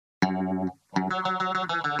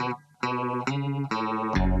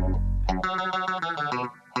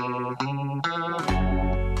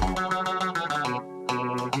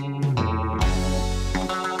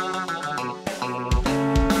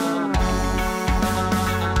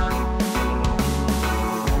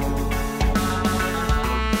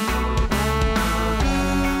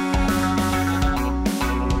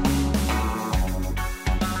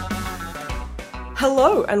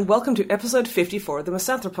Hello, and welcome to episode 54 of the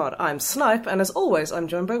Misanthropod. I'm Snipe, and as always, I'm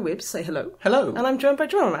joined by Wib. Say hello. Hello. And I'm joined by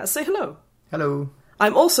Drummer Say hello. Hello.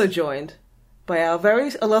 I'm also joined by our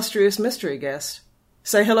very illustrious mystery guest.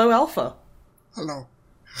 Say hello, Alpha. Hello.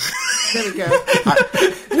 There we go.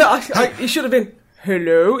 It should have been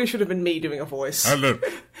hello. It should have been me doing a voice. Hello.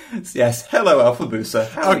 Yes. Hello, Alfabusa.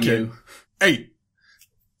 How are you? Hey,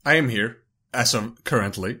 I am here, as of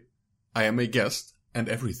currently. I am a guest, and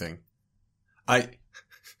everything.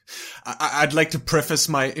 I'd like to preface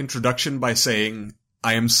my introduction by saying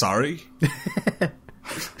I am sorry.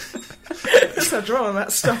 That's how Drummer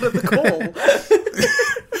started the call.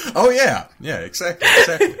 Oh yeah,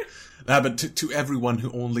 exactly. But to everyone who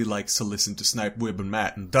only likes to listen to Snipe, Wib, and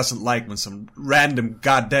Matt and doesn't like when some random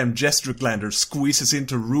goddamn Gestriclander squeezes in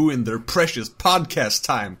to ruin their precious podcast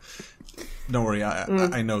time. Don't worry,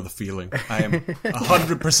 I know the feeling. I am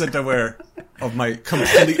 100% aware of my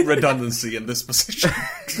complete redundancy in this position.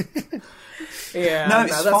 Yeah, no,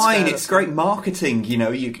 it's fine. Fair. It's great marketing. You know,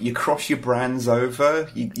 you cross your brands over.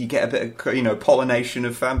 You get a bit of pollination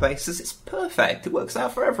of fan bases. It's perfect. It works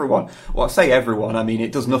out for everyone. Well, I say everyone. I mean,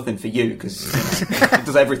 it does nothing for you because it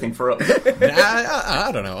does everything for us.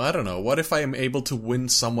 I don't know. What if I am able to win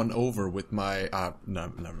someone over with my?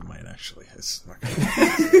 No, never mind. Actually, it's not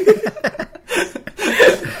gonna...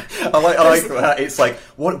 I like that. It's like,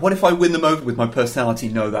 what if I win them over with my personality?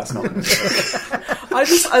 No, that's not.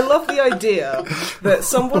 I love the idea that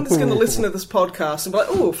someone is going to listen to this podcast and be like,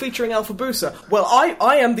 oh, featuring Alfabusa. Well,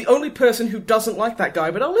 I am the only person who doesn't like that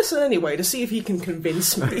guy, but I'll listen anyway to see if he can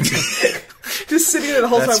convince me. Just sitting there the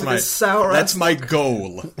whole time with this sour That's my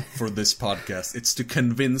goal for this podcast. It's to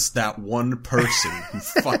convince that one person who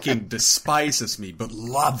fucking despises me but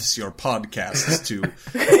loves your podcasts to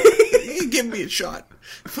give me a shot.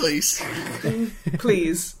 Please.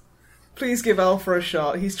 Please give Alpha a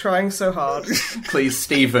shot. He's trying so hard. Please,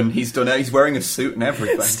 Stephen. He's done it. He's wearing a suit and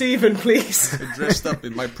everything. Stephen, please. I dressed up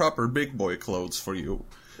in my proper big boy clothes for you.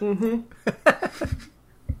 Mm-hmm.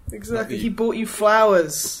 Exactly. He bought you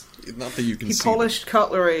flowers. Not that you can see. He them. polished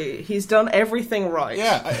cutlery. He's done everything right.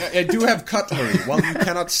 Yeah, I do have cutlery. While you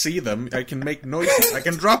cannot see them, I can make noises. I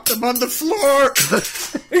can drop them on the floor.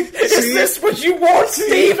 Is this what you want,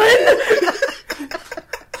 Stephen?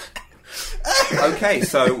 Okay,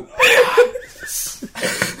 so...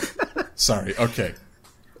 Sorry, okay.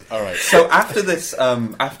 Alright. So after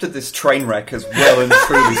this train wreck has well and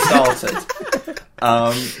truly started,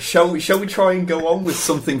 shall we try and go on with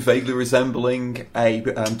something vaguely resembling a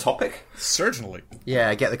topic? Certainly.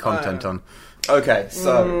 Yeah, get the content on. Okay,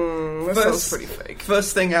 so that sounds pretty fake.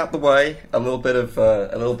 First thing out the way, a little bit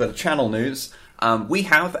of channel news. We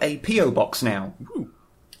have a PO box now. Ooh.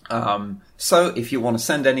 So if you want to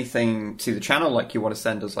send anything to the channel, like you want to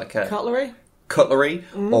send us like a cutlery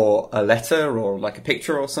or a letter or like a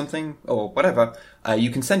picture or something or whatever, you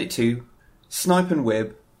can send it to Snipe and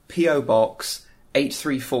Wib, PO Box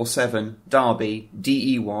 8347 Derby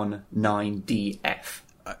DE1 9DF.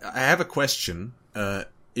 I have a question.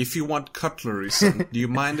 If you want cutlery, do you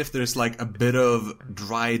mind if there's like a bit of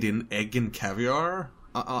dried-in egg and caviar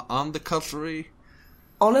on the cutlery?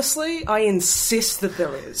 Honestly, I insist that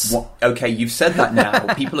there is. What? Okay, you've said that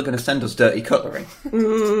now. People are going to send us dirty cutlery.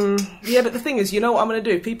 Yeah, but the thing is, you know what I'm going to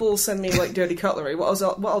do? People will send me, like, dirty cutlery. What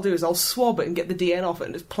I'll do is I'll swab it and get the DN off it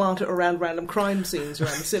and just plant it around random crime scenes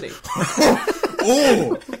around the city.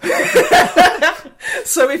 Oh!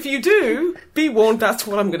 So if you do, be warned, that's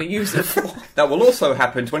what I'm going to use it for. That will also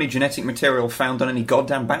happen to any genetic material found on any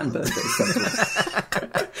goddamn Battenberg that is sent to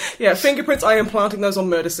us. Yeah, fingerprints, I am planting those on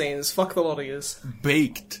murder scenes. Fuck the lot of yous.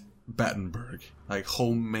 Baked Battenberg. Like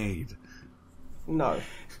homemade. No.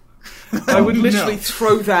 I would literally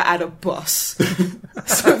throw that at a bus.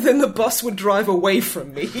 So then the bus would drive away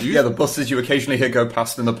from me. Yeah, the buses you occasionally hear go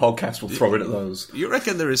past in the podcast will throw it at those. You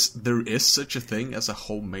reckon there is such a thing as a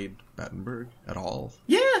homemade Battenberg at all?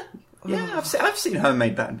 Yeah, I've seen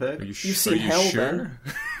homemade Battenberg. You've seen hell, sure?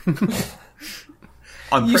 Then.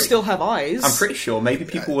 You still have eyes. I'm pretty sure. Maybe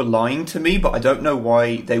people were lying to me, but I don't know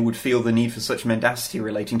why they would feel the need for such mendacity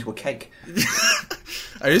relating to a cake.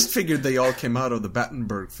 I just figured they all came out of the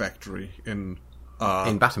Battenberg factory in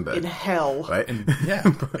in Battenberg. In hell. Right? Yeah,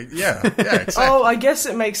 exactly. Oh, I guess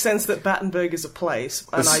it makes sense that Battenberg is a place,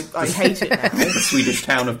 and I hate it now. The Swedish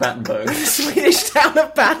town of Battenberg. The Swedish town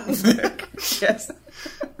of Battenberg. Yes.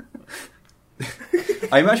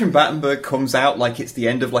 I imagine Battenberg comes out like it's the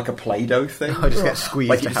end of like a Play-Doh thing. I just get squeezed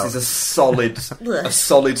Like out. this is a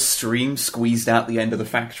solid stream squeezed out the end of the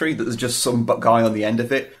factory that there's just some guy on the end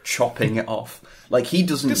of it chopping it off. Like he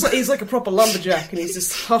doesn't. Just like, he's like a proper lumberjack, and he's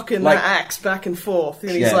just hucking Like- that axe back and forth.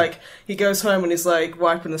 And he's like, he goes home and he's like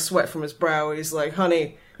wiping the sweat from his brow. And he's like,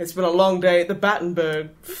 "Honey, it's been a long day at the Battenberg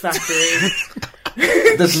factory."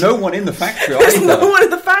 There's no one in the factory There's either. no one in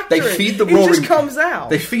the factory. They feed the he raw. just comes out.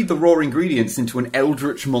 They feed the raw ingredients into an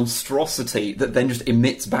eldritch monstrosity that then just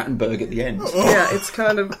emits Battenberg at the end. Yeah, it's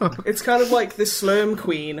kind of like the Slurm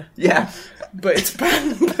Queen, Yeah. but it's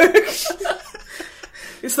Battenberg.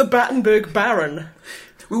 It's the Battenberg Baron.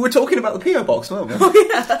 We were talking about the PO box, weren't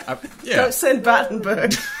we? Don't send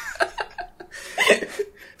Battenberg.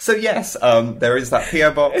 So yes, there is that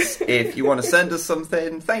PO box. If you want to send us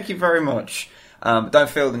something, thank you very much. Don't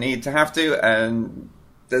feel the need to have to, and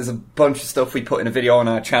there's a bunch of stuff we put in a video on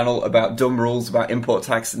our channel about dumb rules about import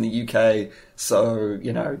tax in the UK, so,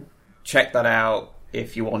 check that out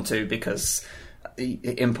if you want to, because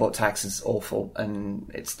import tax is awful, and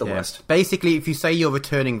it's the worst. Basically, if you say you're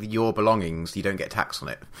returning your belongings, you don't get tax on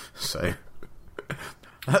it, so...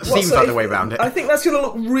 That seems like the way around it. I think that's going to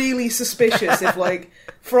look really suspicious if, like,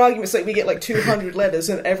 for argument's sake, we get, like, 200 letters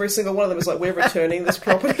and every single one of them is like, we're returning this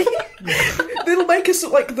property. It'll make us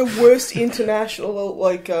look like the worst international,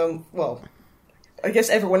 like, I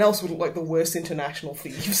guess everyone else would look like the worst international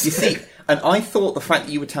thieves. You see, and I thought the fact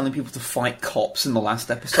that you were telling people to fight cops in the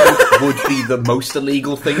last episode would be the most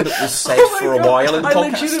illegal thing that was said for a while in the I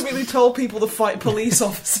podcast. legitimately told people to fight police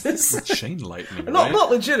officers. Chain lightning, Not right?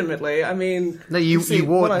 not legitimately. I mean, No, you see,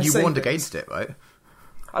 warned when I say things- against it, right?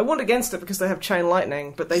 I warned against it because they have chain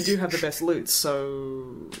lightning, but they do have the best loot.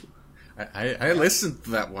 So I listened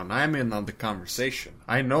to that one. I'm in on the conversation.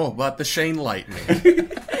 I know about the chain lightning.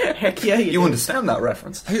 heck yeah, You do. understand that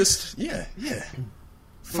reference? Yeah.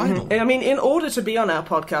 Finally. I mean, in order to be on our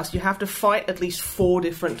podcast, you have to fight at least 4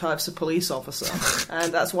 different types of police officer,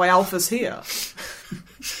 and that's why Alpha's here.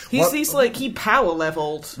 He power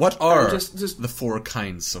leveled. What are just the 4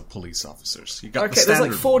 kinds of police officers? You got the okay? There's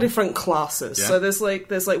standard like 4 one. different classes. Yeah. So there's like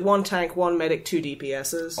 1 tank, 1 medic, 2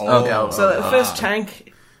 DPSs. Oh, So the first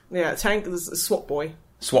tank is a SWAT boy.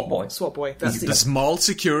 SWAT boy. SWAT boy. That's The small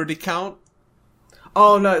security count?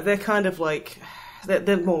 Oh no, they're kind of like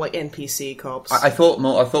they're more like NPC cops. I thought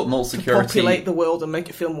mall security. Populate the world and make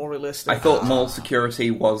it feel more realistic. I thought mall security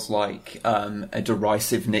was like a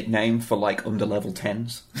derisive nickname for like under level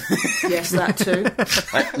 10s. Yes, that too.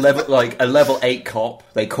 like a level 8 cop,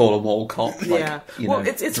 they call a mall cop. Like, Yeah. you Well, know,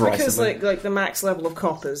 it's because derisively. like the max level of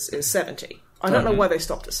cop is 70. I don't know why they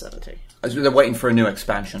stopped at 70. They're waiting for a new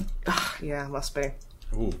expansion. Yeah, must be.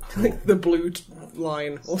 Ooh. Like the blue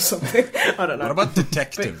line or something. I don't know. What about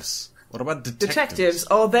detectives? Detectives?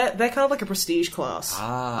 Oh, they're kind of like a prestige class.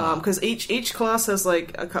 Because each class has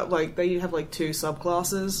like they have like 2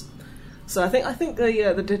 subclasses. So I think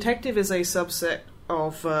the detective is a subset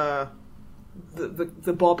of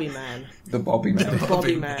the Bobby Man. The Bobby Man. The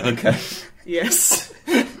Bobby Man. Okay. Yes.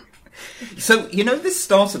 So, this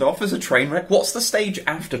started off as a train wreck. What's the stage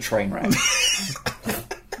after train wreck?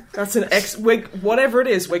 That's an whatever it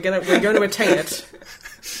is, we're going to attain it.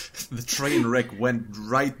 The train wreck went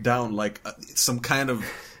right down like some kind of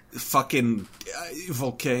fucking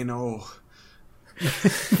volcano.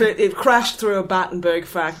 It crashed through a Battenberg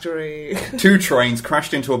factory. 2 trains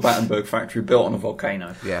crashed into a Battenberg factory built on a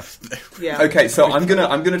volcano. Yeah. Yeah. Okay, so I'm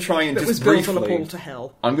gonna try and It just was built briefly. on a portal to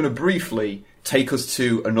hell. I'm gonna briefly take us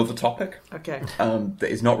to another topic. Okay. That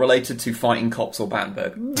is not related to fighting cops or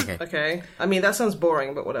Battenberg. Okay. I mean, that sounds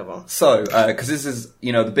boring, but whatever. So, because this is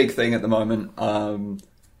the big thing at the moment.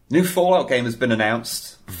 New Fallout game has been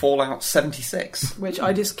announced. Fallout 76. Which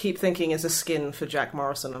I just keep thinking is a skin for Jack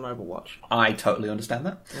Morrison on Overwatch. I totally understand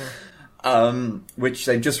that. Which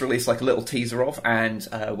they've just released like a little teaser of, and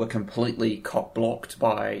were completely cock-blocked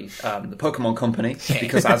by the Pokemon Company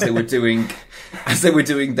because as they were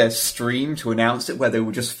doing their stream to announce it, where they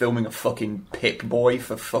were just filming a fucking Pip-Boy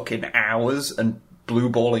for fucking hours and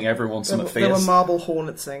blue-balling everyone something They were fierce. marble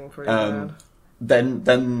hornetsing pretty bad.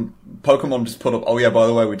 then Pokemon just put up, oh yeah, by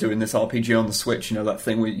the way, we're doing this RPG on the Switch, you know, that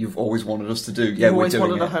thing you've always wanted us to do. Yeah, we're doing it.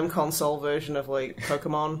 Always wanted a home console version of, like,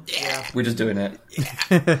 Pokemon. Yeah. We're just doing it.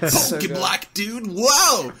 Pokeblock, dude,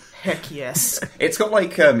 whoa! Heck yes. It's got,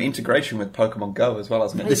 like, integration with Pokemon Go as well,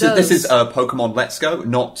 hasn't it? This is Pokemon Let's Go,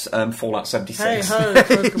 not Fallout 76. Hey ho,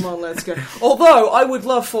 Pokemon Let's Go. Although, I would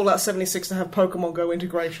love Fallout 76 to have Pokemon Go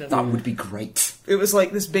integration. That would be great. It was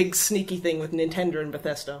like this big sneaky thing with Nintendo and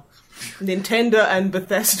Bethesda. Nintendo and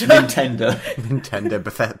Bethesda. Bethesdo.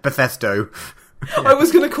 I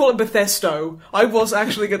was going to call it Bethesdo. I was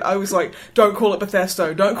like, don't call it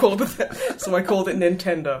Bethesdo, don't call it Bethesdo. So I called it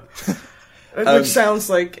Nintendo. Which sounds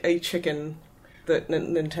like a chicken that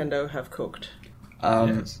Nintendo have cooked.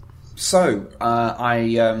 Yes. So,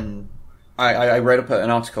 I read up an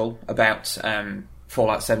article about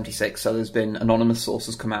Fallout 76. So there's been anonymous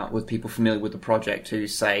sources come out with people familiar with the project who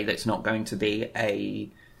say that it's not going to be a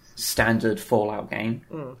standard Fallout game.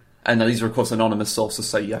 And these are, of course, anonymous sources,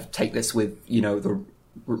 so you have to take this with, you know, the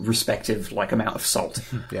respective, like, amount of salt.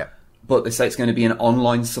 Yeah. But they say it's going to be an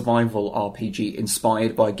online survival RPG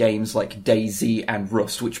inspired by games like DayZ and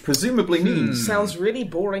Rust, which presumably means... Sounds really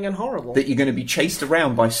boring and horrible. That you're going to be chased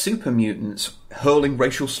around by super mutants hurling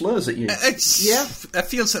racial slurs at you. That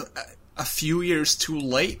feels a few years too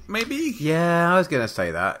late, maybe? Yeah, I was going to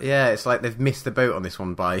say that. Yeah, it's like they've missed the boat on this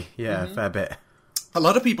one by, a fair bit. A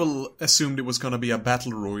lot of people assumed it was going to be a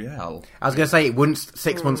battle royale. I was going to say, once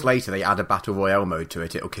 6 months later they add a battle royale mode to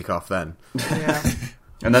it, it'll kick off then. Yeah.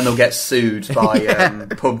 And then they'll get sued by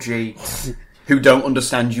PUBG, who don't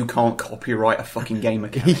understand you can't copyright a fucking game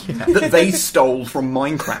account. That they stole from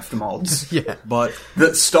Minecraft mods. Yeah. But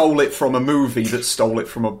that stole it from a movie, that stole it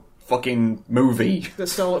from a fucking movie. That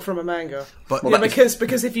stole it from a manga. But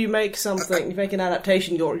because if you make something, you make an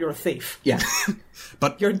adaptation, you're a thief. Yeah.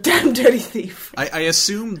 But you're a damn dirty thief. I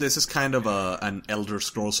assume this is kind of an Elder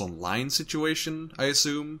Scrolls Online situation, I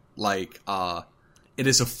assume. Like, it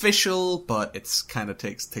is official, but it's kind of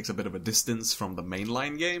takes a bit of a distance from the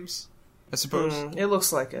mainline games, I suppose. It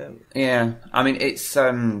looks like it. Yeah. I mean, it's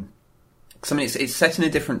set in a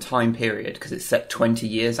different time period, because it's set 20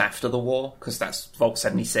 years after the war, because that's Vault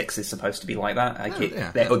 76 is supposed to be like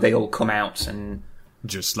that. They all come out and...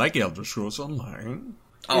 Just like Elder Scrolls Online.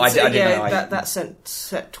 Oh, I didn't know. That's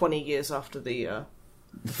set 20 years after the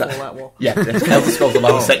Fallout War. Yeah, Elder Scrolls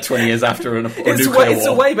Online was set 20 years after a nuclear war. It's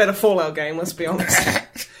a way better Fallout game, let's be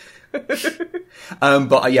honest.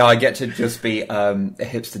 But I get to just be a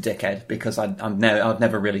hipster dickhead, because I've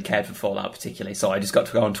never really cared for Fallout particularly, so I just got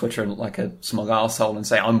to go on Twitter and look like a smug arsehole and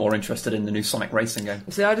say I'm more interested in the new Sonic racing game.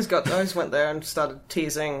 See, I just went there and started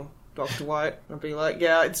teasing Dr. White and be like,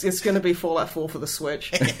 yeah, it's going to be Fallout 4 for the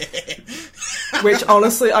Switch. Which,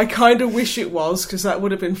 honestly, I kind of wish it was, because that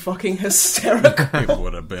would have been fucking hysterical. It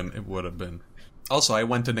would have been. Also, I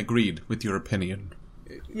went and agreed with your opinion.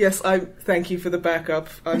 Yes, I thank you for the backup.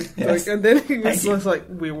 Yes. And then he was like,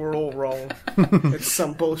 we were all wrong. It's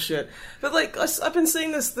some bullshit. But, like, I've been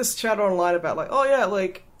seeing this chatter online about, like, oh yeah,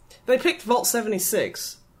 like, they picked Vault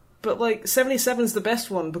 76, but, like, 77's the best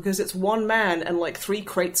one because it's one man and, like, 3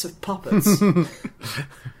 crates of puppets. And,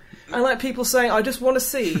 like, people saying, I just want to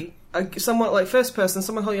see someone, like, first person,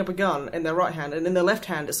 someone holding up a gun in their right hand, and in their left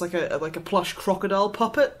hand it's like a plush crocodile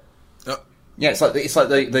puppet. Yeah, it's like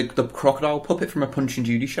the crocodile puppet from a Punch and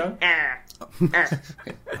Judy show.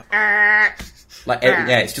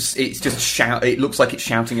 It's just shout. It looks like it's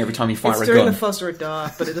shouting every time you fire a gun. It's doing the fuzz or a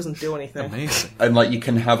dart, but it doesn't do anything. Amazing. And like you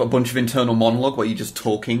can have a bunch of internal monologue where you're just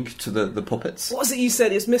talking to the puppets. What was it you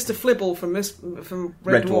said? It's Mr. Flibble from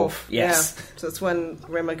Red Dwarf. Yes. Yeah. So it's when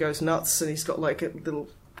Rema goes nuts and he's got like a little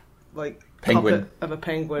penguin puppet of a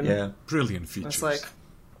penguin. Yeah. Brilliant features. It's like,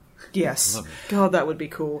 yes. God, that would be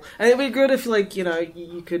cool. And it'd be good if, like, you know,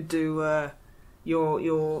 you could do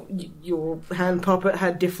your hand puppet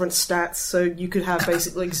had different stats, so you could have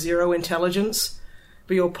basically like 0 intelligence,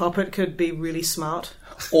 but your puppet could be really smart.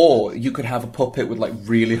 Or you could have a puppet with like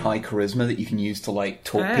really high charisma that you can use to like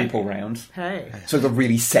talk people around. Hey. So the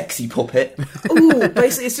really sexy puppet. Ooh,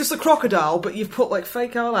 basically it's just a crocodile, but you've put like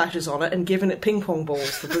fake eyelashes on it and given it ping pong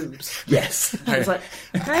balls for boobs. Yes. It's like,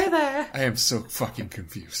 hey there. I am so fucking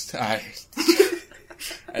confused. I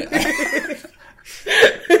have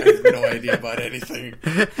no idea about anything.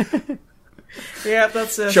 Yeah,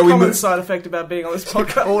 that's a common side effect about being on this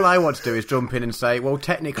podcast. All I want to do is jump in and say, well,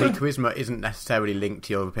 technically, charisma isn't necessarily linked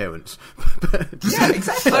to your appearance. Yeah,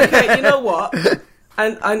 exactly. Okay, you know what?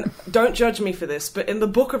 And don't judge me for this, but in the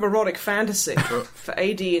Book of Erotic Fantasy for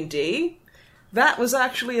AD&D, that was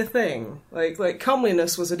actually a thing. Like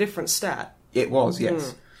comeliness was a different stat. It was,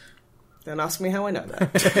 yes. Don't ask me how I know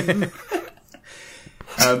that.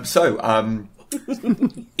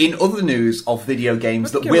 In other news of video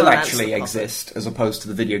games that will actually exist, as opposed to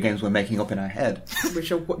the video games we're making up in our head, which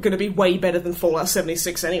are going to be way better than Fallout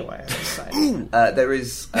 76 anyway. There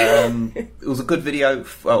was a good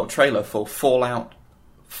trailer for Fallout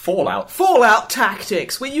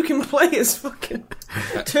Tactics, where you can play as fucking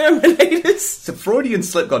Terminators. It's a Freudian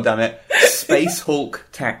slip, goddammit. Space Hulk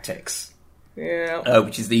Tactics. Yeah.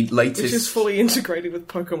 Which is the latest... Which is fully integrated with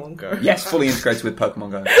Pokemon Go. Yes, fully integrated with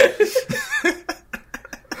Pokemon Go.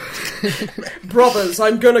 Brothers,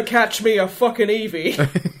 I'm gonna catch me a fucking Eevee.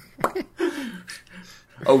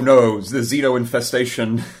 Oh no, the Xeno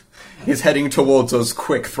infestation is heading towards us.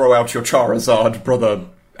 Quick, throw out your Charizard, Brother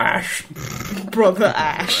Ash. Brother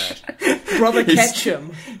Ash. Brother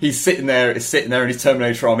Ketchum. He's sitting there in his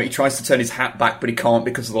Terminator armor. He tries to turn his hat back, but he can't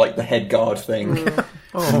because of the head guard thing.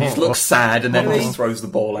 And he looks sad, and then he just throws the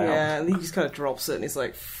ball out. Yeah, and he just kind of drops it, and he's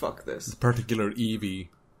like, fuck this. The particular Eevee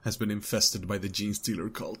has been infested by the Gene Stealer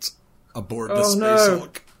cult aboard the Space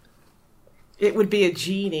Hulk. It would be a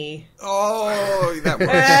genie. Oh, that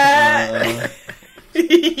works.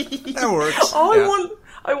 That works. Oh,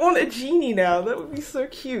 I want a genie now. That would be so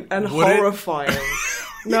cute and horrifying.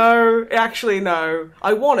 No, actually, no.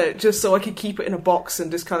 I want it just so I could keep it in a box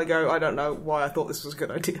and just kind of go, I don't know why I thought this was a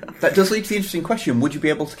good idea. That does lead to the interesting question, would you be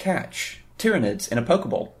able to catch Tyranids in a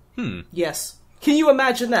Pokeball? Yes. Can you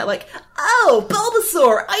imagine that? Oh,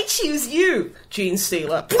 Bulbasaur, I choose you! Gene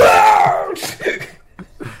Stealer.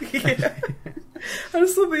 Yeah. I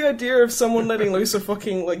just love the idea of someone letting loose a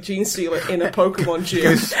fucking, Gene Stealer in a Pokemon gym.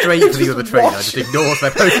 Goes straight to the other trainer, just ignores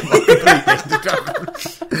their Pokemon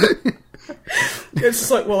completely. It's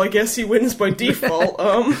just I guess he wins by default.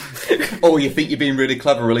 Or you think you're being really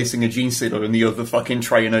clever releasing a Gene Stealer and the other fucking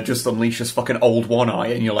trainer just unleashes fucking old One Eye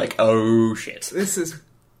and you're like, oh shit. This is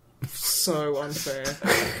so unfair.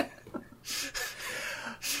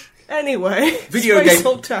 Anyway, Space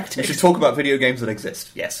Hulk Tactics. We should talk about video games that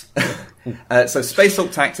exist, yes. So Space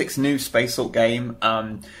Hulk Tactics, new Space Hulk game.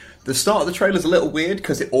 The start of the trailer is a little weird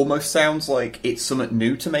because it almost sounds like it's something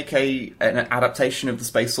new to make an adaptation of the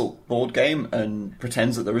Space Hulk board game and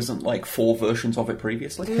pretends that there isn't 4 versions of it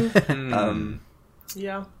previously.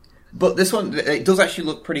 Yeah. But this one, it does actually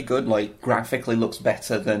look pretty good. Graphically looks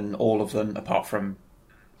better than all of them apart from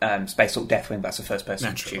Space Hulk Deathwing. That's a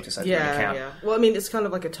first-person shooter, so it doesn't really count. Yeah. Well, I mean, it's kind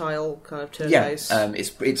of like a tile kind of turn-based. Yeah, it's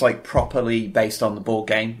properly based on the board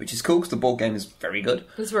game, which is cool because the board game is very good.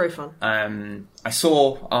 It's very fun. I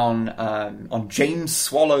saw on James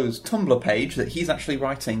Swallow's Tumblr page that he's actually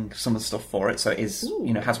writing some of the stuff for it, so it is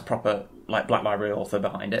has a proper Black Library author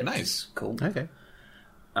behind it. Nice, cool. Okay.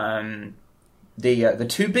 The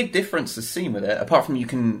 2 big differences seen with it, apart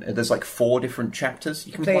from there's 4 different chapters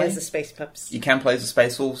you can play. as the Space Pups. You can play as the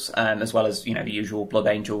Space Wolves, as well as the usual Blood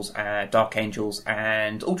Angels, Dark Angels,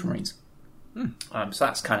 and Ultramarines. So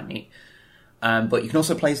that's kind of neat. But you can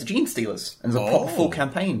also play as the Gene Stealers, and there's a proper full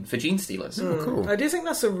campaign for Gene Stealers. Cool. I do think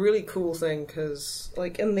that's a really cool thing because,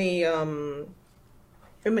 in the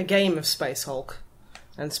game of Space Hulk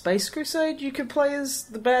and Space Crusade, you could play as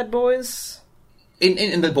the bad boys.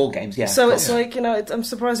 In the board games, yeah. So it's I'm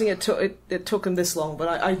surprising it took them this long,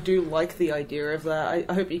 but I do like the idea of that.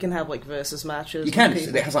 I hope you can have versus matches. You can.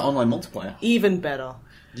 It has online multiplayer. Even better.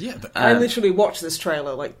 Yeah. I literally watched this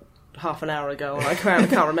trailer half an hour ago, and I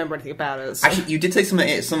can't remember anything about it. So. Actually, you did say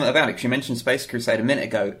something about it, because you mentioned Space Crusade a minute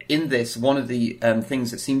ago. In this, one of the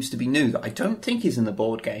things that seems to be new that I don't think is in the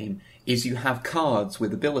board game is you have cards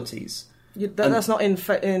with abilities. That's not in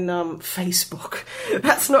Facebook.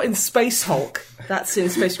 That's not in Space Hulk. That's in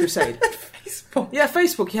Space Crusade. Facebook? Yeah,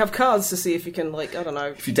 Facebook. You have cards to see if you can, I don't know...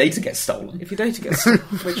 If your data gets stolen. If your data gets stolen.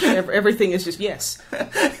 Which everything is just, yes.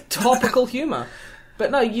 Topical humour.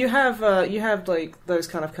 But no, you have those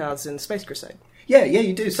kind of cards in Space Crusade. Yeah,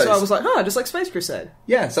 you do. So I was like, just like Space Crusade.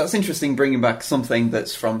 Yeah, so that's interesting, bringing back something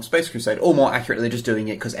that's from Space Crusade, or more accurately, just doing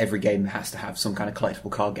it because every game has to have some kind of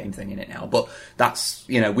collectible card game thing in it now. But that's,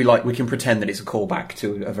 we can pretend that it's a callback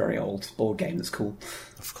to a very old board game that's cool.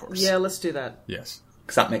 Of course. Yeah, let's do that. Yes.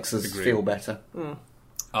 Because that makes us feel better.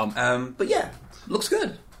 But yeah, looks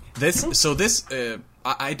good.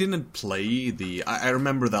 I didn't play I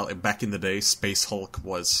remember that back in the day, Space Hulk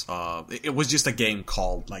was, it was just a game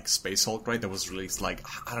called, Space Hulk, right? That was released, I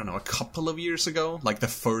don't know, a couple of years ago. The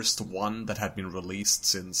first one that had been released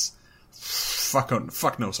since,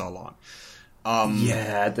 fuck knows how long.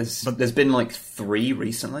 Yeah, there's been, 3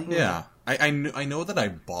 recently. Yeah. I know that I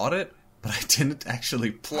bought it, but I didn't actually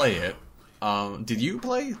play it. Did you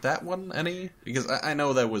play that one any? Because I know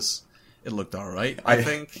it looked alright, I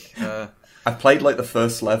think. I played the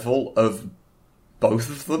first level of both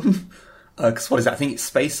of them. Because what is that? I think it's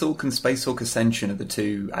Space Hulk and Space Hulk Ascension are the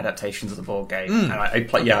two adaptations of the board game. And I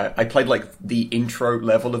played like the intro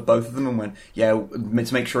level of both of them and went,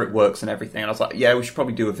 to make sure it works and everything. And I was like, we should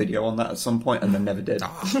probably do a video on that at some point, and then never did.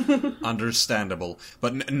 Understandable.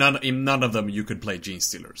 But in none of them you could play Gene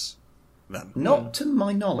Stealers. Then. Not to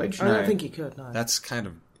my knowledge, I no. don't think you could, no. That's kind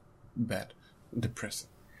of bad. Depressing.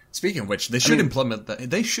 Speaking of which, they should implement that.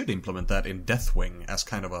 They should implement that in Deathwing as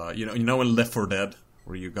kind of a, you know in Left 4 Dead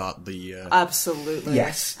where you got the absolutely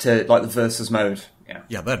yes, to like the versus mode.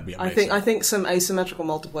 Yeah, that'd be amazing. I think some asymmetrical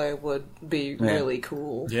multiplayer would be really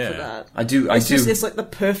cool for that. It's like the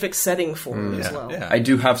perfect setting for it as well. Yeah. I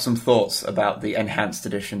do have some thoughts about the enhanced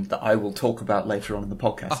edition that I will talk about later on in the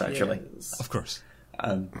podcast. Actually, yes. Of course.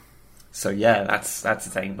 So yeah, that's the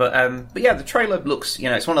thing. But yeah, the trailer looks.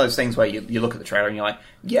 It's one of those things where you look at the trailer and you're like,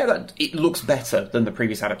 it looks better than the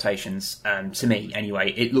previous adaptations. To me,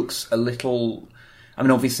 anyway, it looks a little. I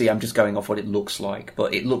mean, obviously, I'm just going off what it looks like,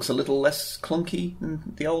 but it looks a little less clunky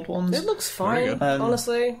than the old ones. It looks fine,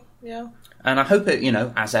 honestly. Yeah. And I hope it,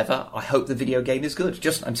 as ever, I hope the video game is good.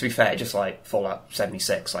 And to be fair, just like Fallout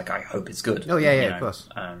 76, like I hope it's good. Oh yeah, of course.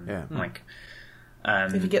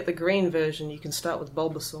 If you get the green version, you can start with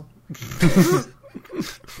Bulbasaur.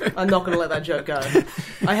 I'm not going to let that joke go.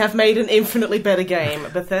 I have made an infinitely better game.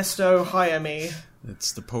 Bethesda, hire me.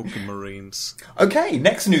 It's the Pokemarines. Okay,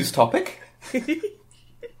 next news topic.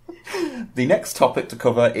 The next topic to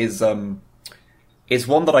cover is one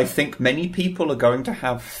that I think many people are going to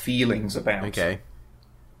have feelings about. Okay.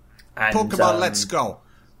 And, Pokemon Let's Go.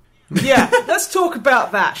 Yeah, let's talk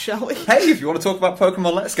about that, shall we? Hey, if you want to talk about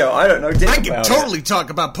Pokemon Let's Go, I don't know dick I can about totally talk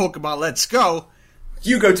about Pokemon Let's Go.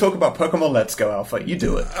 You go talk about Pokemon Let's Go, Alpha. You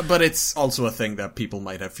do it. But it's also a thing that people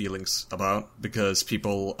might have feelings about, because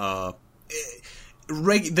people...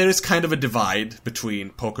 there is kind of a divide between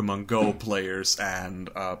Pokemon Go players and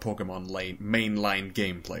Pokemon mainline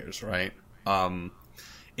game players, right?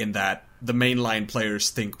 In that the mainline players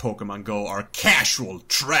think Pokemon Go are casual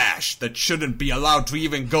trash that shouldn't be allowed to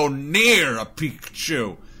even go near a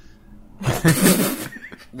Pikachu.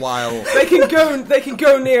 While they can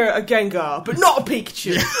go near a Gengar, but not a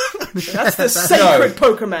Pikachu. That's the sacred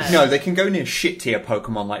Pokemon. No, they can go near shit tier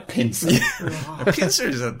Pokemon like Pinsir. Pinsir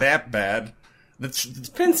isn't that bad.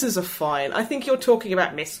 Pinsers are fine. I think you're talking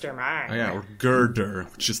about Mr. Man. Oh, yeah, or Girder,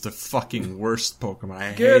 which is the fucking worst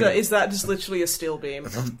Pokemon. Girder, is that just literally a steel beam?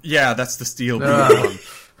 Yeah, that's the steel beam one.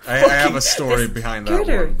 I have a story behind that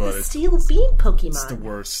Girder, one, but the steel beam Pokemon. It's the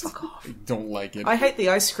worst. I don't like it. I hate the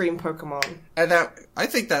ice cream Pokemon. And I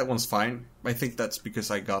think that one's fine. I think that's because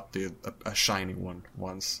I got a shiny one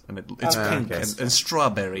once, and it's pink and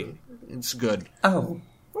strawberry. It's good. Oh.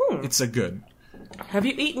 It's a good. Have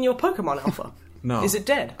you eaten your Pokemon, Alpha? No. Is it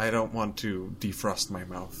dead? I don't want to defrost my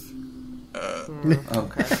mouth.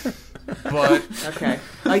 Okay. But... Okay.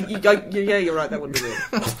 Yeah, you're right, that would be weird.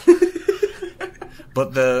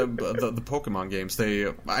 But the Pokemon games, they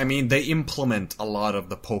implement a lot of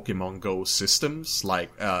the Pokemon Go systems, like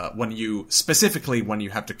when you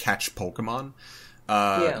have to catch Pokemon,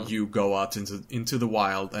 you go out into the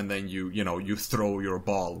wild and then you throw your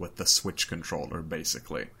ball with the Switch controller,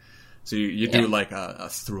 basically. So you do like a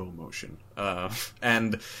throw motion.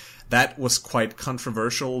 And that was quite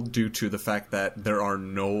controversial due to the fact that there are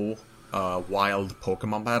no wild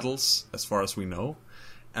Pokemon battles, as far as we know.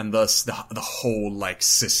 And thus the whole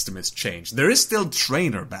system is changed. There is still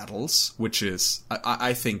trainer battles, which is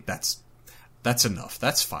I think that's enough.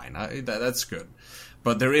 That's fine. That's good.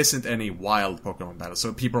 But there isn't any wild Pokemon battles.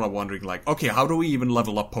 So people are wondering okay, how do we even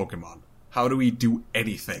level up Pokemon? How do we do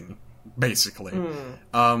anything? Basically.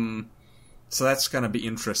 So that's gonna be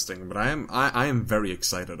interesting, but I am very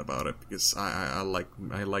excited about it because I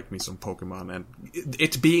like me some Pokemon, and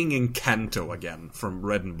it being in Kanto again from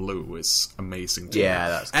Red and Blue is amazing too. Yeah,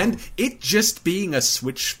 that's cool. And it just being a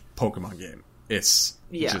Switch Pokemon game is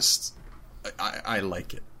just I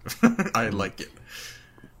like it. I like it.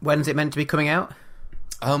 When's it meant to be coming out?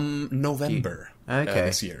 November.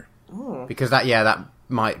 This year. Oh. Because that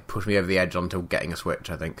might push me over the edge onto getting a Switch,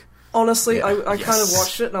 I think. Honestly, I kind of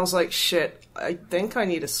watched it and I was like, shit, I think I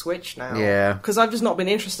need a Switch now. Yeah. Because I've just not been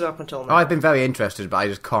interested up until now. I've been very interested, but I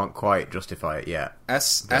just can't quite justify it yet.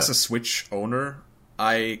 As a Switch owner,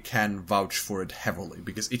 I can vouch for it heavily,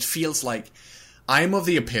 because it feels like I'm of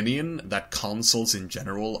the opinion that consoles in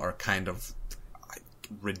general are kind of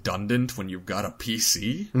redundant when you've got a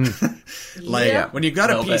PC. When you've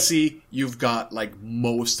got a PC, you've got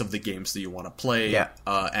most of the games that you want to play,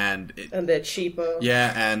 and they're cheaper.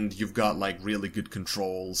 Yeah, and you've got really good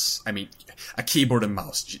controls. I mean, a keyboard and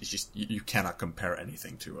mouse, you cannot compare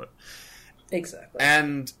anything to it. Exactly.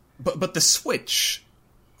 And but the Switch,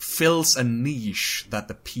 fills a niche that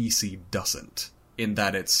the PC doesn't, in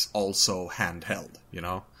that it's also handheld, you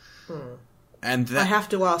know? And that... I have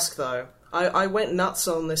to ask, though. I went nuts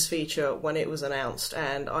on this feature when it was announced,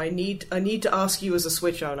 and I need to ask you as a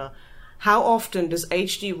Switch owner, how often does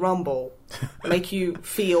HD Rumble make you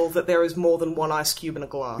feel that there is more than one ice cube in a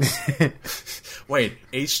glass? Wait,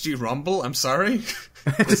 HD Rumble? I'm sorry?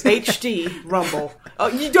 It's HD Rumble. Oh,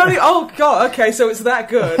 you don't. Oh god. Okay, so it's that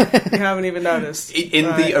good. You haven't even noticed. In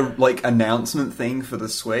the announcement thing for the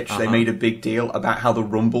Switch, they made a big deal about how the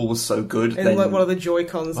Rumble was so good. And like one of the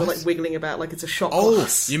Joy-Cons are like wiggling about like it's a shot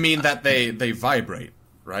glass. You mean that they vibrate,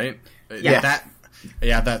 right? Yeah.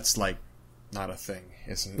 That's like not a thing,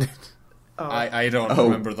 isn't it? I don't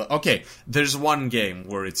remember the... Okay, there's one game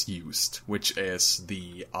where it's used, which is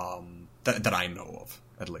the... that I know of,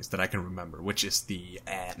 at least, that I can remember, which is the...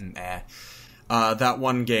 that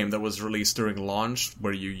one game that was released during launch,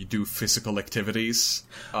 where you do physical activities.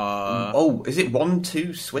 Is it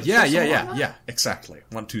 1-2 Switch? Yeah, exactly.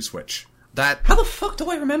 1-2 Switch. How the fuck do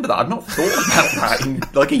I remember that? I've not thought about that in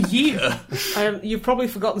like a year. You've probably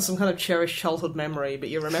forgotten some kind of cherished childhood memory, but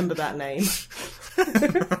you remember that name.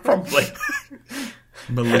 Probably.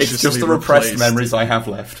 It's just the repressed memories I have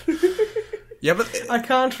left. Yeah, but I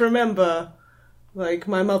can't remember like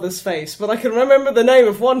my mother's face, but I can remember the name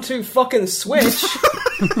of 1-2 fucking Switch.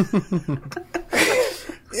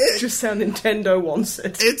 Just how Nintendo wants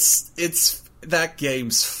it. It's that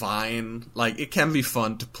game's fine. Like, it can be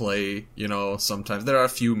fun to play, you know, sometimes. There are a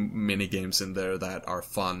few mini games in there that are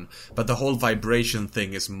fun, but the whole vibration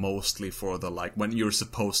thing is mostly for the, like, when you're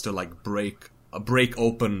supposed to, like, break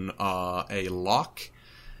open a lock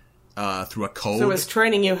through a code. So it's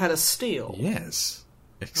training you how to steal. Yes,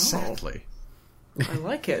 exactly. I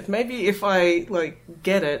like it. Maybe if I, like,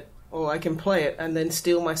 get it, or I can play it, and then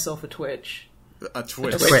steal myself a Twitch. A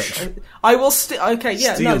Twitch. I will okay,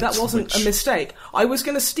 yeah, steal no, that wasn't a mistake. I was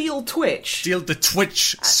going to steal Twitch. Steal the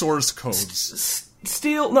Twitch source codes. Just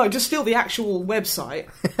steal the actual website.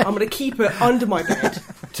 I'm going to keep it under my bed.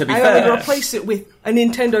 To be fair. And I'm going to replace it with a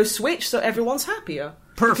Nintendo Switch so everyone's happier.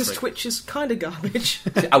 Perfect. Because Twitch is kind of garbage.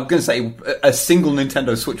 I was going to say, a single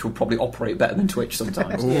Nintendo Switch will probably operate better than Twitch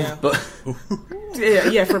sometimes. Yeah. But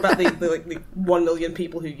yeah, for about the 1 million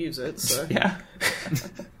people who use it. So. Yeah.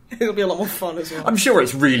 It'll be a lot more fun as well. I'm sure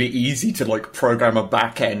it's really easy to like program a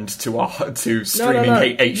back end to streaming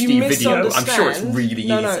HD video. I'm sure it's really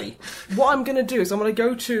easy. What I'm going to do is I'm going to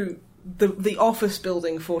go to the office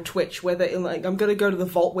building for Twitch, where I'm going to go to the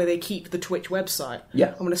vault where they keep the Twitch website.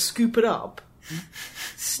 Yeah. I'm going to scoop it up,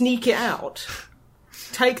 sneak it out,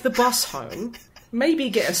 take the bus home. Maybe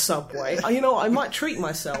get a Subway. You know, I might treat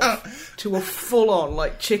myself to a full-on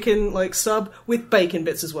like chicken like sub with bacon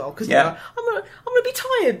bits as well. Because I'm gonna be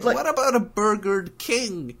tired. Like, what about a Burger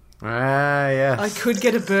King? Yes. I could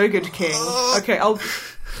get a Burger King. Okay,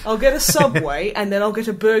 I'll get a Subway and then I'll get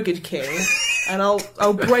a Burger King and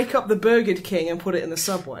I'll break up the Burger King and put it in the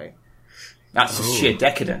Subway. That's just sheer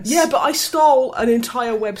decadence. Yeah, but I stole an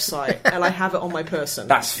entire website and I have it on my person.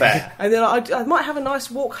 That's fair. And then I might have a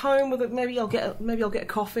nice walk home with it. Maybe I'll get a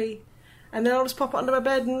coffee, and then I'll just pop it under my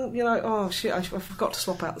bed and oh shit, I forgot to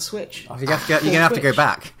swap out the Switch. You're gonna have to go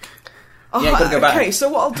back. Oh, yeah, gotta go back. Okay, so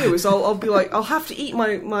what I'll do is I'll be like, I'll have to eat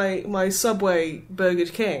my Subway Burger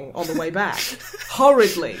King on the way back,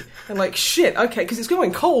 hurriedly, and like shit. Okay, because it's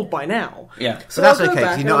going cold by now. Yeah, so that's okay.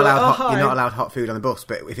 Cause you're not allowed hot food on the bus,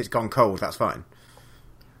 but if it's gone cold, that's fine.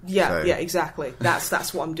 Yeah, yeah, exactly.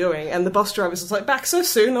 That's what I'm doing. And the bus driver's just like, back so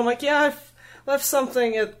soon. I'm like, yeah, I've left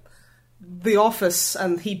something at the office,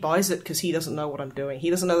 and he buys it because he doesn't know what I'm doing.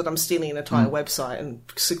 He doesn't know that I'm stealing an entire website and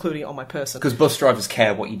secluding it on my person. Because bus drivers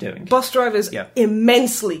care what you're doing. Bus drivers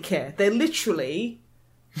immensely care. They're literally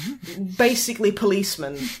basically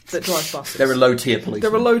policemen that drive buses. They're a low-tier policeman.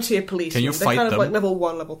 They're a low-tier policeman. Can you fight them? They're kind of like level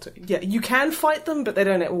 1, level 2. Yeah, you can fight them, but they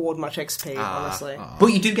don't award much XP, honestly.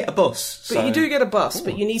 But you do get a bus. But you do get a bus,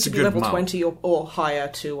 but you need to be level 20 or higher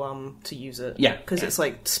to use it. Yeah. Because it's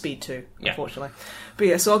like speed 2, unfortunately. But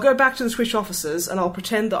yeah, so I'll go back to the Switch offices and I'll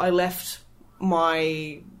pretend that I left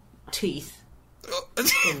my teeth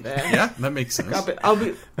in there. Yeah, that makes sense.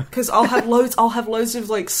 Because I'll have loads of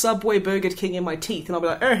like Subway Burger King in my teeth, and I'll be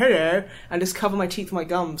like, oh hello, and just cover my teeth with my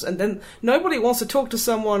gums, and then nobody wants to talk to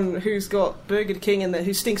someone who's got Burger King in there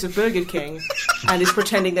who stinks of Burger King and is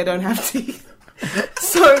pretending they don't have teeth.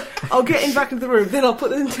 So I'll get in back into the room, then I'll put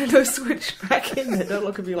the Nintendo Switch back in there. Don't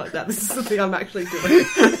look at me like that. This is the thing I'm actually doing.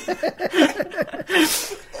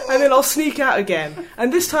 And then I'll sneak out again.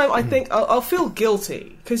 And this time I think I'll feel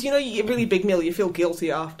guilty. Because, you know, you get a really big meal, you feel guilty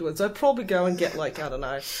afterwards. I'd probably go and get, like, I don't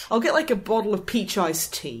know, I'll get, like, a bottle of peach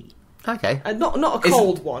iced tea. Okay. And not a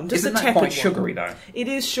cold one, just isn't a that tepid quite sugary, one. though? It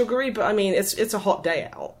is sugary, but I mean, it's a hot day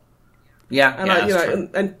out. Yeah, and that's true.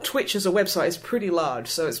 And Twitch as a website is pretty large,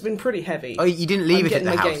 so it's been pretty heavy. Oh, you didn't leave it at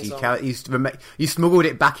the house. You smuggled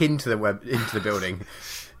it back into the building.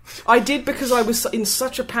 I did because I was in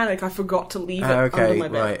such a panic I forgot to leave it under my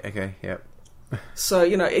bed. Right, okay, yep. So,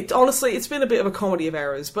 honestly, it's been a bit of a comedy of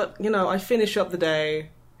errors, but, I finish up the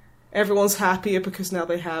day, everyone's happier because now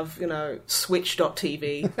they have,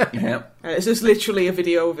 Switch.tv. Yeah. And it's just literally a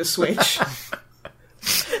video of a Switch.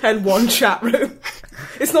 And one chat room.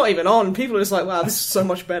 It's not even on. People are just like, wow, this is so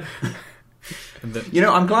much better.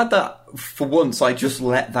 I'm glad that for once I just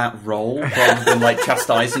let that roll rather than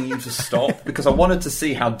chastising you to stop, because I wanted to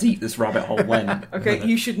see how deep this rabbit hole went. Okay,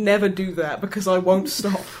 you should never do that because I won't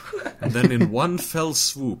stop. And then in one fell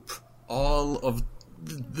swoop, all of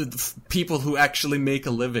the people who actually make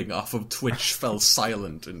a living off of Twitch fell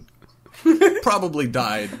silent and probably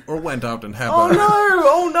died or went out and had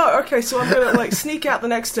Oh no! Okay, so I'm gonna sneak out the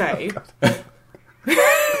next day.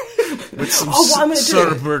 With some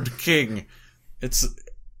Cerberd King. It's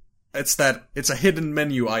a hidden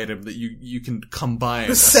menu item that you can combine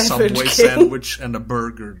a Subway sandwich and a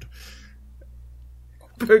burgered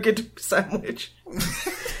sandwich.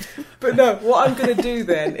 But no, what I'm going to do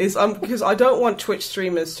then is because I don't want Twitch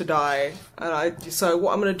streamers to die, so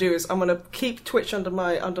what I'm going to do is I'm going to keep Twitch under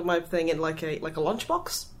my thing in like a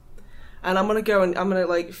lunchbox, and I'm going to go and I'm going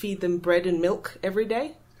to feed them bread and milk every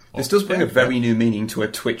day. This does bring a very new meaning to a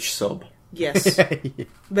Twitch sub. Yes.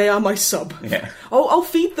 They are my sub. Yeah. Oh, I'll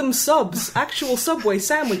feed them subs. Actual Subway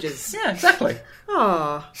sandwiches. Yeah, exactly.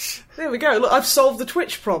 There we go. Look, I've solved the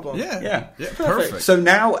Twitch problem. Yeah. Perfect. So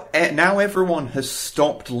now everyone has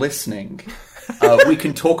stopped listening. We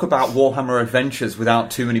can talk about Warhammer Adventures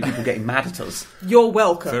without too many people getting mad at us. You're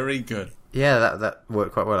welcome. Very good. Yeah, that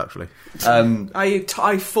worked quite well, actually.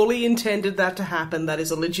 I fully intended that to happen. That is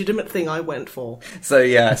a legitimate thing I went for. So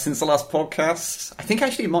yeah, since the last podcast, I think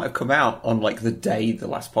actually it might have come out on the day the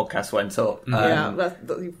last podcast went up.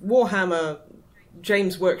 The Warhammer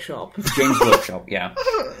James Workshop, yeah.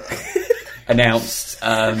 Announced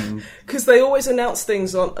because they always announce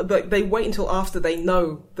things on. They wait until after they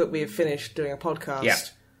know that we have finished doing a podcast. Yeah.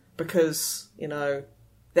 Because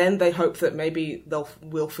then they hope that maybe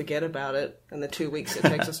we'll forget about it in the 2 weeks it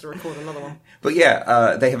takes us to record another one. But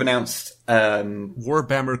yeah, they have announced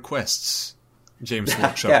Warhammer Quests. James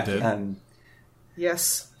Workshop did.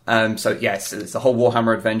 Yes. So yes, it's the whole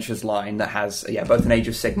Warhammer Adventures line that has both an Age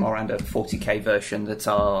of Sigmar and a 40k version that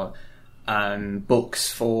are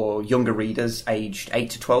books for younger readers, aged 8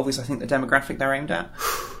 to 12 is I think the demographic they're aimed at.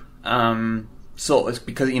 Sort of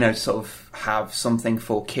because sort of have something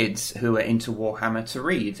for kids who are into Warhammer to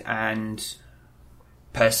read, and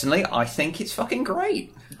personally, I think it's fucking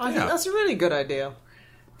great. I think that's a really good idea.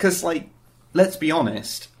 Because let's be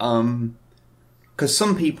honest, because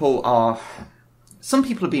some people are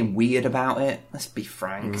being weird about it. Let's be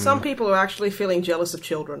frank. Some people are actually feeling jealous of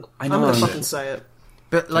children. I know. I'm going to fucking say it.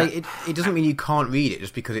 But it doesn't mean you can't read it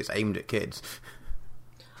just because it's aimed at kids.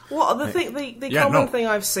 Well, the common thing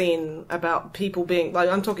I've seen about people being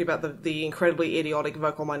I'm talking about the incredibly idiotic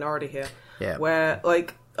vocal minority here, where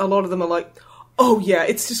a lot of them are like, oh yeah,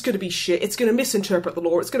 it's just going to be shit. It's going to misinterpret the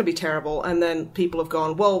lore. It's going to be terrible. And then people have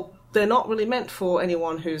gone, well, they're not really meant for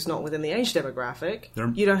anyone who's not within the age demographic.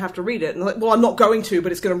 You don't have to read it. And they're like, well, I'm not going to,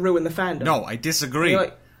 but it's going to ruin the fandom. No, I disagree.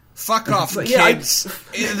 Fuck off, kids!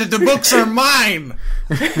 The books are mine!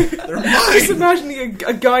 They're mine! Just imagining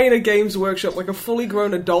a guy in a Games Workshop, a fully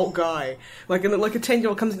grown adult guy, a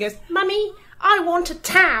 10-year-old comes and goes, Mummy, I want a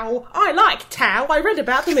Tau! I like Tau! I read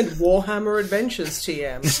about them in Warhammer Adventures,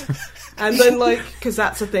 TM. And then, because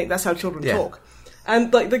that's a thing, that's how children talk.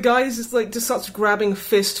 And, the guy is just starts grabbing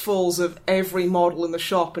fistfuls of every model in the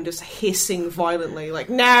shop and just hissing violently,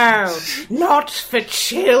 no, not for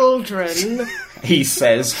children! He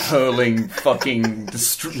says, hurling fucking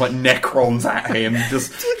Necrons at him.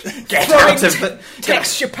 Just get out of the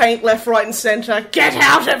texture paint left, right, and centre. Get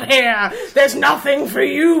out of here! There's nothing for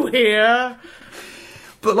you here.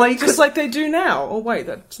 But just like they do now. Oh wait,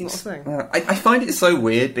 that's not a thing. I find it so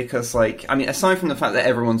weird because, aside from the fact that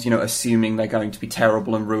everyone's assuming they're going to be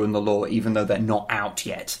terrible and ruin the lore, even though they're not out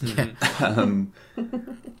yet.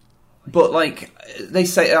 But they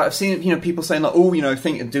say, I've seen people saying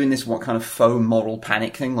think of doing this kind of faux moral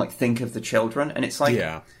panic thing, think of the children, and it's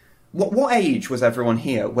what age was everyone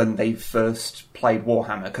here when they first played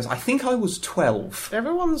Warhammer? Because I think I was 12.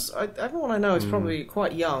 Everyone I know is probably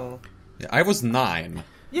quite young. Yeah, I was 9.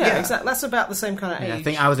 Yeah, exactly. That's about the same kind of age. Yeah, I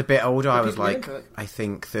think I was a bit older. I was I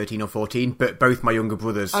think 13 or 14. But both my younger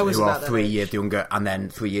brothers, who are 3 years younger and then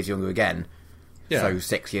 3 years younger again, so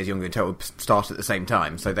 6 years younger in total, started at the same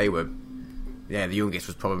time. So they were, the youngest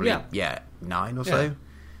was probably 9 or so,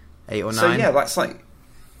 8 or 9. So yeah, that's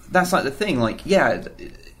like the thing. Like,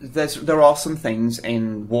 there are some things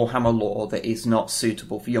in Warhammer lore that is not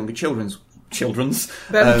suitable for younger children's,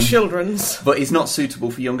 but is not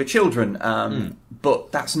suitable for younger children.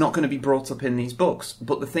 But that's not going to be brought up in these books.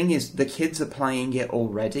 But the thing is, the kids are playing it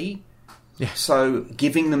already. Yeah. So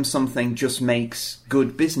giving them something just makes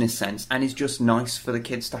good business sense, and is just nice for the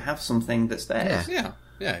kids to have something that's theirs. Yeah,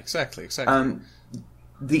 exactly.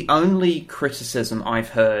 The only criticism I've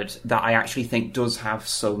heard that I actually think does have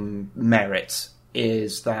some merit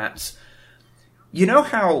is that, you know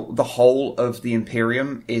how the whole of the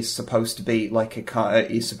Imperium is supposed to be like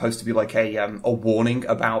a warning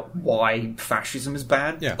about why fascism is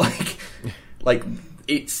bad? Yeah. Like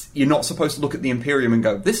you're not supposed to look at the Imperium and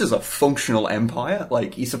go, this is a functional empire.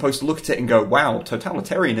 Like, you're supposed to look at it and go, wow,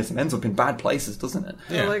 totalitarianism ends up in bad places, doesn't it?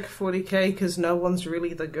 I like 40k because no one's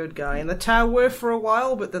really the good guy. And the Tau were for a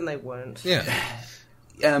while, but then they weren't. Yeah.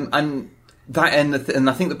 And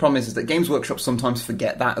I think the problem is that Games Workshop sometimes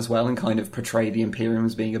forget that as well and kind of portray the Imperium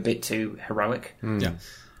as being a bit too heroic. Yeah.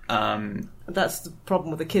 That's the problem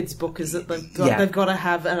with the kids' book, is that they've got to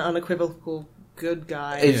have an unequivocal good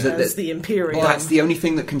guy as the Imperium. Well, that's the only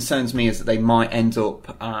thing that concerns me, is that they might end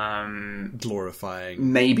up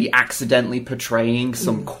glorifying, maybe accidentally portraying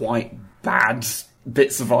some quite bad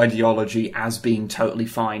bits of ideology as being totally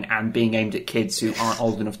fine and being aimed at kids who aren't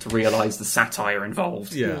old enough to realise the satire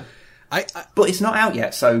involved. Yeah. But it's not out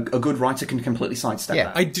yet, so a good writer can completely sidestep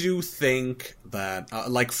that. I do think that,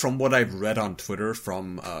 from what I've read on Twitter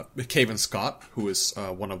from Cavan Scott, who is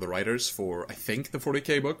one of the writers for, I think, the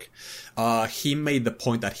 40k book, he made the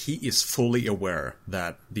point that he is fully aware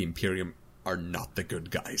that the Imperium are not the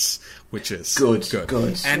good guys, which is good.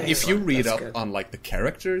 And if you read up on the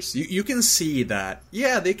characters, you can see that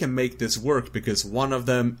they can make this work, because one of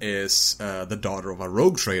them is the daughter of a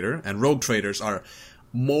rogue trader, and rogue traders are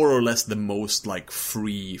more or less the most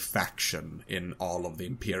free faction in all of the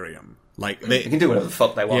Imperium. They can do whatever the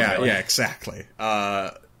fuck they want. Yeah, really. Yeah, exactly.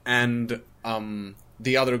 And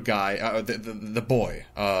the other guy, the boy,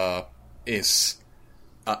 is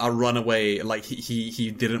a runaway.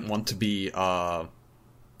 He didn't want to be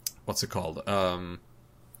what's it called? A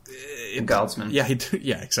guardsman. Yeah,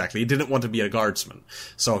 exactly. He didn't want to be a guardsman,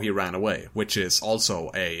 so he ran away, which is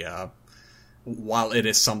also a. While it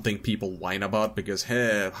is something people whine about because,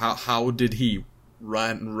 hey, how did he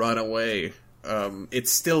run away?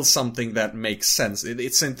 It's still something that makes sense.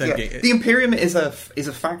 It's something. Yeah. The Imperium is a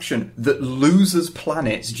faction that loses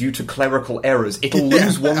planets due to clerical errors. It'll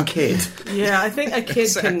lose one kid. Yeah, I think a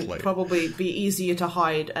kid can probably be easier to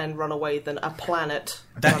hide and run away than a planet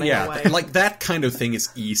running away. That kind of thing is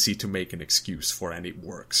easy to make an excuse for, and it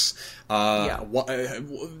works.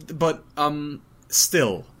 But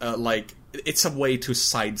still, it's a way to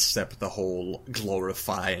sidestep the whole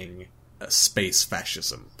glorifying space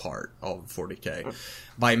fascism part of 40k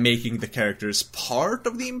by making the characters part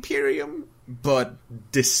of the Imperium, but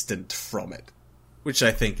distant from it, which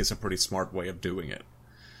I think is a pretty smart way of doing it.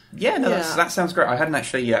 Yeah, that sounds great. I hadn't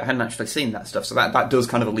actually seen that stuff, so that does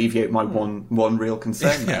kind of alleviate my one real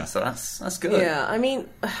concern there. So that's good. Yeah, I mean,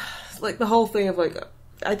 the whole thing of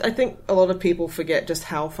I think a lot of people forget just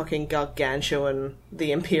how fucking gargantuan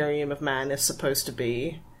the Imperium of Man is supposed to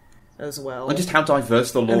be, as well. And just how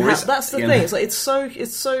diverse the lore is. That's the thing. It's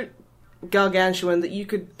so gargantuan that you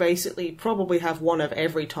could basically probably have one of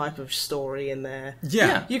every type of story in there.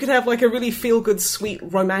 Yeah. You could have a really feel-good, sweet,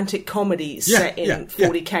 romantic comedy set in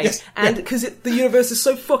 40k. And because the universe is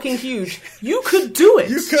so fucking huge, you could do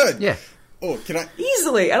it. You could. Yeah. Oh, can I?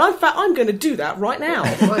 Easily, and I'm going to do that right now.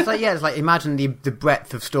 Well, it's imagine the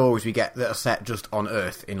breadth of stories we get that are set just on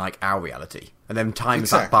Earth in our reality, and then times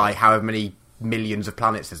that by however many millions of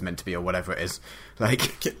planets there's meant to be, or whatever it is.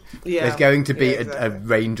 There's going to be a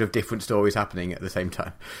range of different stories happening at the same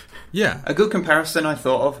time. Yeah, a good comparison I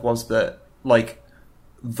thought of was that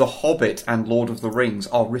The Hobbit and Lord of the Rings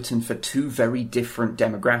are written for two very different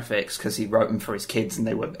demographics, because he wrote them for his kids and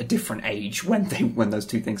they were a different age when those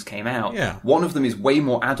two things came out. Yeah. One of them is way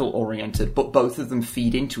more adult-oriented, but both of them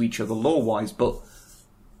feed into each other lore-wise, but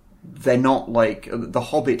they're not The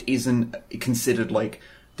Hobbit isn't considered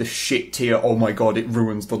the shit tier, oh my god, it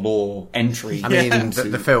ruins the lore entry. I mean,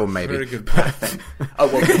 the film, maybe. Very good point. Oh,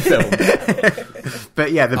 well, the film.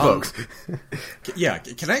 But yeah, the books. Yeah,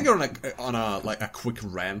 can I go on a quick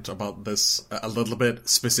rant about this a little bit,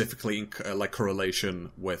 specifically in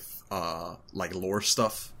correlation with lore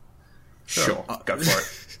stuff? Sure, go for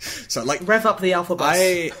it. So rev up the Alfabusa.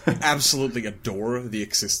 I absolutely adore the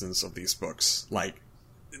existence of these books.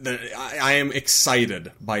 I am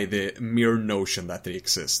excited by the mere notion that they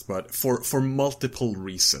exist, but for multiple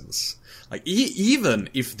reasons. Like, even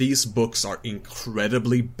if these books are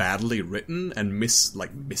incredibly badly written and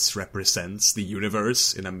misrepresents the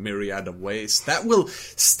universe in a myriad of ways, that will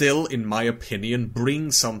still, in my opinion,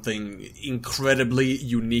 bring something incredibly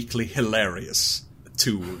uniquely hilarious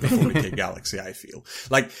to the 40k galaxy, I feel.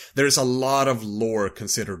 Like, there's a lot of lore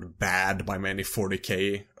considered bad by many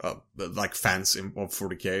 40k, fans of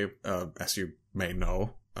 40k, as you may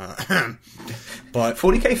know. But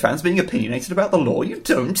 40k fans being opinionated about the lore, you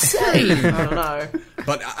don't say. I don't know.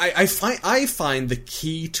 But I find the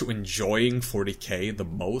key to enjoying 40k the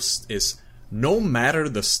most is no matter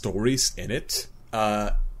the stories in it,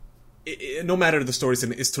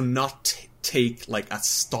 is to not take like a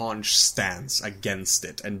staunch stance against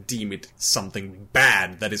it and deem it something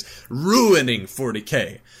bad that is ruining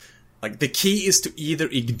 40k. Like, the key is to either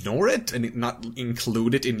ignore it and not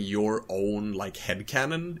include it in your own, like,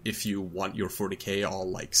 headcanon, if you want your 40k all,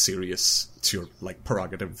 like, serious. It's your, like,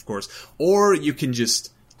 prerogative, of course. Or you can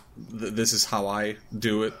just, this is how I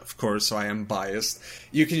do it, of course, so I am biased.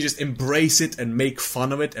 You can just embrace it and make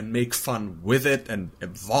fun of it and make fun with it and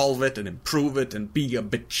evolve it and improve it and be a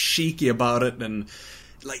bit cheeky about it and,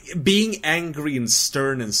 like, being angry and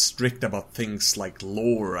stern and strict about things like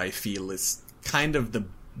lore, I feel, is kind of the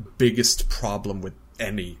biggest problem with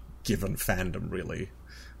any given fandom, really.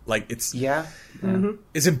 Like, it's... Yeah. Mm-hmm.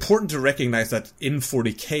 It's important to recognize that in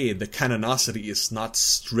 40k, the canonicity is not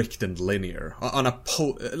strict and linear. On a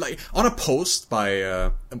post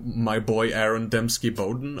by my boy Aaron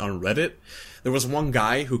Dembski-Bowden on Reddit, there was one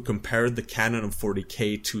guy who compared the canon of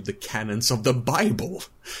 40k to the canons of the Bible,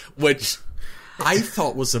 which I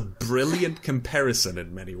thought was a brilliant comparison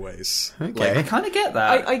in many ways. Okay. Like, I kind of get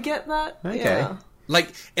that. I get that. Okay. Yeah.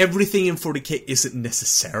 Like, everything in 40k isn't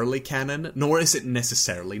necessarily canon, nor is it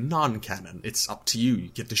necessarily non-canon. It's up to you. You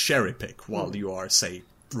get to cherry pick while you are, say,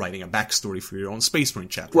 writing a backstory for your own Space Marine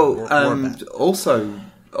chapter. Well, or that.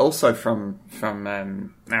 also from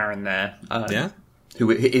Aaron there, Yeah? who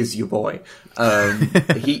is your boy.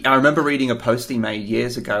 I remember reading a post he made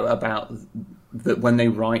years ago about that when they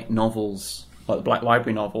write novels, like the Black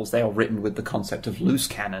Library novels, they are written with the concept of loose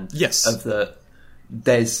canon. Yes.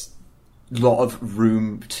 There's lot of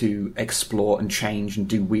room to explore and change and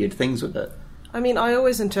do weird things with it. I mean, I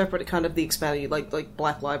always interpret it kind of the expanded, like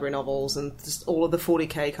Black Library novels and just all of the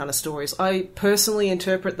 40k kind of stories. I personally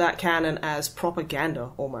interpret that canon as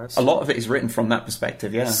propaganda, almost. A lot of it is written from that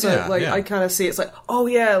perspective, yeah. So, I kind of see it's like, oh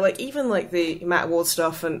yeah, like, even like the Matt Ward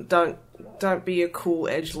stuff, and don't be a cool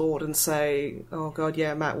edgelord and say, oh god,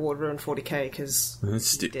 yeah, Matt Ward ruined 40k, because...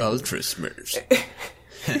 It's the Ultra Smurfs.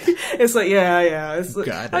 It's like, yeah. It's like,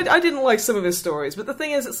 God. I didn't like some of his stories, but the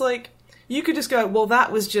thing is, it's like, you could just go, well,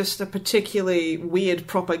 that was just a particularly weird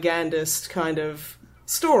propagandist kind of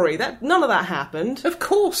story. None of that happened. Of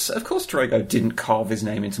course Drago didn't carve his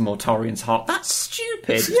name into Mortarian's heart. That's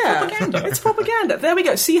stupid. It's propaganda. It's propaganda. There we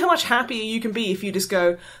go. See how much happier you can be if you just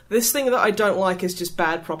go, this thing that I don't like is just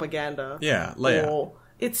bad propaganda. Yeah, Or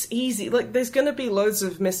it's easy. Like, there's going to be loads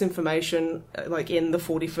of misinformation, like, in the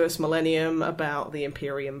 41st millennium about the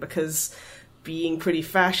Imperium, because being pretty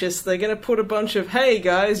fascist, they're going to put a bunch of, hey,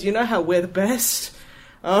 guys, you know how we're the best?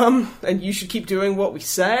 And you should keep doing what we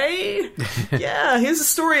say? Yeah, here's a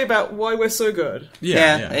story about why we're so good.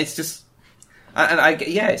 Yeah. It's just...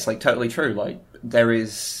 it's, like, totally true. Like, there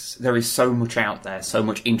is so much out there, so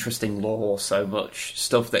much interesting lore, so much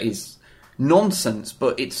stuff that is nonsense,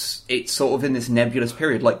 but it's sort of in this nebulous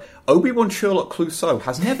period. Like, Obi-Wan Sherlock Clouseau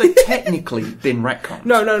has never technically been retconned.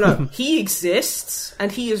 No. He exists,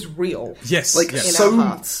 and he is real. Yes. Like, in our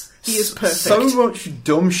hearts. He is perfect. So much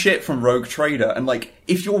dumb shit from Rogue Trader, and, like,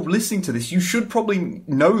 if you're listening to this, you should probably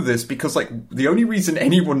know this, because, like, the only reason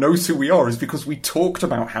anyone knows who we are is because we talked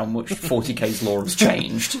about how much 40k's lore has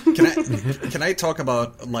changed. Can I talk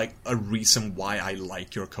about, like, a reason why I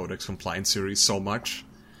like your Codex Compliance series so much?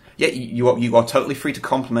 Yeah, you are totally free to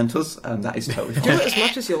compliment us, and that is totally fine. Do it as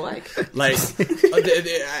much as you like. Like,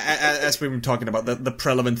 as we were talking about, the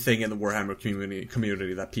prevalent thing in the Warhammer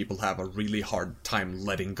community that people have a really hard time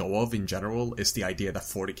letting go of in general is the idea that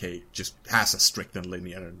 40k just has a strict and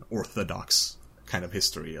linear and orthodox kind of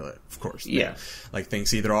history, of course. Yeah. Like,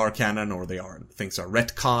 things either are canon or they aren't. Things are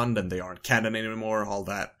retconned and they aren't canon anymore, all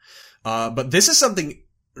that. But this is something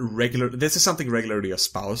regularly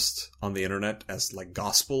espoused on the internet as, like,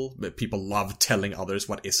 gospel. People love telling others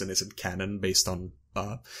what is and isn't canon based on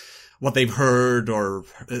what they've heard or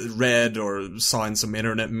read or saw in some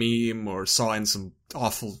internet meme or saw in some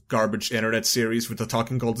awful garbage internet series with the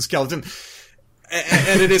talking golden skeleton.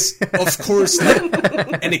 And it is, of course, like,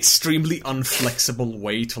 an extremely unflexible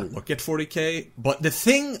way to look at 40K. But the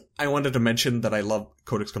thing I wanted to mention that I love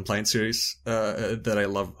Codex Compliance series, that I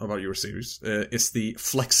love about your series, is the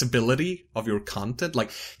flexibility of your content.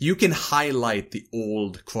 Like, you can highlight the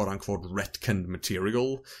old quote-unquote retconned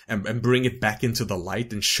material and bring it back into the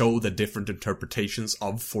light and show the different interpretations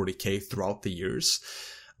of 40K throughout the years.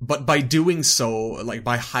 But by doing so, like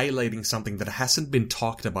by highlighting something that hasn't been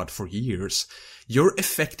talked about for years, you're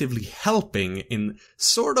effectively helping in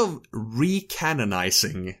sort of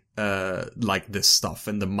recanonizing, like this stuff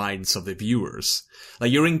in the minds of the viewers.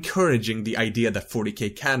 Like you're encouraging the idea that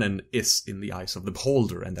 40K canon is in the eyes of the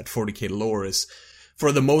beholder and that 40K lore is,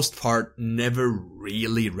 for the most part, never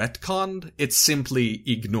really retconned. It's simply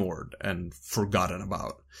ignored and forgotten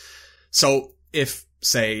about. So if,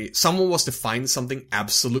 say, someone was to find something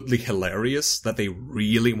absolutely hilarious that they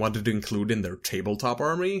really wanted to include in their tabletop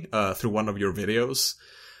army, through one of your videos,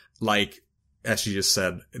 like, as you just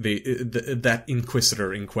said, that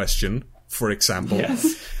Inquisitor in question, for example.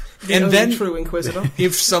 Yes. And then, true Inquisitor.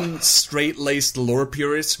 If some straight-laced lore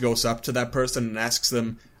purist goes up to that person and asks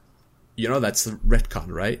them, you know, that's the retcon,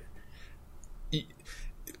 right?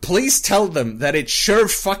 Please tell them that it sure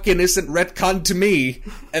fucking isn't retcon to me,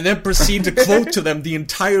 and then proceed to quote to them the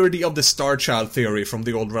entirety of the Star Child theory from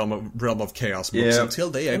the old Realm of Chaos books until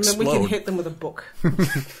they explode. And then we can hit them with a book.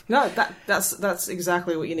 No, that's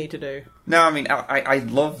exactly what you need to do. No, I mean, I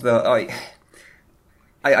love the...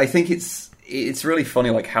 I think it's really funny,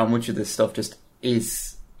 like, how much of this stuff just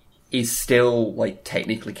is still, like,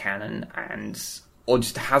 technically canon, and... or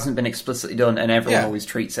just hasn't been explicitly done, and everyone always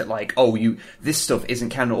treats it like, oh, this stuff isn't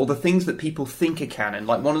canon, or the things that people think are canon.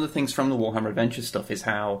 Like, one of the things from the Warhammer Adventure stuff is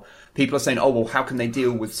how people are saying, oh, well, how can they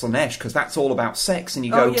deal with Slaanesh? Because that's all about sex, and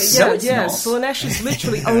you go, it's not. Slaanesh is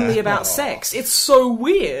literally only about sex. It's so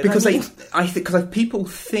weird. Because people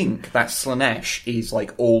think that Slaanesh is,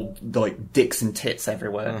 like, all, like, dicks and tits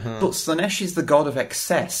everywhere, but Slaanesh is the god of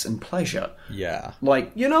excess and pleasure. Yeah.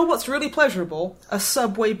 Like... You know what's really pleasurable? A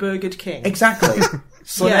Subway burgered king. Exactly.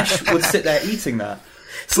 Slaanesh would sit there eating that.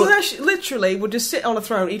 Slaanesh literally would just sit on a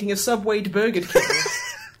throne eating a Subwayed burgered king.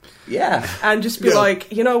 Yeah. And just be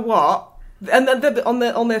like, you know what? And then on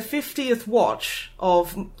their 50th watch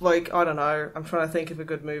of, like, I don't know, I'm trying to think of a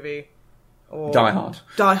good movie. Or Die Hard.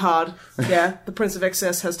 Die Hard. Yeah. The Prince of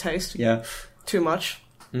Excess has taste. Yeah. Too much.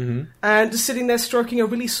 Mm-hmm. And just sitting there stroking a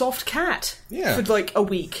really soft cat. Yeah. For, like, a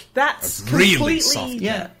week. That's a really completely... soft cat.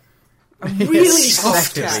 Yeah. A really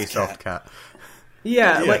soft cat.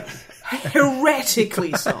 Yeah, like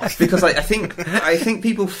heretically soft. Because I think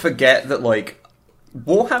people forget that, like,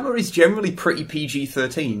 Warhammer is generally pretty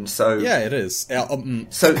PG-13. So yeah, it is.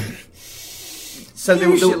 So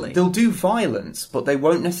they'll do violence, but they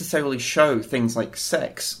won't necessarily show things like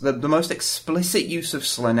sex. The most explicit use of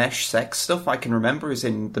Slaanesh sex stuff I can remember is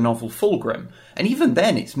in the novel Fulgrim. And even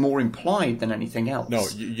then, it's more implied than anything else. No,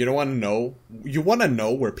 you don't want to know. You want to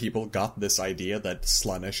know where people got this idea that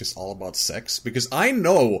Slaanesh is all about sex? Because I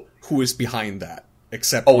know who is behind that.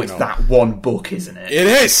 Except, it's that one book, isn't it? It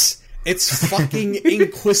is! It's fucking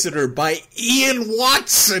Inquisitor by Ian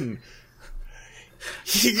Watson!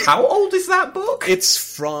 How old is that book? It's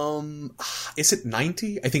from... Is it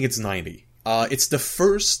 90? I think it's 90. It's the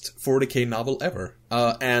first 40K novel ever.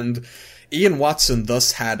 And Ian Watson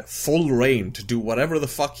thus had full reign to do whatever the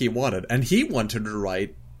fuck he wanted. And he wanted to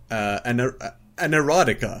write an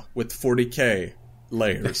erotica with 40K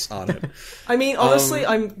layers on it. I mean, honestly,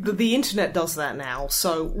 the internet does that now,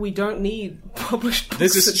 so we don't need published books.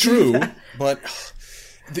 This is true, but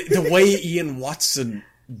the way Ian Watson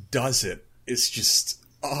does it is just,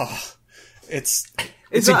 it's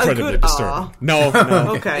incredibly disturbing. No,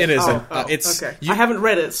 okay. It isn't. It's okay. I haven't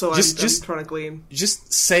read it, so I'm trying to glean.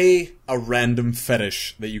 Just say a random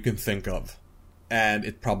fetish that you can think of, and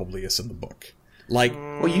it probably is in the book. Like,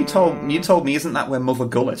 well, you told me, isn't that where Mother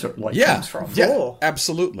Gullet comes from? Yeah,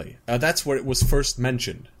 absolutely. That's where it was first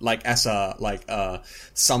mentioned, like as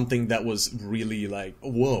something that was really like,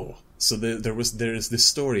 whoa. So there's this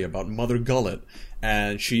story about Mother Gullet,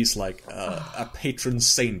 and she's like a patron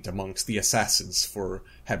saint amongst the assassins for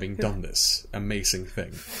having done this amazing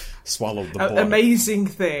thing. Swallowed the blood. Amazing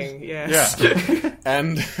thing, yes. Yeah.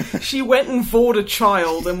 And she went and fought a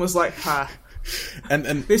child and was like, ha. And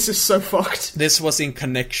this is so fucked. This was in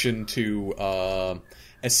connection to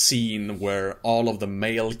a scene where all of the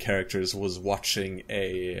male characters was watching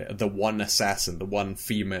the one assassin, the one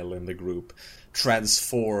female in the group,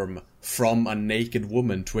 transform from a naked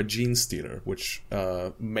woman to a gene stealer, which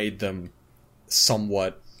made them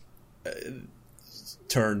somewhat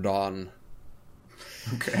turned on.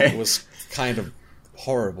 Okay. It was kind of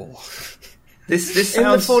horrible. This in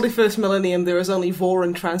the sounds... 41st millennium, there is only vor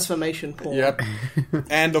and transformation porn. Yep.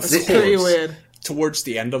 And of It's pretty weird. Towards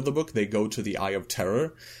the end of the book, they go to the Eye of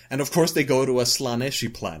Terror, and of course they go to a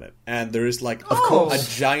Slaaneshi planet, and there is like a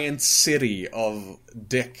giant city of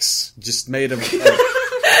dicks just made of.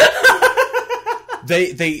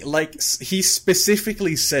 They like he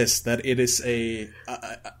specifically says that it is a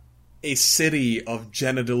city of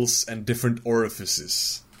genitals and different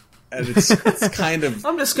orifices. And it's kind of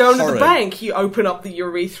I'm just going horrid. to the bank. You open up the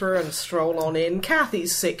urethra and stroll on in.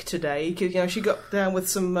 Kathy's sick today because she got down with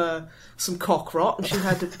some cock rot and she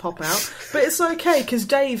had to pop out. But it's okay because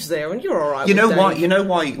Dave's there and you're all right. You know with why? Dave. You know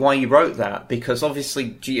why you wrote that? Because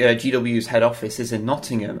obviously GW's head office is in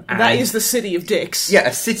Nottingham. And that is the city of dicks. Yeah,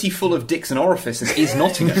 a city full of dicks and orifices is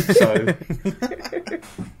Nottingham. So.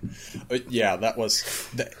 Yeah, that was...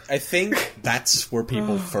 I think that's where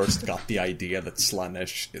people first got the idea that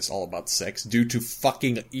Slaanesh is all about sex, due to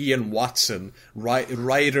fucking Ian Watson,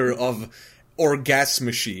 writer of Orgasm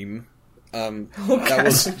Machine.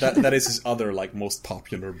 That is his other, like, most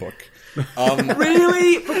popular book.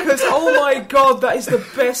 Really? Because, oh my god, that is the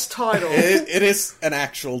best title. It is an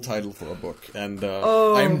actual title for a book, and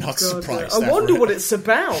I'm not surprised. I wonder what it's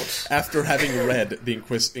about. After having read The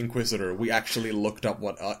Inquisitor, we actually looked up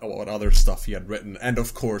what other stuff he had written, and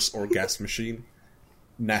of course, Orgasm Machine.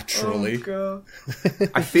 Naturally. Oh, God.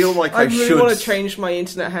 I feel like I really should... want to change my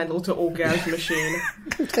internet handle to Orgasm Machine.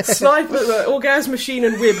 Sniper, Orgasm Machine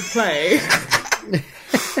and Wib play.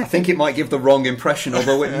 I think it might give the wrong impression,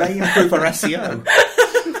 although it may improve our SEO.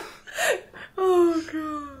 Oh,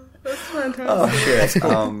 God. That's fantastic.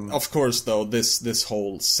 Oh, shit. Of course, though, this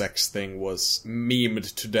whole sex thing was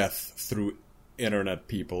memed to death through internet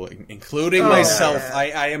people, including myself. Yeah.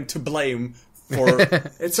 I am to blame for...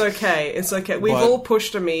 It's okay. We've all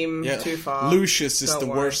pushed a meme too far. Lucius is the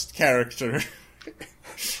worst character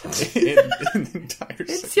in the entire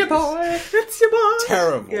series. It's your boy.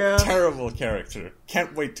 Terrible character.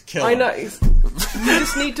 Can't wait to kill him. I know. You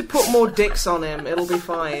just need to put more dicks on him. It'll be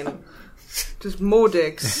fine. Just more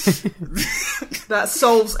dicks. That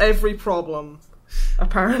solves every problem.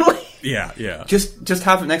 Apparently. Yeah. Just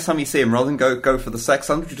have it next time you see him, rather than go for the sex,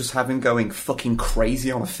 I'm just have him going fucking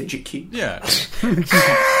crazy on a fidget cube. Yeah. Just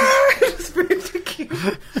fidget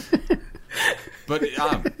cube. But,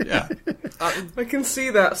 yeah. I can see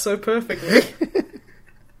that so perfectly.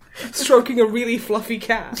 Stroking a really fluffy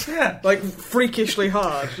cat. Yeah. Like, freakishly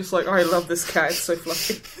hard. Just like, I love this cat, it's so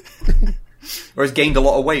fluffy. Or he's gained a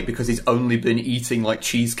lot of weight because he's only been eating, like,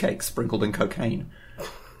 cheesecake sprinkled in cocaine.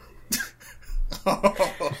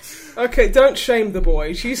 Okay, don't shame the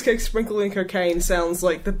boy. Cheesecake sprinkled in cocaine sounds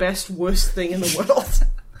like the best, worst thing in the world.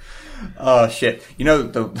 Oh, shit. You know,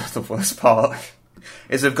 the worst part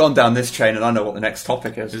is we've gone down this chain and I know what the next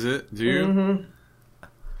topic is. Is it? Do you?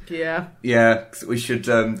 Mm-hmm. Yeah. Yeah, we should,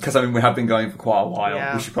 because I mean, we have been going for quite a while.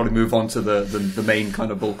 Yeah. We should probably move on to the main kind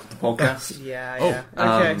of bulk of the podcast. Yeah.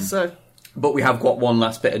 Okay, so... But we have got one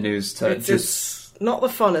last bit of news to It's not the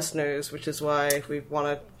funnest news, which is why we want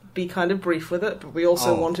to be kind of brief with it, but we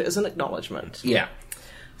also want it as an acknowledgement. Yeah.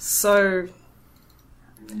 So,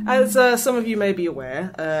 as some of you may be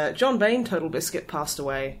aware, John Bain, Total Biscuit, passed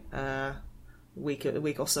away a week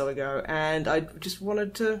or so ago, and I just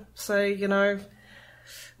wanted to say,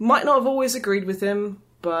 might not have always agreed with him,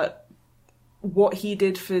 but what he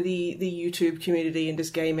did for the YouTube community and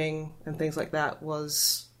his gaming and things like that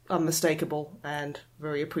was unmistakable and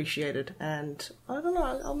very appreciated, and I don't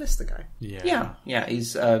know, I'll miss the guy. Yeah.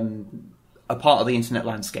 He's a part of the internet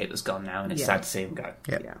landscape that's gone now, and it's sad to see him go.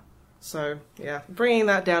 Yeah. So, bringing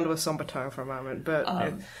that down to a somber tone for a moment, but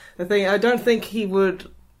the thing, I don't think he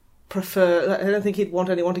would prefer, I don't think he'd want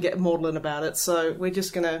anyone to get maudlin about it, so we're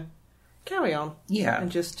just going to carry on. Yeah.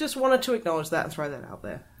 And just wanted to acknowledge that and throw that out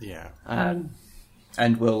there. Yeah.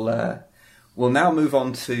 And we'll now move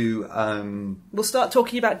on to... We'll start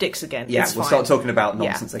talking about dicks again. Yeah, it's we'll fine. start talking about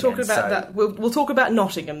nonsense again. Talking about that. We'll talk about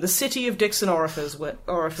Nottingham, the city of dicks and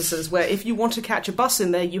orifices, where if you want to catch a bus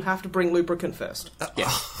in there, you have to bring lubricant first.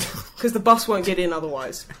 Yeah. Because the bus won't get in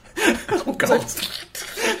otherwise. Oh, God.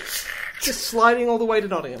 Just sliding all the way to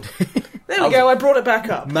Nottingham. There we go, I brought it back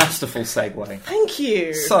up. Masterful segue. Thank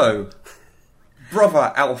you. So,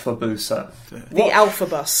 brother Alfabusa. The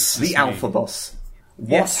Alfabus. The Alfabus.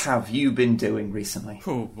 What have you been doing recently?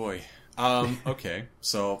 Oh, boy. Okay,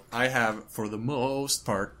 so I have, for the most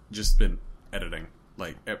part, just been editing.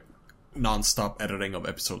 Like, non-stop editing of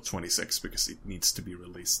episode 26, because it needs to be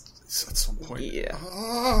released at some point. Yeah.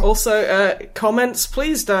 Also, comments,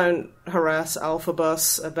 please don't harass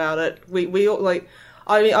Alfabus about it. We all, like...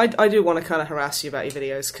 I mean, I do want to kind of harass you about your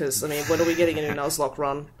videos, because, I mean, when are we getting a new Nuzlocke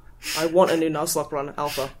run? I want a new Nuzlocke run,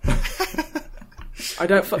 Alpha. I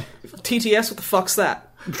don't... TTS, what the fuck's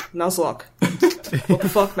that? Nuzlocke. What the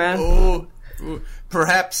fuck, man? Oh,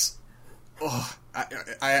 perhaps... Oh,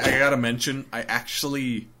 I gotta mention, I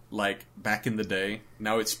actually, like, back in the day,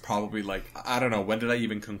 now it's probably, like, I don't know, when did I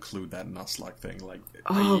even conclude that Nuzlocke thing? Like,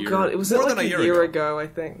 God, it was like a year ago, I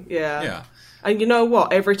think. Yeah. Yeah. And you know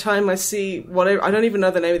what? Every time I see whatever, I don't even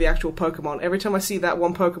know the name of the actual Pokemon. Every time I see that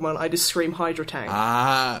one Pokemon, I just scream Hydro Tank.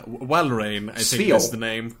 Walrein, I think is the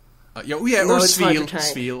name. Or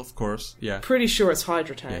Spheal, of course. Yeah. Pretty sure it's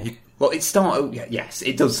Hydro Tank. Yeah, well, it started... yes,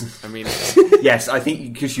 it does. I mean... yes, I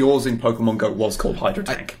think because yours in Pokemon Go was called Hydro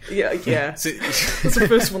Tank. Yeah. That's the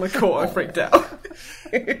first one I caught. I freaked out.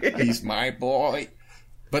 He's my boy.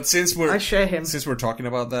 But I share him. Since we're talking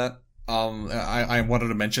about that, I wanted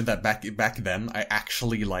to mention that back then, I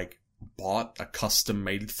actually, like, bought a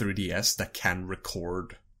custom-made 3DS that can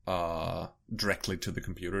record directly to the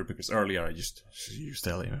computer, because earlier I just used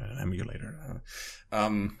an emulator.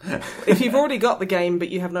 If you've already got the game but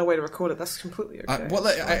you have no way to record it, that's completely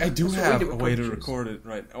okay. I do have a way to record it,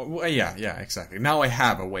 right? Oh, yeah, exactly. Now I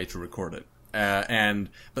have a way to record it.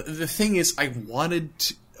 But the thing is,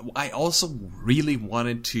 I also really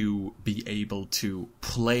wanted to be able to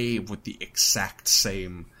play with the exact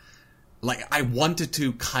same... Like, I wanted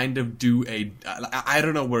to kind of do I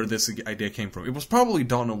don't know where this idea came from. It was probably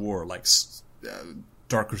Dawn of War, like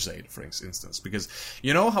Dark Crusade, for instance. Because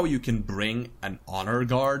you know how you can bring an honor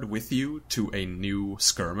guard with you to a new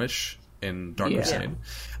skirmish in Dark Crusade?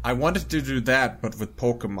 I wanted to do that, but with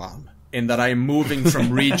Pokemon. In that I'm moving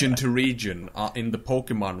from region to region in the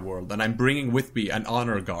Pokemon world, and I'm bringing with me an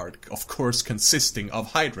honor guard, of course, consisting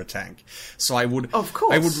of Hydro Tank. So I would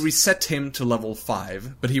reset him to level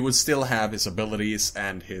 5, but he would still have his abilities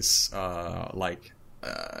and his he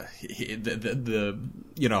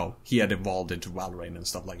had evolved into Walrein and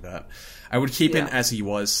stuff like that. I would keep him as he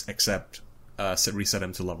was, except reset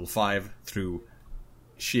him to level 5 through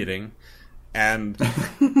cheating, and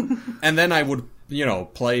then I would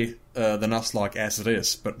play the Nuzlocke as it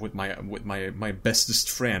is, but with my bestest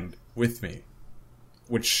friend with me,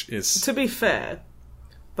 which is... To be fair,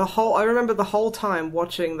 I remember the whole time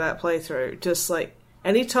watching that playthrough, just like,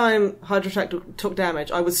 anytime Hydro Tank took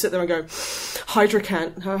damage, I would sit there and go, Hydro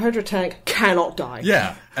Tank cannot die.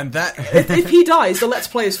 Yeah, and that... if he dies, the Let's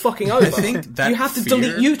Play is fucking over. I think that you have to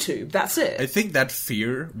delete YouTube, that's it. I think that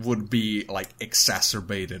fear would be, like,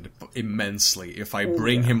 exacerbated immensely if I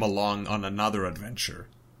bring him along on another adventure,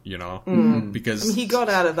 Because... I mean, he got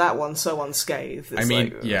out of that one so unscathed.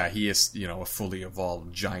 He is, a fully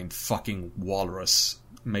evolved giant fucking walrus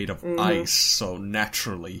made of ice, so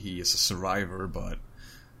naturally he is a survivor, but...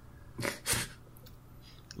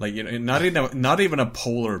 Like, not even a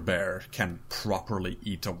polar bear can properly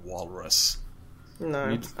eat a walrus.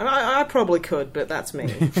 No. I probably could, but that's me. I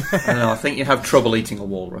don't know, I think you have trouble eating a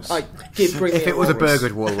walrus. I did bring If it was a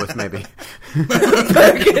burgered walrus, maybe.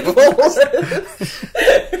 Burgered walrus!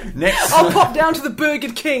 I'll pop down to the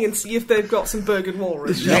Burgered King and see if they've got some burgered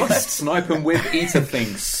walrus. Next, Snipe and Whip eat a thing.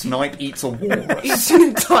 Snipe eats a walrus. Eats an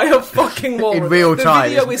entire fucking walrus. In real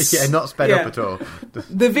time. Not sped up at all.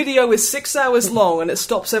 The video is 6 hours long and it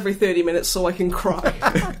stops every 30 minutes so I can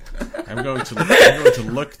cry. I'm going to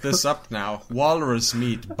look this up now. Walrus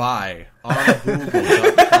meat buy on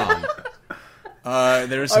Google.com.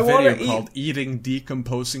 There's a video called Eating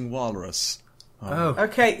Decomposing Walrus. Oh.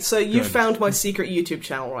 Okay, so you found my secret YouTube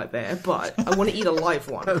channel right there, but I want to eat a live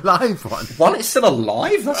one. A live one? One is still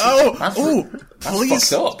alive? That's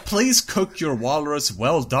fucked up. Please cook your walrus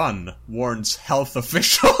well done, warns health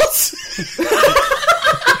officials.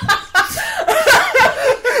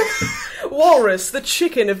 Walrus, the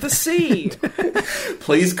chicken of the sea.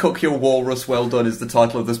 Please cook your walrus well done is the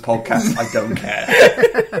title of this podcast. I don't care.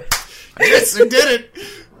 Yes, we did it.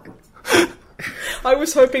 I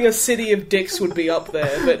was hoping a city of dicks would be up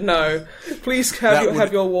there, but no. Please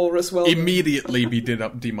have your walrus well done. Immediately be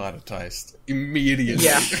demonetized. Immediately.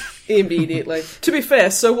 Yeah, immediately. To be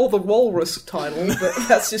fair, so will the walrus title, but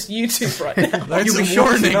that's just YouTube right now. You'll be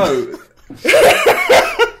sure to know.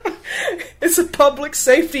 It's a public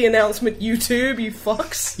safety announcement, YouTube, you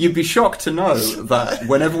fucks. You'd be shocked to know that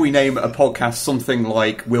whenever we name a podcast something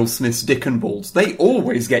like Will Smith's Dick and Balls, they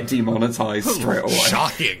always get demonetized straight away.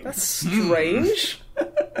 Shocking. That's strange.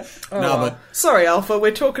 Sorry, Alpha, we're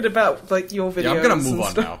talking about like your videos. Yeah, I'm going to move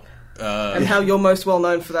on now. And how you're most well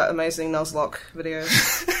known for that amazing Nuzlocke video.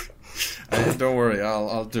 Don't worry,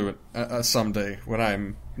 I'll do it someday when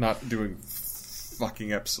I'm not doing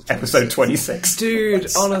fucking episode 26. Dude,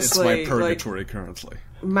 honestly, it's my purgatory currently.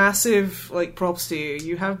 Massive props to you.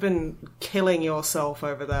 You have been killing yourself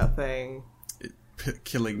over that thing.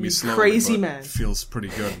 killing me slowly. Crazy man. Feels pretty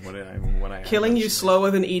good when I killing you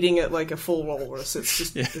slower than eating it like a full walrus. It's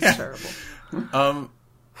just it's terrible.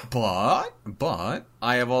 But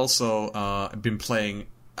I have also been playing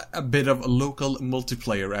a bit of local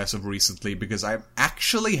multiplayer as of recently because I've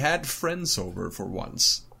actually had friends over for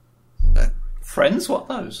once. Friends? What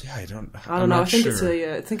those? Yeah, I don't know. I think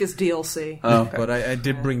sure. I think it's DLC. Oh, okay. But I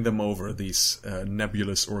did bring them over, these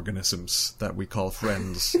nebulous organisms that we call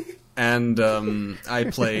friends. And I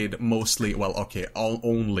played mostly,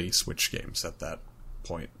 only Switch games at that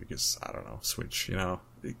point because, I don't know, Switch,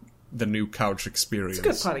 the new couch experience. It's a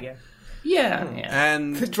good party game. Yeah.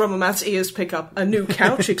 And the drummer Matt's ears pick up a new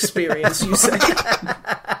couch experience, you say.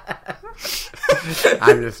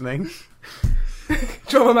 I'm listening.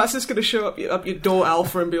 Drummer Matt's just going to show up your door,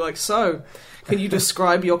 Alpha, and be like, so, can you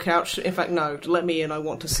describe your couch? In fact, no, let me in, I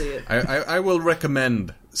want to see it. I will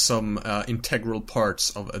recommend some integral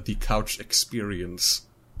parts of the couch experience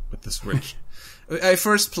with the Switch. I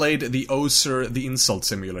first played the Oser, the Insult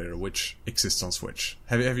Simulator, which exists on Switch.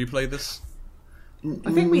 Have you played this?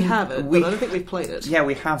 I think we have it, but I don't think we've played it. Yeah,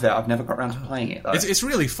 we have it. I've never got around to playing it, though. It's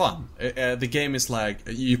really fun. The game is like,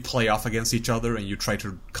 you play off against each other and you try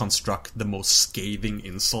to construct the most scathing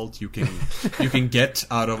insult you can get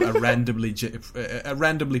out of a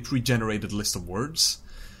randomly pre-generated list of words.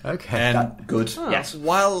 Okay. And good. Oh, yes.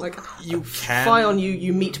 While you can... Fie on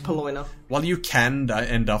you meet Paloina. While you can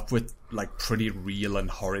end up with like pretty real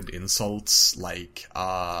and horrid insults, like...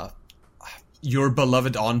 your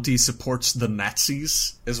beloved auntie supports the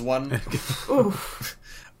Nazis is one. Oof.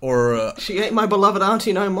 Or she ain't my beloved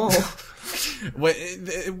auntie no more.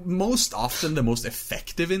 Most often, the most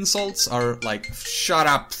effective insults are like, "Shut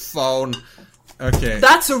up, phone." Okay,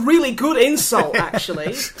 that's a really good insult,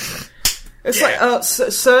 actually. It's like,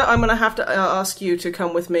 sir, I'm going to have to ask you to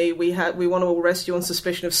come with me. We want to arrest you on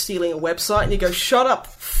suspicion of stealing a website, and you go, "Shut up,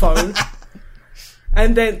 phone."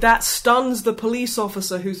 And then that stuns the police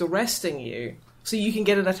officer who's arresting you, so you can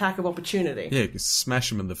get an attack of opportunity. Yeah, you can smash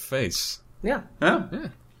him in the face. Yeah. Oh. Yeah.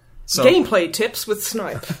 So, gameplay tips with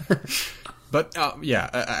Snipe. But,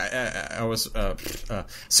 I was...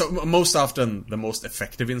 so, most often, the most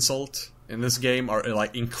effective insult in this game are,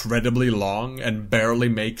 like, incredibly long and barely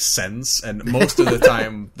make sense, and most of the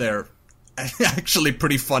time, they're actually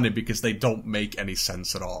pretty funny because they don't make any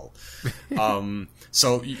sense at all.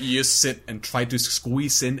 So you just sit and try to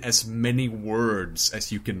squeeze in as many words as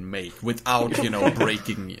you can make without,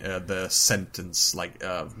 breaking the sentence like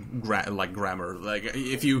grammar. Like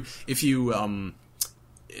if you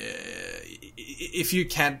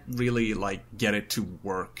can't really like get it to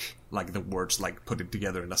work, like the words like put it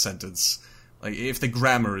together in a sentence. Like if the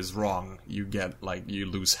grammar is wrong, you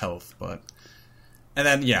lose health, but. And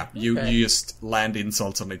then, you just land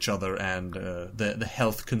insults on each other, and the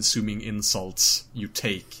health-consuming insults you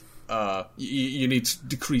take, you need to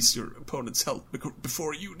decrease your opponent's health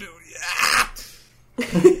before you do.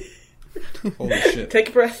 Holy shit. Take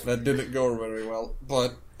a breath. That didn't go very well.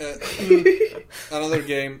 But another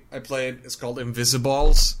game I played is called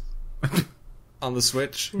Invisiballs on the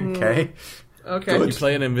Switch. Okay. You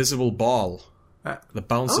play an invisible ball that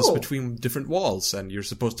bounces between different walls, and you're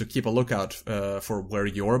supposed to keep a lookout for where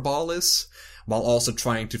your ball is, while also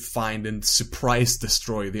trying to find and surprise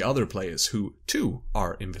destroy the other players, who, too,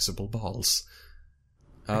 are invisible balls.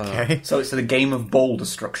 Okay. So it's a game of ball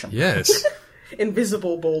destruction. Yes.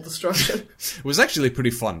 Invisible ball destruction. It was actually pretty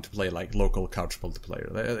fun to play, like, local couch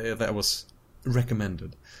multiplayer. That was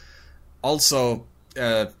recommended. Also,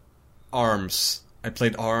 ARMS. I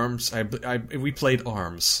played ARMS. We played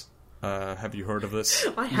ARMS. Have you heard of this?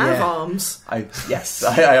 I have arms. Yes,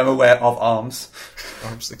 I am aware of ARMS.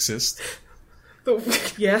 ARMS exist.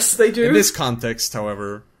 Yes, they do. In this context,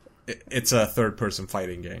 however, it's a third-person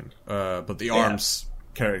fighting game. But the arms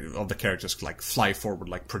of the characters like fly forward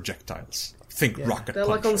like projectiles. Think rocket. They're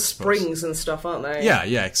punch, like on springs and stuff, aren't they?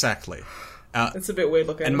 Yeah, exactly. It's a bit weird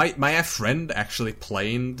looking. And my friend actually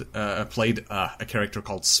played a character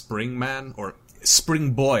called Spring Man, or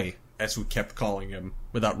Spring Boy, as we kept calling him,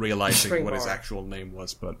 without realizing what his actual name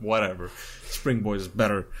was, but whatever. Spring Boy is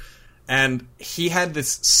better. And he had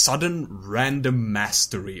this sudden random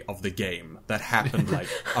mastery of the game that happened, like,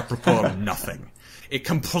 apropos of nothing. It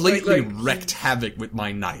completely wreaked havoc with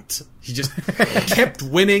my knight. He just kept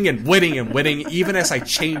winning and winning and winning. Even as I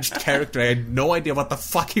changed character, I had no idea what the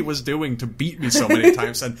fuck he was doing to beat me so many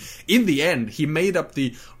times. And in the end, he made up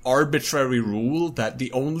the arbitrary rule that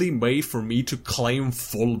the only way for me to claim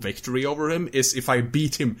full victory over him is if I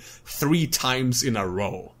beat him 3 times in a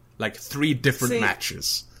row. Like 3 different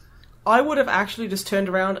matches. I would have actually just turned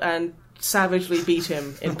around and savagely beat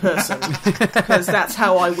him in person, because that's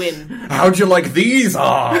how I win. How'd you like these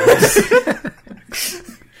arms?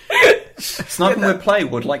 Sniper Would Play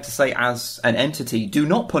would like to say, as an entity, do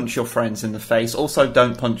not punch your friends in the face. Also,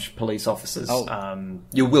 don't punch police officers.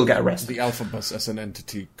 You will get arrested. The Alfabus as an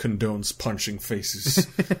entity condones punching faces.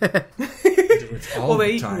 Well, there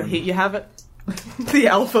you have it. The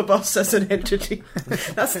Alfabus as an entity.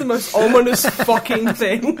 That's the most ominous fucking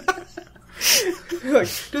thing.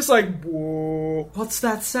 Just like, whoa, what's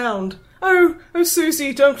that sound? Oh,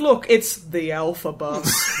 Susie, don't look. It's the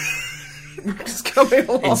Alfabus. Just coming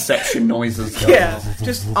along. Inception noises. Yeah,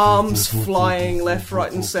 just arms flying left,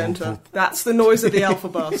 right, and centre. That's the noise of the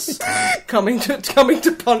Alfabus coming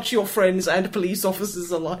to punch your friends and police officers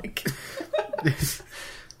alike.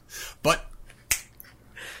 But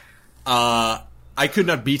I could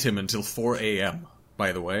not beat him until 4 a.m.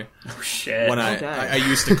 By the way, oh shit! When I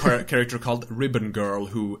used a character called Ribbon Girl,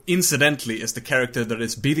 who incidentally is the character that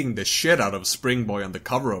is beating the shit out of Spring Boy on the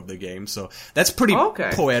cover of the game. So that's pretty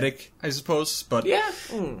poetic, I suppose. But yeah,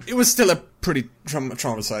 it was still a pretty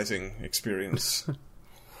traumatizing experience.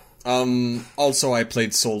 Also, I played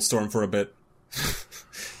Soulstorm for a bit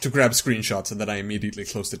to grab screenshots, and then I immediately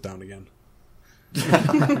closed it down again.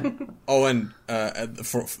 Oh, and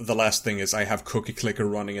for the last thing is I have Cookie Clicker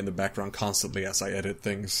running in the background constantly as I edit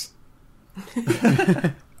things.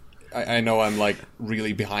 I know I'm like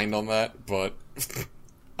really behind on that, but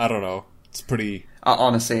I don't know. It's pretty...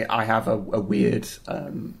 honestly, I have a weird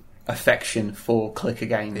affection for clicker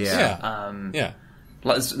games. Yeah.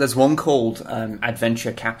 There's one called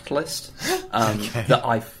Adventure Capitalist that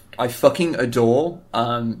I fucking adore,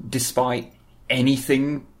 despite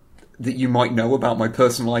anything that you might know about my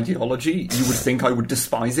personal ideology. You would think I would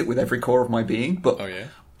despise it with every core of my being, but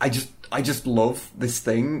I just love this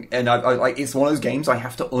thing, and I it's one of those games I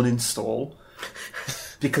have to uninstall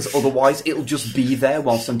because otherwise it'll just be there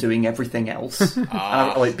whilst I'm doing everything else.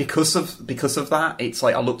 And because of that, it's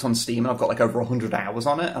like I looked on Steam and I've got like over 100 hours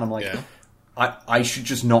on it, and I'm like, I should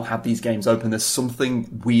just not have these games open. There's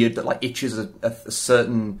something weird that like itches a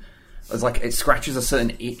certain. It's like it scratches a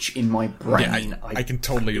certain itch in my brain. Yeah, I can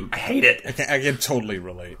totally... I hate it. I can totally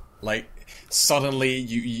relate. Like, suddenly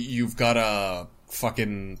you've gotta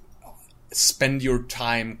fucking spend your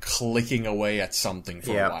time clicking away at something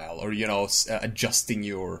for a while. Or, adjusting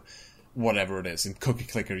your... whatever it is. In Cookie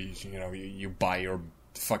Clicker, you buy your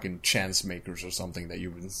fucking chance makers or something that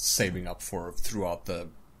you've been saving up for throughout the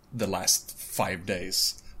last 5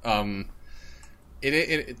 days.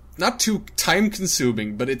 It not too time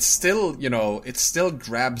consuming, but it's still, it still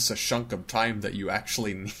grabs a chunk of time that you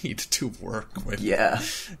actually need to work with. Yeah.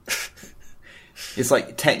 It's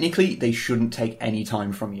like, technically, they shouldn't take any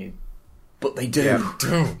time from you. But they do. Yeah,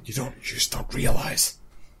 do. You just don't realize.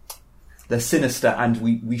 They're sinister, and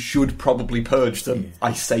we should probably purge them. Yeah.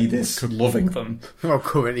 I say this, loving them. I'm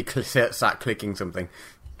currently sat clicking something.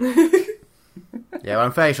 Well,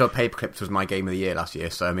 I'm fairly sure Paperclips was my game of the year last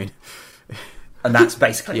year, so I mean... And that's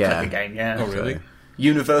basically a clicker game, yeah. Oh, really? So,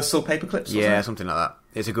 Universal Paperclips? Yeah, something like that.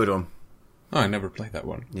 It's a good one. Oh, I never played that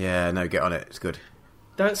one. Yeah, no, get on it. It's good.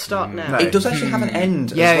 Don't start now. No. It does actually have an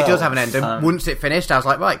end. Yeah, as well. It does have an end. And once it finished, I was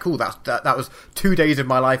like, right, cool. That was 2 days of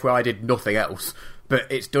my life where I did nothing else.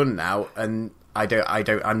 But it's done now, and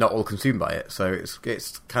I'm not all consumed by it. So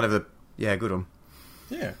it's kind of a good one.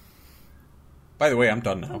 Yeah. By the way, I'm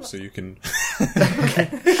done now, so you can.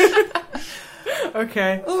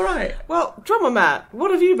 Okay. All right. Well, Drummer Matt,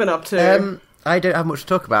 what have you been up to? I don't have much to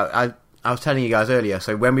talk about. I was telling you guys earlier,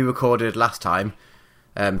 so when we recorded last time,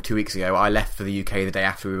 2 weeks ago, I left for the UK the day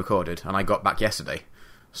after we recorded, and I got back yesterday.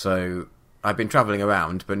 So I've been travelling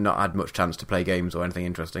around, but not had much chance to play games or anything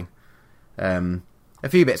interesting. A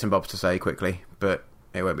few bits and bobs to say quickly, but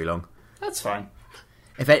it won't be long. That's fine.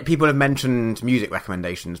 If people have mentioned music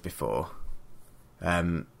recommendations before,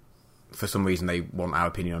 for some reason they want our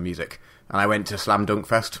opinion on music, and I went to Slam Dunk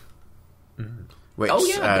Fest. Which,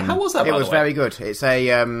 how was that? It was very good. It's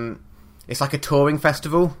it's like a touring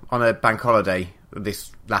festival on a bank holiday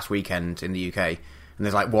this last weekend in the UK, and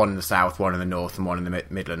there's like one in the south, one in the north, and one in the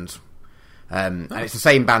Midlands. And it's the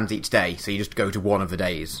same bands each day, so you just go to one of the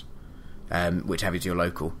days, whichever is your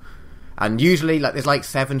local. And usually, like, there's like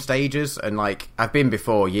 7 stages, and like I've been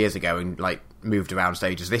before years ago and like moved around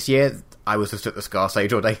stages. This year, I was just at the Scar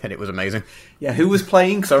stage all day, and it was amazing. Yeah, who was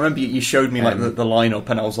playing? Because I remember you showed me like the lineup,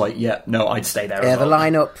 and I was like, yeah, no, I'd stay there. Yeah, the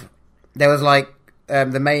lineup. There was like the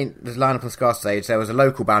lineup of the Scar stage. There was a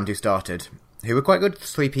local band who started, who were quite good,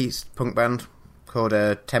 3-piece punk band called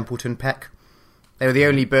Templeton Peck. They were the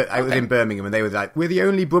only. I was in Birmingham, and they were like, we're the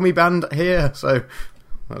only Brummy band here, so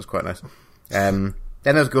that was quite nice.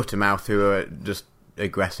 Then there was Guttermouth, who are just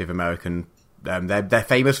aggressive American. They're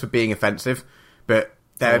famous for being offensive, but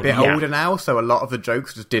they're a bit older now, so a lot of the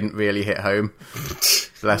jokes just didn't really hit home.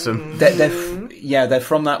 Bless them. They're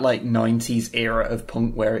from that like 90s era of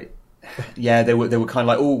punk where they were kind of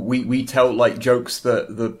like, oh, we tell like jokes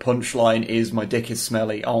that the punchline is my dick is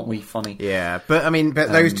smelly, aren't we funny? Yeah, but I mean,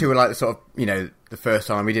 those two were like the sort of, the first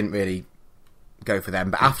time we didn't really go for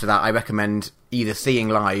them, but after that I recommend either seeing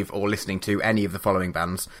live or listening to any of the following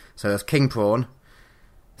bands. So there's King Prawn,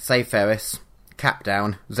 Save Ferris, Cap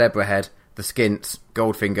Down, Zebrahead, The Skints,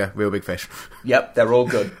 Goldfinger, Real Big Fish. Yep, they're all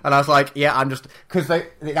good. And I was like, because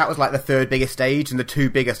that was like the third biggest stage, and the two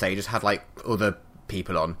bigger stages had like other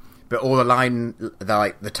people on, but all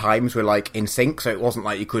the times were like in sync, so it wasn't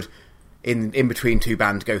like you could in between two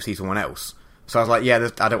bands go see someone else. So I was like,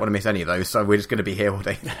 I don't want to miss any of those, so we're just going to be here all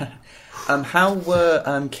day. How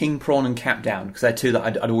were King Prawn and Cap Down? Because they're two that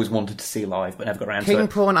I'd always wanted to see live, but never got around to it. King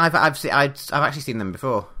Prawn, I've actually seen them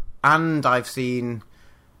before, and I've seen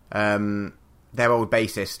their old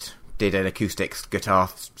bassist did an acoustic guitar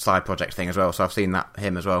side project thing as well, so I've seen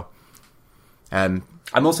him as well. I'm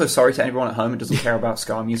also sorry to everyone at home who doesn't care about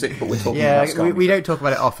ska music, but we're talking about ska music. We don't talk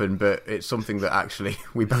about it often, but it's something that actually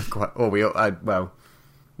we both quite,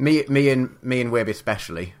 me and Wib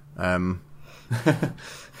especially.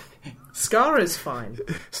 Ska is fine.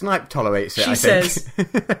 Snipe tolerates it, She I think. says,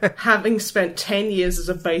 having spent 10 years as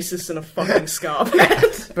a bassist in a fucking ska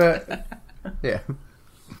band. But, yeah.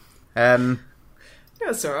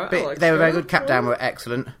 That's alright. But they were very good. Cap Down were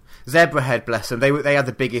excellent. Zebrahead, bless them. They had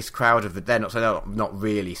the biggest crowd of the. They're not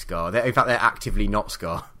really ska. In fact, they're actively not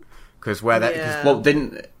ska. Because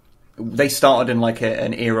they started in like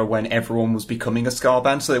an era when everyone was becoming a ska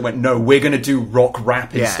band, so they went, no, we're going to do rock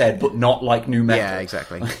rap instead, but not like new metal. Yeah,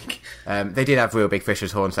 exactly. They did have Real Big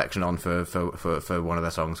Fish's horn section on for one of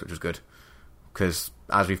their songs, which was good. Because,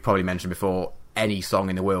 as we've probably mentioned before, any song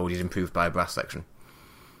in the world is improved by a brass section.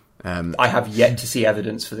 I have yet to see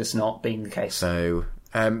evidence for this not being the case. So,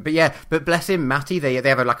 but bless him, Matty, they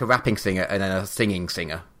have a rapping singer and then a singing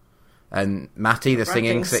singer. And Matty, the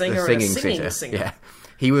singing singer, yeah.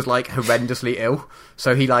 He was like horrendously ill,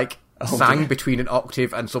 so he sang between an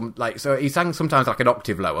octave and so he sang sometimes like an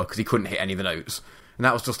octave lower because he couldn't hit any of the notes, and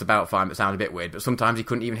that was just about fine, but it sounded a bit weird. But sometimes he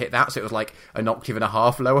couldn't even hit that, so it was like an octave and a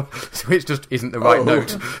half lower, so it just isn't the right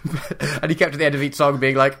note. And he kept at the end of each song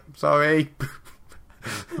being like, sorry.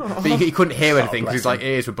 But he couldn't hear anything because his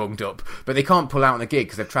ears were bunged up. But they can't pull out on the gig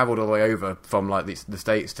because they've travelled all the way over from like the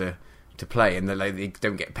States to play, and they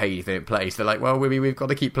don't get paid if they don't play. So they're like, well, we've got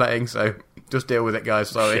to keep playing, so just deal with it, guys.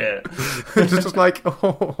 Sorry. just like,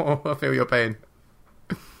 I feel your pain.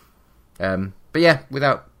 But yeah,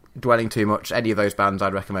 without dwelling too much, any of those bands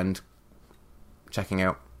I'd recommend checking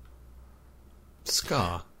out.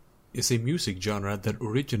 Ska is a music genre that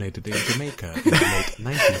originated in Jamaica in the late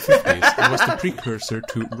 1950s and was the precursor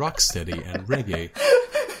to rocksteady and reggae.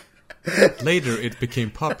 Later, it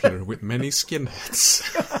became popular with many skinheads.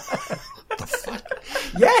 What the fuck?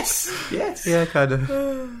 Yes! Yeah, kind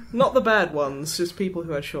of. Not the bad ones, just people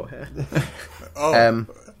who had short hair.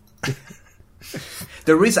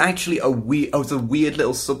 There is actually a weird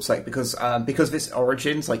little subsect because of its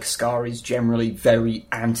origins. Like, ska is generally very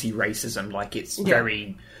anti-racism. Like, it's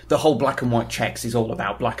very. The whole black and white checks is all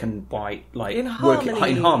about black and white, like in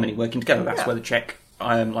harmony, working together. That's where the check,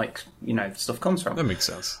 stuff comes from. That makes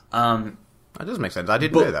sense. That does make sense. I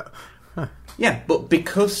didn't know that. Huh. Yeah, but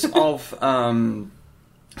because of the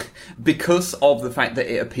fact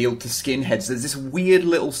that it appealed to skinheads, there's this weird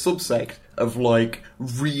little subsect of like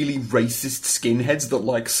really racist skinheads that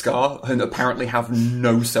like ska and apparently have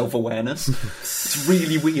no self-awareness. It's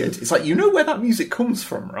really weird. It's like, you know where that music comes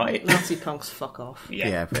from, right? Nazi punks, fuck off.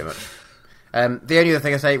 Yeah, pretty much. The only other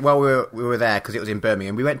thing I say, we were there because it was in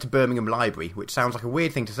Birmingham. We went to Birmingham Library, which sounds like a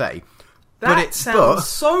weird thing to say. That sounds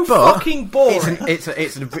so fucking boring.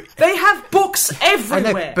 They have books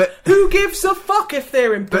everywhere. But who gives a fuck if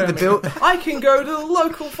they're in Birmingham? I can go to the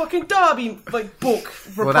local fucking Derby book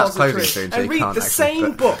repository and read the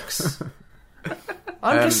same books.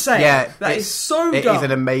 I'm just saying, that is so dumb. It is an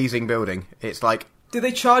amazing building. It's like... Do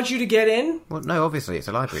they charge you to get in? Well, no, obviously, it's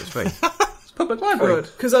a library, it's free. Public library.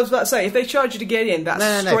 Because I was about to say, if they charge you to get in,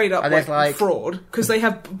 that's straight up like fraud. Because they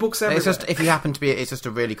have books everywhere. It's just, if you happen to be, it's just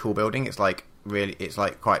a really cool building. It's like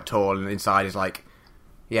quite tall, and inside is like,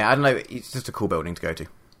 I don't know. It's just a cool building to go to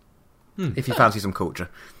if you fancy some culture.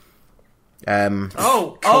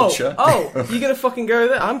 Culture. You're gonna fucking go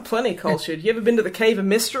there? I'm plenty cultured. You ever been to the Cave of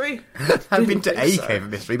Mystery? I've been to a Cave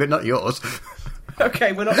of Mystery, but not yours.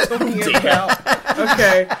 Okay, we're not talking about...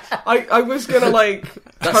 Okay, I was gonna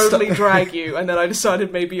totally drag you, and then I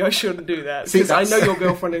decided maybe I shouldn't do that. Because I know your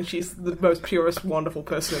girlfriend and she's the most purest, wonderful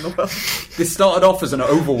person in the world. This started off as an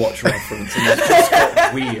Overwatch reference and it just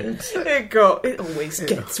got weird. It always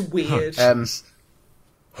gets weird.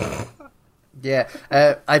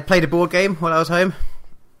 I played a board game while I was home,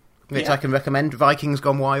 which I can recommend. Vikings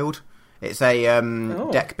Gone Wild. It's a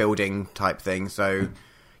deck building type thing, so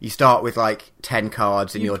you start with 10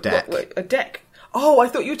 cards in your deck. Wait, a deck? Oh, I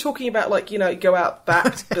thought you were talking about go out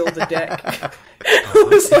back to build a deck. It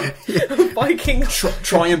was Vikings.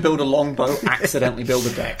 Try and build a longbow, accidentally build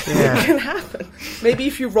a deck. Yeah. It can happen. Maybe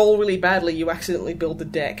if you roll really badly, you accidentally build a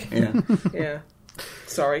deck. Yeah.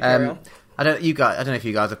 Sorry, carry on. I don't know if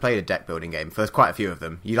you guys have played a deck building game. There's quite a few of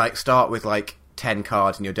them. You start with 10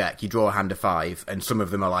 cards in your deck. You draw a hand of 5, and some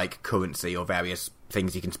of them are currency or various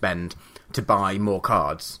things you can spend to buy more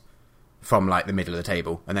cards from the middle of the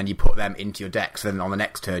table, and then you put them into your deck. So then on the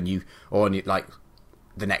next turn, the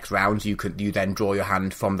next round, you then draw your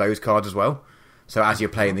hand from those cards as well. So as you're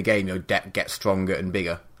playing the game, your deck gets stronger and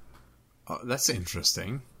bigger. Oh, that's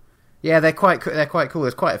interesting. Yeah, they're quite cool.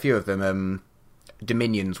 There's quite a few of them.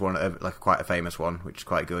 Dominion's one, quite a famous one, which is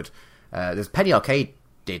quite good. There's Penny Arcade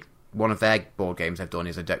did one of their board games they've done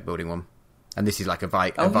is a deck building one, and this is a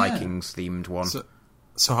Vikings themed one.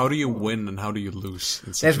 So how do you win and how do you lose?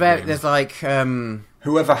 There's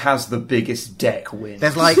whoever has the biggest deck wins.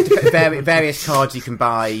 There's various cards you can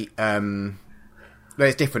buy.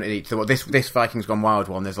 It's different in each. So this Vikings Gone Wild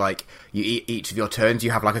one, there's each of your turns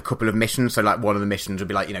you have a couple of missions. So one of the missions would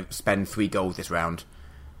be spend 3 gold this round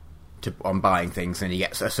on buying things, and you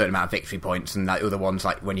get a certain amount of victory points. And other ones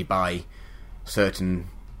when you buy certain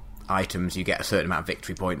items, you get a certain amount of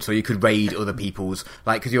victory points. So you could raid other people's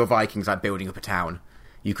because you're Vikings building up a town.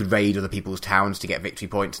 You could raid other people's towns to get victory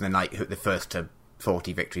points, and then the first to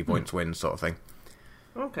 40 victory points wins, sort of thing.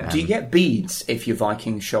 Okay. Do you get beads if your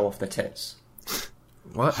Vikings show off their tits?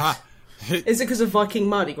 What? Is it because of Viking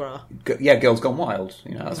Mardi Gras? Yeah, Girls Gone Wild.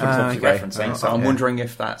 That's what it's referencing. So I'm wondering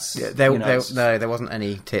if that's... Yeah, there wasn't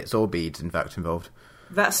any tits or beads, in fact, involved.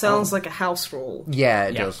 That sounds like a house rule. Yeah,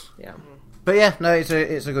 it does. Yeah. But yeah, no, it's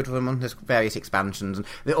a good one. There's various expansions, and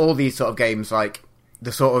all these sort of games,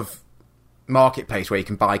 the sort of marketplace where you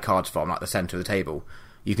can buy cards from, the centre of the table.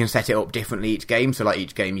 You can set it up differently each game, so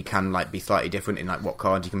each game you can be slightly different in what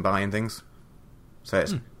cards you can buy and things. So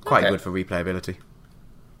it's quite good for replayability.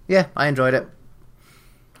 Yeah, I enjoyed it.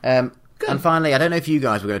 And finally, I don't know if you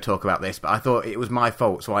guys were going to talk about this, but I thought it was my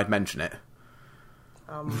fault, so I'd mention it.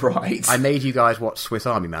 Right. I made you guys watch Swiss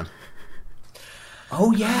Army Man.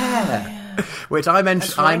 Oh yeah. Which I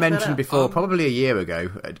mentioned before, probably a year ago,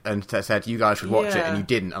 and said you guys should watch it, and you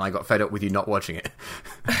didn't, and I got fed up with you not watching it.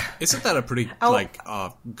 Isn't that a pretty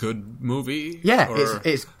good movie? Yeah,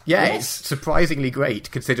 it's surprisingly great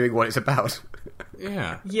considering what it's about.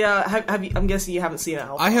 Yeah. Yeah. Have you? I'm guessing you haven't seen it.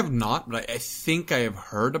 I have not, but I think I have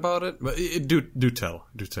heard about it. But do tell.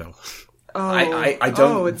 I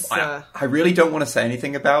don't. I really don't want to say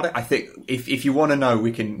anything about it. I think if you want to know,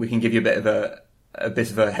 we can give you a bit of a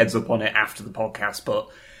heads up on it after the podcast, but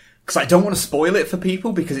because I don't want to spoil it for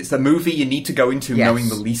people, because it's a movie you need to go into knowing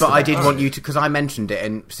the least. But I did want you to, because I mentioned it,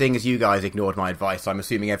 and seeing as you guys ignored my advice, I'm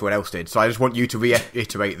assuming everyone else did. So I just want you to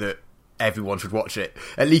reiterate that everyone should watch it,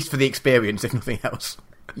 at least for the experience, if nothing else.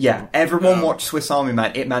 Yeah, everyone watch Swiss Army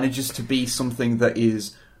Man. It manages to be something that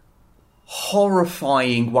is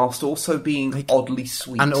horrifying whilst also being oddly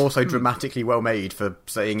sweet, and also dramatically well made for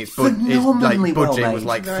saying its budget was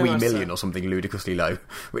 $3 million or something ludicrously low,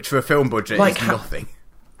 which for a film budget is nothing.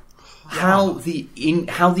 How the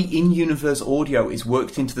in-universe audio is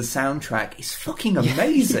worked into the soundtrack is fucking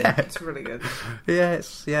amazing. Yeah, it's really good.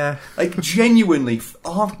 Genuinely,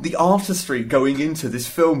 the artistry going into this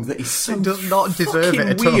film that is so it does not deserve it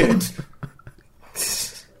at weird. All.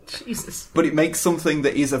 Jesus. But it makes something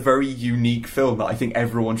that is a very unique film that I think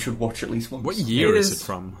everyone should watch at least once. What year is it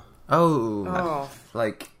from? 2 or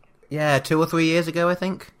 3 years ago, I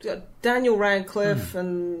think. Daniel Radcliffe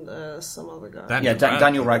and some other guy.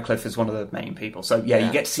 Daniel Radcliffe is one of the main people. So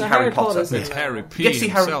you get to see Harry Potter. It's Harry P.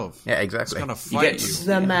 himself. Yeah, exactly. He's gonna fight you.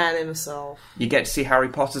 The man himself. You get to see Harry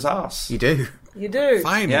Potter's arse. You do.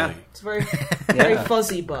 Finally. Yeah. It's very, very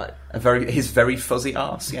fuzzy butt. His very fuzzy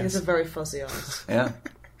arse. Yes. It is a very fuzzy arse. Yeah.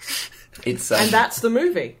 It's and that's the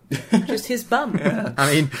movie. Just his bum. Yeah.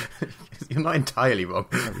 I mean, you're not entirely wrong.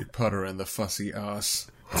 Harry Potter and the fuzzy arse.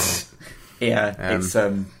 It's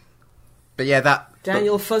But yeah, that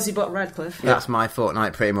Daniel Fuzzy Butt Radcliffe. That's my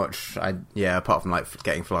fortnight, pretty much. Apart from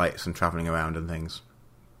getting flights and travelling around and things.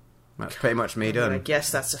 That's pretty much me done. I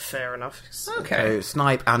guess that's a fair enough. Okay. So,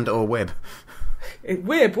 snipe and or wib.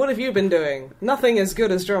 Wib, what have you been doing? Nothing as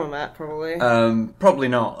good as Drummer Matt, probably. Probably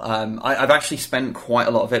not. I've actually spent quite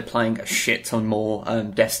a lot of it playing a shit ton more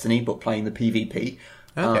Destiny, but playing the PvP.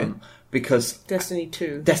 Okay. Because Destiny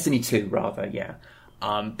 2. Destiny 2, rather, yeah.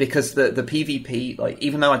 Because the PvP, like,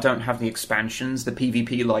 even though I don't have the expansions, the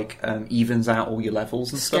PvP evens out all your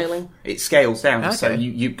levels and Scaling. stuff. It scales down, Okay. so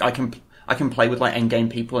I can play with like endgame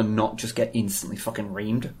people and not just get instantly fucking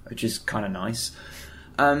reamed, which is kind of nice.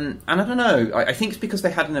 And I don't know, I think it's because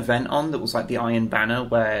they had an event on that was like the Iron Banner,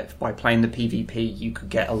 where by playing the PvP you could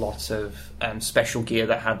get a lot of special gear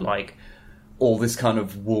that had like all this kind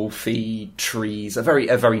of wolfy trees, a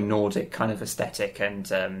very Nordic kind of aesthetic,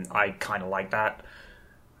 and I kind of like that,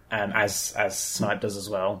 as Snipe does as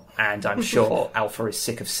well, and I'm sure Alpha is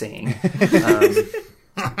sick of seeing.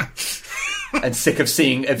 And sick of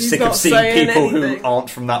seeing people anything. who aren't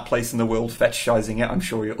from that place in the world fetishizing it. I'm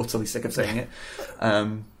sure you're utterly sick of seeing it.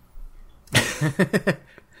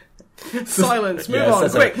 Silence. Move on.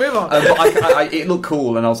 Quick, move on. But it looked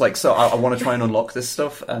cool, and I was like, so I want to try and unlock this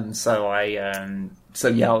stuff. And so I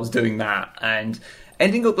was doing that, and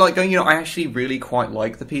ending up like going. I actually really quite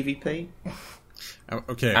like the PvP.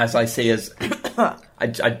 Okay. As I see as,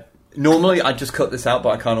 normally I'd just cut this out, but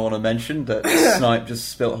I kind of want to mention that Snipe just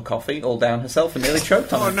spilt her coffee all down herself and nearly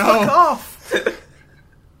choked on it. Oh no! Fuck off!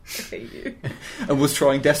 I hate you. And was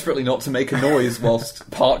trying desperately not to make a noise whilst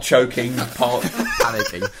part choking, part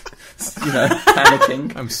Panicking.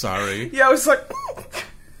 Panicking. I'm sorry. Yeah, I was like...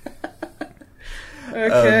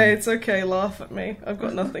 Okay, it's okay, laugh at me. I've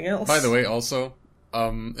got nothing else. By the way, also,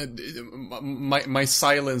 my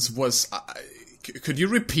silence was... could you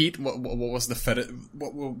repeat what was the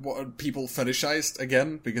what people fetishized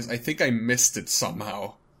again? Because I think I missed it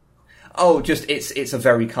somehow. Oh, just it's a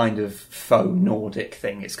very kind of faux Nordic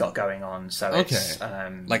thing it's got going on. So it's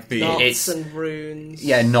like the knots and runes.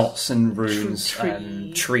 Yeah, knots and runes.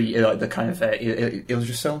 Tree. Like the kind of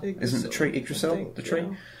Yggdrasil, isn't the tree Yggdrasil the tree?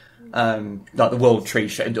 Yeah. Like the world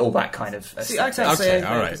tree, all that kind of. See, I can't say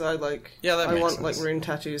anything because I that want sense. like rune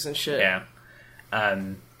tattoos and shit. Yeah.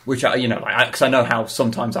 Which because I know how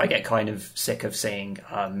sometimes I get kind of sick of seeing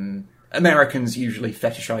Americans usually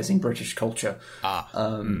fetishizing British culture,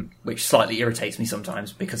 which slightly irritates me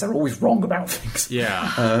sometimes because they're always wrong about things.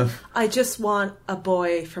 Yeah. I just want a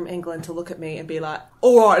boy from England to look at me and be like,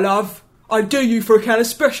 "All right, love, I do you for a can of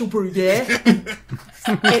special brew, yeah."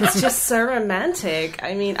 It's just so romantic.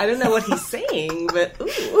 I mean, I don't know what he's saying, but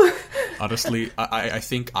ooh. Honestly, I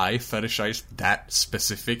think I fetishized that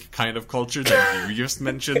specific kind of culture that you just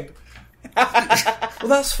mentioned. Well,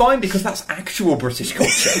 that's fine because that's actual British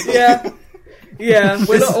culture. Yeah,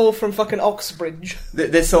 we're not all from fucking Oxbridge.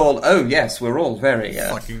 This all. Oh yes, we're all very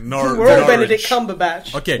fucking We're all Norwich. Benedict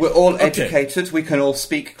Cumberbatch. Okay, we're all educated. We can all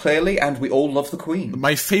speak clearly, and we all love the Queen.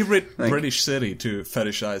 My favorite British city to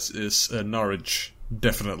fetishize is Norwich.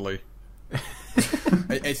 Definitely.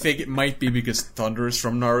 I think it might be because Thunder is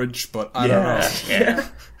from Norwich, but I don't know. Yeah.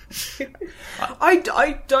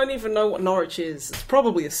 I don't even know what Norwich is. It's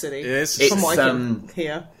probably a city. It's from what I can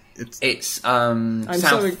hear. It's I'm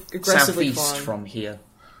so aggressively southeast fine. from here.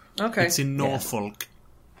 Okay. It's in Norfolk.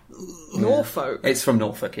 Norfolk. It's from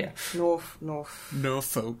Norfolk, yeah.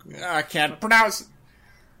 Norfolk. I can't pronounce it.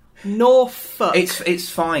 Norfolk. It's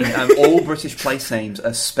fine. All British place names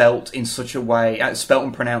are spelt in such a way, spelt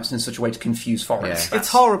and pronounced in such a way to confuse foreigners. Yeah. It's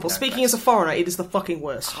horrible. Speaking as a foreigner, it is the fucking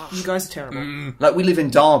worst. You guys are terrible. Like, we live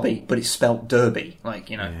in Derby, but it's spelt Derby.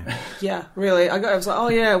 Like, Yeah, really. I was like, oh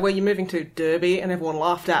yeah, where are you moving to? Derby? And everyone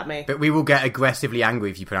laughed at me. But we will get aggressively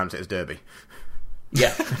angry if you pronounce it as Derby.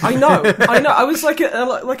 Yeah. I know. I was like an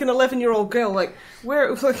 11-year-old girl. Like,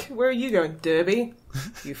 where are you going? Derby?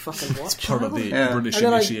 You fucking what? It's part of the Yeah. British And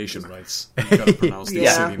then initiation rites. You gotta pronounce the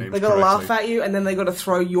Yeah, city names they gotta correctly. laugh at you, and then they gotta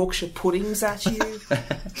throw Yorkshire puddings at you,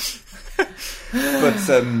 But,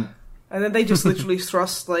 and then they just literally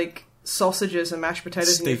thrust like sausages and mashed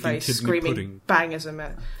potatoes in your Steak and face, kidney screaming pudding. "bangers and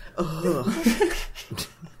man."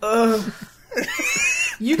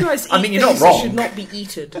 You guys eat you're not things that wrong. should not be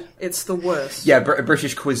eaten. It's the worst. yeah,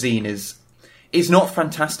 British cuisine is not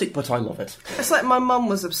fantastic, but I love it. It's like my mum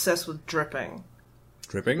was obsessed with dripping,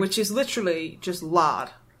 Dripping? which is literally just lard.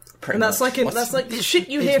 Pretty And that's much. like the shit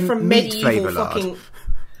you it's hear from meat medieval flavour lard. fucking.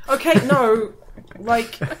 Okay, no,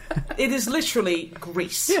 like it is literally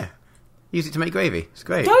grease. Yeah. Use it to make gravy. It's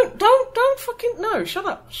great. Don't fucking no. Shut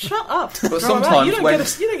up. But sometimes you don't when-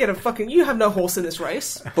 get a fucking. You have no horse in this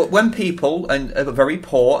race. But when people are very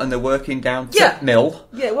poor and they're working down to mill,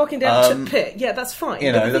 Yeah, walking down to pit. Yeah, that's fine.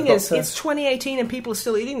 you But know, the thing they've is, got to- it's 2018 and people are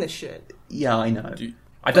still eating this shit. yeah, I know.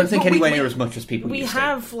 I don't think But anywhere we- near as much as people We used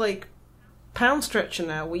have like pound stretcher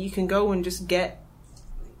now where you can go and just get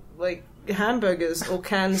like hamburgers or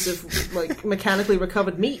cans of like mechanically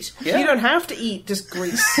recovered meat. Yeah. You don't have to eat just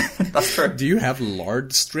grease. That's true. Do you have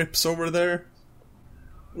lard strips over there?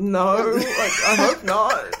 No, I hope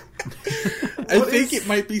not. I think it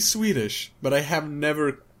might be Swedish, but I have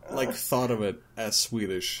never thought of it as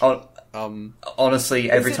Swedish.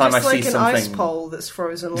 Honestly, every time I see something, it's like an ice pole that's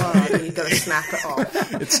frozen lard, and you got to snap it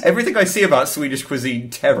off. Everything I see about Swedish cuisine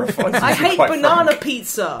terrifies me. I hate banana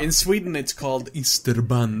pizza. In Sweden, it's called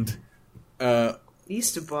Isterband.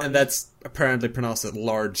 Easter bun, and that's apparently pronounced as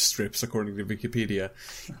large strips, according to Wikipedia.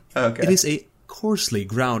 Okay. It is a coarsely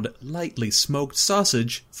ground, lightly smoked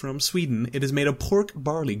sausage from Sweden. It is made of pork,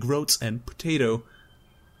 barley, groats, and potato.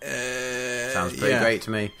 Sounds pretty great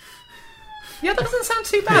to me. Yeah, that doesn't sound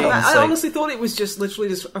too bad. I honestly thought it was literally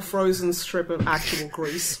just a frozen strip of actual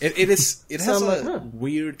grease. It has a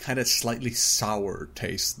weird, kind of slightly sour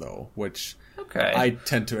taste, though, which I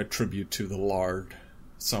tend to attribute to the lard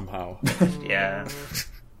somehow. Yeah.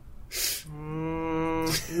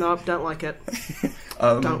 Nope, don't like it.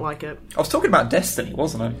 Don't like it. I was talking about Destiny,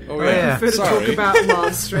 wasn't I? Oh yeah. I prefer to talk about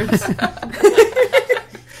lard strips.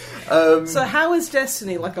 So how is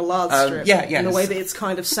Destiny like a lard strip? In a way that it's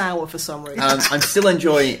kind of sour for some reason. I'm still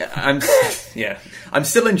enjoying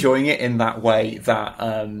it in that way that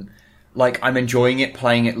I'm enjoying it,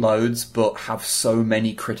 playing it loads, but have so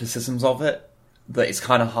many criticisms of it that it's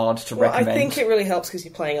kind of hard to recommend. I think it really helps because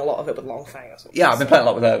you're playing a lot of it with Longfang or something. Yeah, I've been playing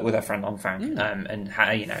a lot with our friend Longfang, and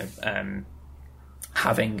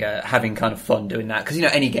having kind of fun doing that, because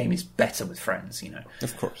any game is better with friends,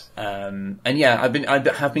 Of course. And yeah, I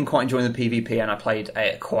have been quite enjoying the PvP, and I played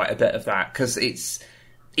quite a bit of that because it's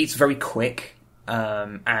very quick,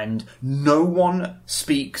 and no one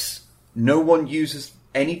uses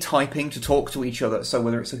any typing to talk to each other. So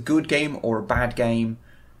whether it's a good game or a bad game,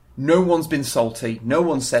 no one's been salty. No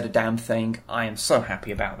one said a damn thing. I am so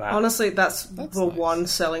happy about that. Honestly, that's the nice. One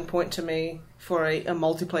selling point to me for a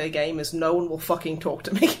multiplayer game is no one will fucking talk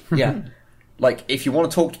to me. Yeah. If you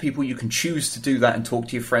want to talk to people, you can choose to do that and talk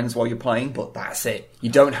to your friends while you're playing, but that's it. You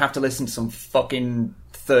don't have to listen to some fucking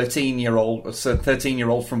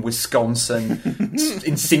 13-year-old from Wisconsin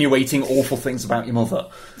insinuating awful things about your mother.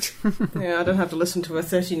 Yeah, I don't have to listen to a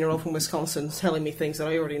 13-year-old from Wisconsin telling me things that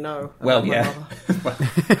I already know. Well, yeah.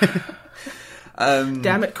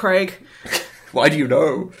 Damn it, Craig. Why do you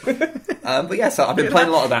know? But yeah, so I've been playing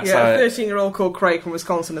a lot of that. Yeah, a 13-year-old called Craig from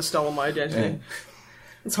Wisconsin has stolen my identity. Yeah.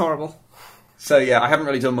 It's horrible. So yeah, I haven't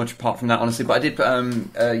really done much apart from that, honestly. But I did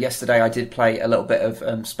yesterday. I did play a little bit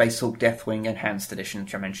of Space Hulk Deathwing Enhanced Edition,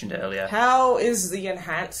 which I mentioned earlier. How is the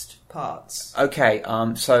enhanced parts? Okay,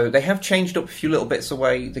 so they have changed up a few little bits the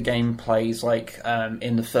way the game plays.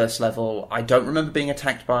 In the first level, I don't remember being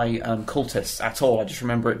attacked by cultists at all. I just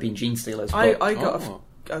remember it being Gene Stealers. I got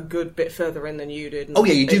a good bit further in than you did. Oh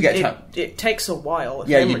yeah, you do get attacked. It takes a while.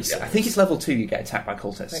 Yeah, I think it's level 2 you get attacked by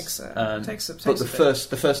cultists. I think so. But the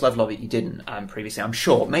first level of it you didn't previously. I'm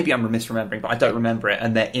sure. Maybe I'm misremembering, but I don't remember it.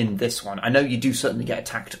 And they're in this one. I know you do certainly get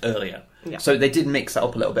attacked earlier. Yeah. So they did mix that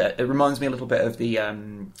up a little bit. It reminds me a little bit of the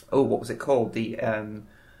what was it called? The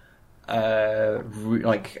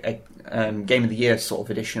Game of the Year sort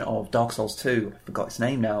of edition of Dark Souls 2. I forgot its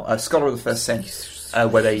name now. Scholar of the First Sin,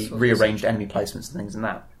 where they rearranged enemy placements and things and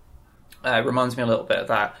that. It reminds me a little bit of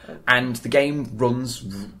that. And the game runs,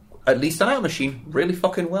 at least on our machine, really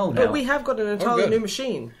fucking well now. But we have got an entirely new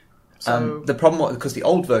machine. So... the problem was, because the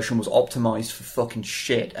old version was optimised for fucking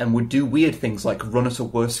shit and would do weird things like run at a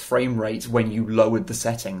worse frame rate when you lowered the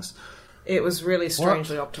settings. It was really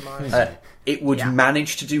strangely optimised. It would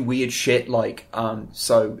manage to do weird shit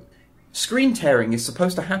so screen tearing is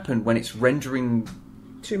supposed to happen when it's rendering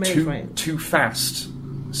too fast,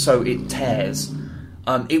 so it tears.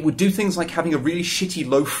 It would do things like having a really shitty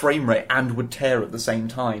low frame rate and would tear at the same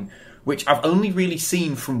time, which I've only really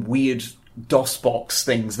seen from weird DOSBox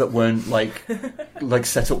things that weren't like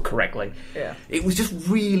set up correctly. Yeah. It was just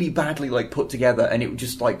really badly put together, and it would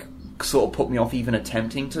just sort of put me off even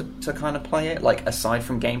attempting to kind of play it, aside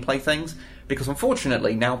from gameplay things, because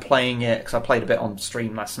unfortunately now playing it, because I played a bit on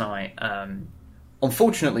stream last night,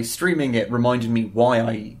 unfortunately streaming it reminded me why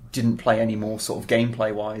I didn't play any more sort of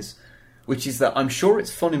gameplay wise, which is that I'm sure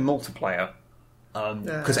it's fun in multiplayer,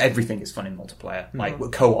 because everything is fun in multiplayer.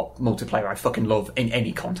 Co-op multiplayer I fucking love in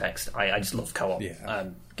any context. I just love co-op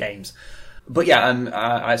games. But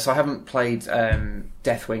yeah, so I haven't played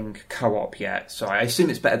Deathwing co-op yet, so I assume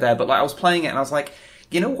it's better there. But I was playing it and I was like,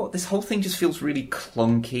 you know what? This whole thing just feels really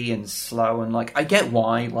clunky and slow, and I get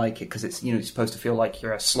why, because it's it's supposed to feel like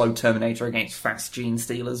you're a slow Terminator against fast Gene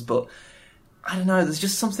Stealers, but I don't know. There's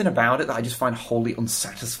just something about it that I just find wholly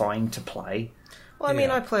unsatisfying to play. Well, I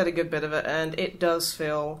mean, I played a good bit of it, and it does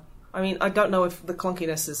feel I mean, I don't know if the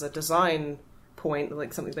clunkiness is a design point,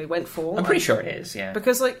 like something they went for. I'm pretty sure it is, yeah.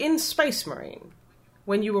 Because, like, in Space Marine,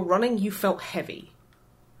 when you were running, you felt heavy.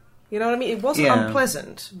 You know what I mean? It wasn't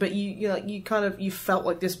unpleasant, but you felt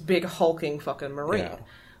like this big hulking fucking Marine. Yeah.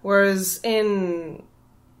 Whereas in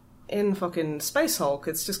fucking Space Hulk,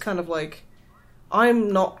 it's just kind of like,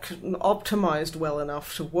 I'm not optimized well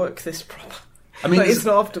enough to work this proper. I mean, it's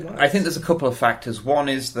not optimized. I think there's a couple of factors. One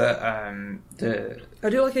is that I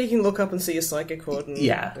do like how you can look up and see your psychic hood. And,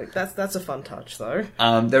 like, that's a fun touch, though.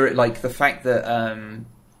 There, like the fact that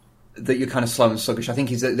that you're kind of slow and sluggish. I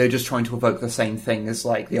think is that they're just trying to evoke the same thing as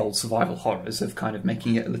like the old survival horrors of kind of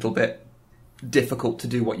making it a little bit difficult to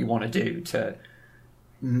do what you want to do to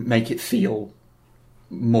make it feel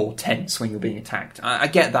more tense when you're being attacked. I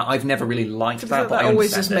get that. I've never really liked that, but that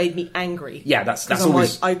always just made me angry. Yeah, that's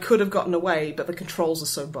always... like, I could have gotten away, but the controls are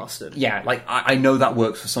so busted. Yeah, like, I know that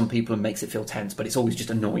works for some people and makes it feel tense, but it's always just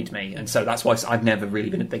annoyed me, and so that's why I've never really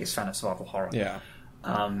been the biggest fan of survival horror. Yeah.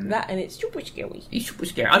 That, and it's super scary. It's super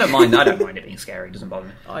scary. I don't mind it being scary. It doesn't bother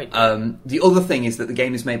me. The other thing is that the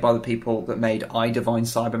game is made by the people that made I Divine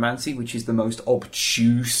Cybermancy, which is the most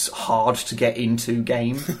obtuse, hard to get into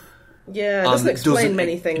game. Yeah, it doesn't explain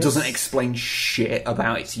many things. It doesn't explain shit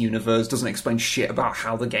about its universe, doesn't explain shit about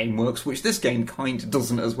how the game works, which this game kind of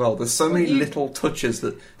doesn't as well. There's so many little touches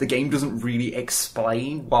that the game doesn't really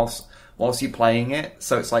explain whilst you're playing it.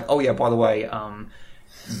 So it's like, oh yeah, by the way,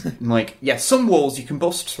 like, yeah, some walls you can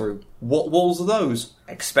bust through. What walls are those?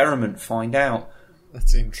 Experiment, find out.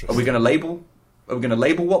 That's interesting. Are we going to label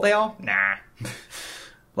what they are? Nah.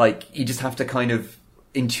 Like, you just have to kind of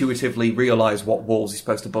intuitively realise what walls you're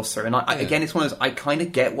supposed to bust through. And again, it's one of those, I kind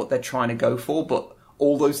of get what they're trying to go for, but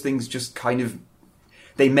all those things just kind of,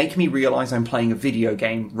 they make me realise I'm playing a video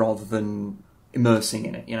game rather than immersing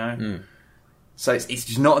in it, you know? So it's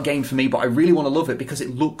just not a game for me, but I really want to love it because it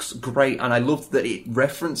looks great, and I love that it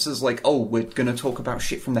references, like, oh, we're going to talk about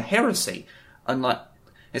shit from the Heresy. And, like,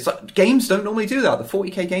 it's like, games don't normally do that. The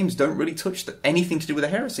 40k games don't really touch anything to do with the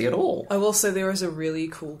Heresy at all. I will say there is a really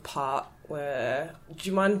cool part where... Do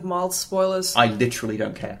you mind mild spoilers? I literally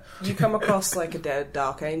don't care. You come across, like, a dead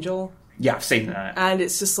Dark Angel. Yeah, I've seen that. And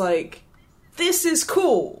it's just like, this is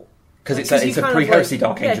cool. Because it's a pre-Heresy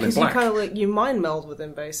Dark Angel in black. Yeah, because you mind meld with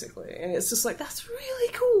him, basically. And it's just like, that's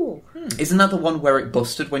really cool. Isn't that the one where it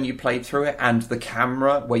busted when you played through it, and the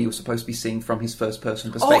camera, where you were supposed to be seeing from his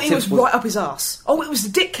first-person perspective... Oh, it was right up his arse. Oh, it was the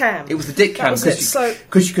dick cam. It was the dick cam,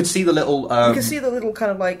 because you could see the little... you could see the little kind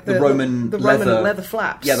of like... The Roman leather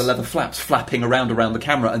flaps. Yeah, the leather flaps flapping around the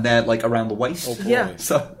camera, and they're, like, around the waist. Oh, yeah.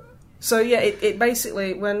 So yeah, it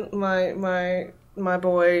basically, when my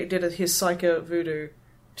boy did his psycho voodoo...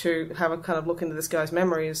 to have a kind of look into this guy's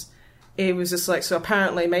memories, it was just like, so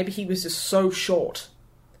apparently maybe he was just so short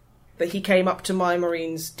that he came up to my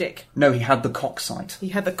Marine's dick. No, he had the cock sight. He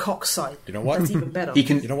had the cock sight. You know what? That's even better.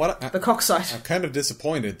 You know what? The cock sight. I'm kind of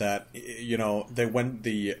disappointed that, you know, they went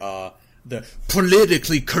the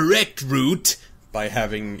politically correct route by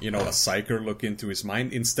having, you know, a psyker look into his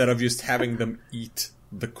mind instead of just having them eat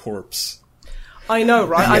the corpse. I know,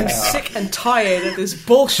 right? Yeah. I'm sick and tired of this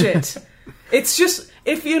bullshit. It's just,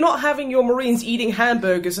 if you're not having your Marines eating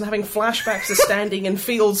hamburgers and having flashbacks of standing in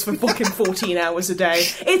fields for fucking 14 hours a day,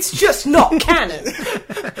 it's just not canon.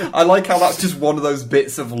 I like how that's just one of those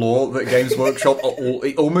bits of lore that Games Workshop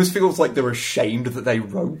it almost feels like they're ashamed that they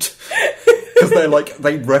wrote. Because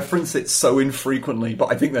they reference it so infrequently,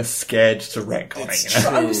 but I think they're scared to wreck on it. You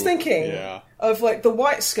know? I was thinking of like the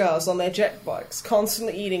White Scars on their jet bikes,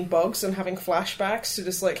 constantly eating bugs and having flashbacks to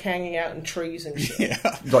just like hanging out in trees and shit.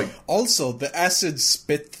 Yeah. Like, also, the acid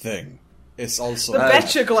spit thing is also the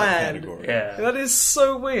Betcha gland. Yeah, that is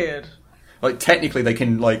so weird. Like, technically, they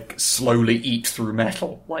can like slowly eat through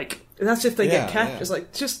metal. Like, that's if they get captured. Yeah. It's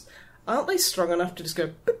like, just aren't they strong enough to just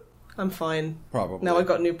go? I'm fine. Probably. Now I've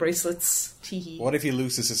got new bracelets. Teehee. What if he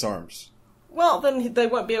loses his arms? Well, then they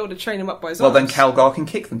won't be able to train him up by his arms. Well, then Calgar can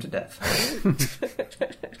kick them to death.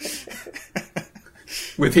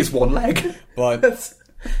 With his one leg. But,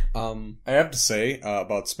 I have to say,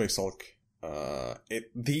 about Space Hulk, I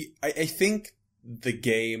think the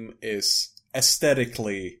game is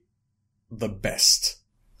aesthetically the best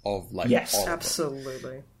of, like, yes, all of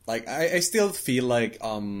absolutely. Them. Like, I still feel like,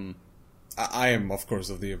 I am, of course,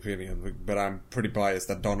 of the opinion, but I'm pretty biased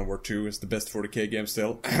that Dawn of War 2 is the best 40k game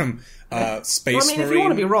still. Space Marine... if you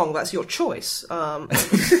want to be wrong, that's your choice. I'm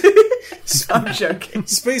joking.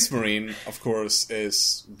 Space Marine, of course,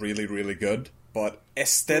 is really, really good, but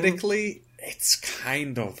aesthetically, it's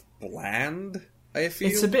kind of bland, I feel.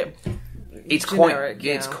 It's a bit It's generic,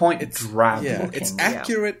 quite, it's quite drab looking. It's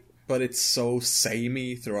accurate, but it's so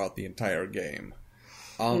samey throughout the entire game.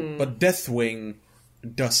 But Deathwing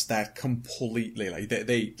does that completely. Like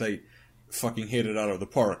they fucking hit it out of the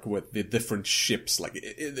park with the different ships. Like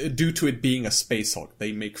due to it being a space hulk,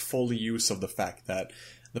 they make full use of the fact that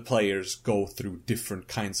the players go through different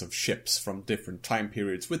kinds of ships from different time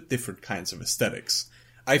periods with different kinds of aesthetics.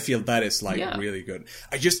 I feel that is really good.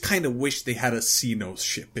 I just kind of wish they had a Xenos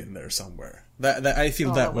ship in there somewhere. That I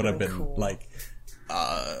feel that would have been cool. Like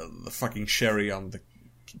the fucking cherry on the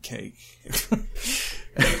cake.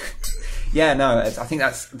 Yeah, no, I think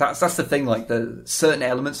that's the thing. Like the certain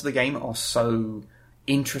elements of the game are so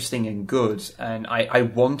interesting and good, and I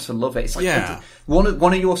want to love it. It's like one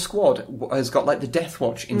of your squad has got like the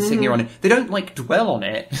Deathwatch insignia on it. They don't like dwell on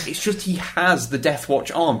it. It's just he has the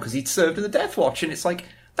Deathwatch arm because he'd served in the Deathwatch, and it's like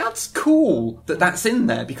that's cool that's in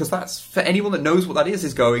there because that's for anyone that knows what that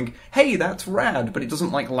is going, hey, that's rad, but it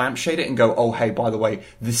doesn't like lampshade it and go, oh hey, by the way,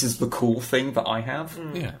 this is the cool thing that I have,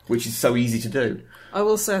 which is so easy to do. I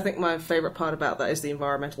will say I think my favourite part about that is the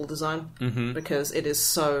environmental design because it is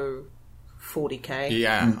so 40k.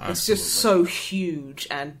 Yeah, it's just so huge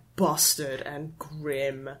and busted and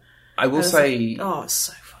grim. I will say, it's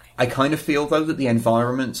so fucking. I kind of feel though that the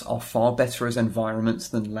environments are far better as environments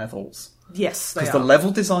than levels. Yes, they are. Because the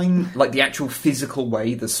level design, like the actual physical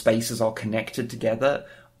way the spaces are connected together,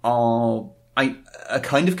 are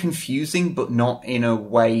kind of confusing, but not in a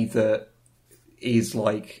way that is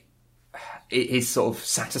like it is sort of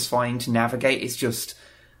satisfying to navigate. It's just,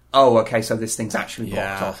 oh, okay, so this thing's actually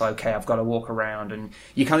blocked off. Okay, I've got to walk around, and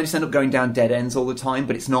you kind of just end up going down dead ends all the time.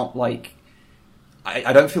 But it's not like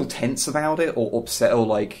I don't feel tense about it or upset or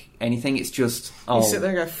like anything. It's just you sit there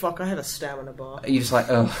and go, fuck, I have a stamina bar. You're just like,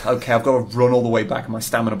 oh, okay, I've got to run all the way back, and my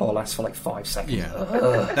stamina bar lasts for like 5 seconds.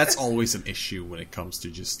 Yeah, that's always an issue when it comes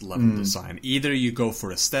to just level design. Either you go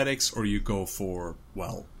for aesthetics or you go for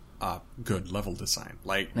good level design.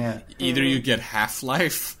 Like either you get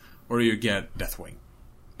Half-Life or you get Deathwing,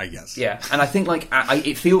 I guess. Yeah, and I think like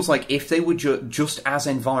it feels like if they were just as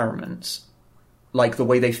environments, like the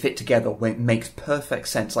way they fit together makes perfect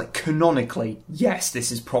sense. Like canonically, yes,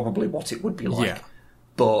 this is probably what it would be like. Yeah.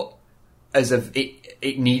 But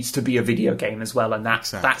it needs to be a video game as well, and that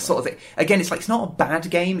sort of thing. Again, it's like it's not a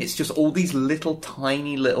bad game. It's just all these little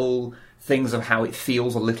tiny little things of how it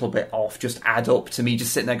feels a little bit off just add up to me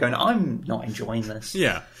just sitting there going, I'm not enjoying this.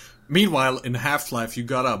 Yeah. Meanwhile, in Half-Life, you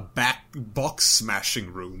got a back box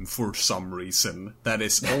smashing room for some reason that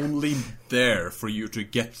is only there for you to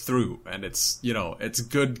get through, and it's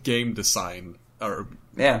good game design,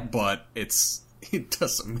 but it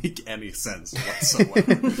doesn't make any sense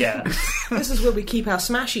whatsoever. Yeah, this is where we keep our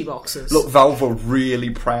smashy boxes. Look, Valve were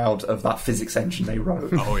really proud of that physics engine they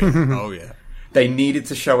wrote. Oh yeah. They needed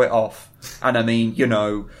to show it off, and I mean,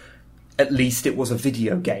 at least it was a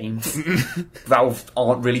video game. Valve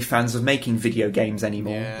aren't really fans of making video games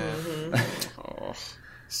anymore. Yeah.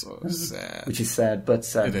 So sad. Which is sad, but...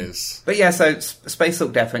 it is. But yeah, so Space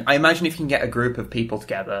Hulk Deathwing. I imagine if you can get a group of people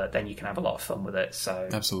together, then you can have a lot of fun with it, so...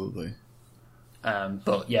 Absolutely.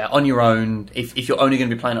 But yeah, on your own, if you're only going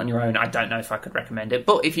to be playing it on your own, I don't know if I could recommend it.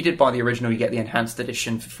 But if you did buy the original, you get the enhanced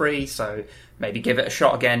edition for free, so maybe give it a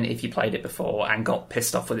shot again if you played it before and got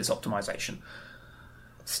pissed off with its optimization.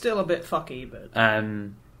 Still a bit fucky, but...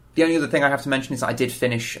 The only other thing I have to mention is that I did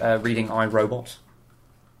finish reading iRobot.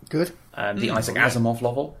 Good. The Isaac Asimov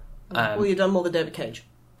novel. Well, you've done more than David Cage.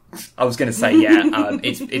 I was going to say, yeah,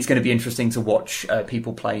 it's going to be interesting to watch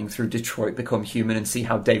people playing through Detroit Become Human and see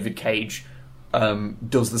how David Cage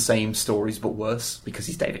does the same stories but worse, because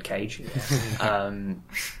he's David Cage.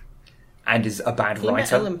 And is a bad writer. He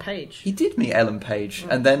met Ellen Page. He did meet Ellen Page,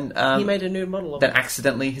 and then he made a nude model of her. Then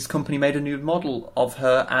accidentally his company made a nude model of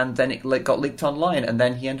her, and then it got leaked online, and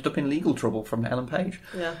then he ended up in legal trouble from Ellen Page.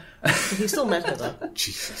 Yeah, he still met her though.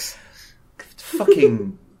 Jesus,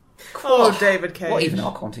 fucking. David Cage. What even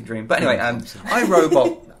our quantum dream? But anyway,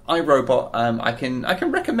 iRobot. I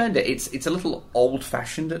can recommend it. It's a little old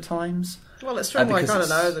fashioned at times. Well, it's from the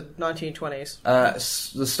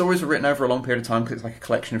 1920s. The stories were written over a long period of time because it's like a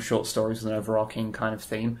collection of short stories with an overarching kind of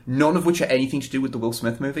theme. None of which are anything to do with the Will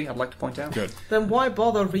Smith movie, I'd like to point out. Good. Then why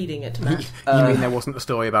bother reading it, Matt? You mean there wasn't a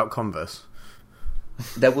story about Converse?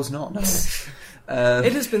 There was not, no.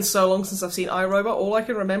 It has been so long since I've seen iRobot. All I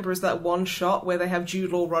can remember is that one shot where they have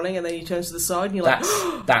Jude Law running and then he turns to the side and you're like...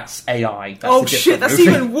 That's AI. That's shit, that's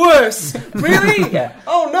even worse! Really? Yeah.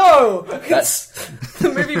 Oh no!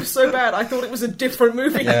 The movie was so bad, I thought it was a different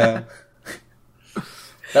movie. Yeah.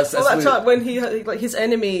 That's that time when he his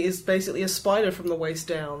enemy is basically a spider from the waist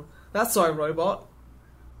down. That's iRobot.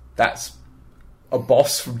 That's a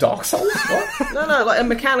boss from Dark Souls? What? No, like a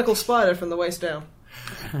mechanical spider from the waist down.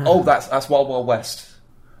 Oh, that's Wild Wild West.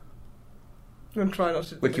 I'm trying not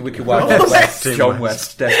to... Wiki Wild West, John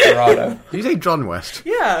West, Desperado. Did you say John West?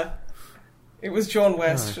 Yeah. It was John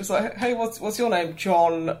West. It's like, hey, what's your name?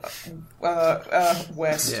 John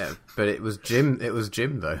West. Yeah, but it was Jim. It was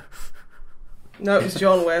Jim, though. No, it was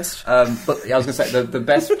John West. But yeah, I was going to say, the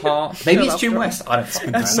best part... Maybe it's Jim West. I don't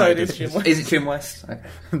fucking know. No, it is Jim West. Is it Jim West? Okay.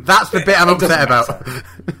 That's the bit I'm upset about.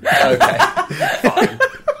 Okay, fine.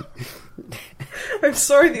 I'm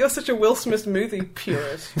sorry that you're such a Will Smith movie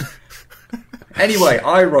purist. Anyway,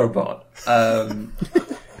 iRobot.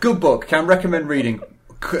 Good book. Can recommend reading.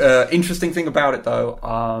 Interesting thing about it, though,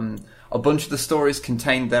 a bunch of the stories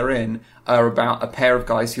contained therein are about a pair of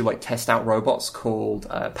guys who test out robots called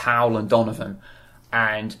Powell and Donovan,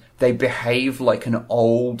 and they behave like an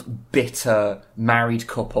old, bitter married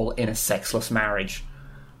couple in a sexless marriage.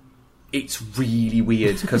 It's really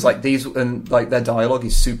weird because their dialogue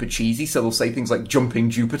is super cheesy, so they'll say things like "jumping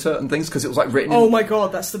Jupiter" and things because it was written. Oh my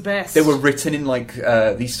god, that's the best. They were written in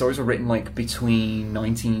these stories were written between the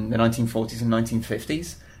 1940s and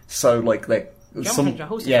 1950s. So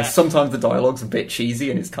sometimes the dialogue's a bit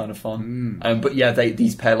cheesy and it's kind of fun. But yeah,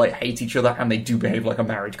 these pair hate each other and they do behave like a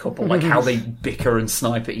married couple. How they bicker and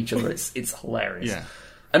snipe at each other. It's hilarious. Yeah.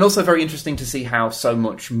 And also very interesting to see how so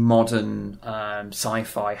much modern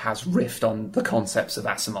sci-fi has riffed on the concepts of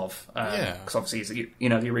Asimov. Because obviously he's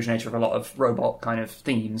the originator of a lot of robot kind of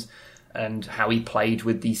themes, and how he played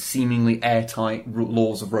with these seemingly airtight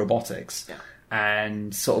laws of robotics. Yeah.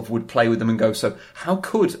 And sort of would play with them and go, so how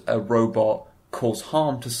could a robot cause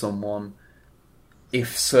harm to someone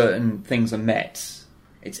if certain things are met?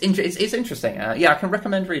 It's interesting. I can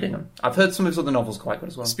recommend reading them. I've heard some of his other novels quite good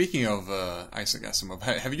as well. Speaking of Isaac Asimov,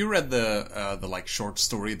 have you read the short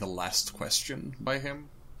story "The Last Question" by him?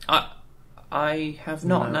 I have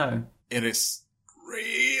not. No. It is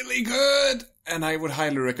really good, and I would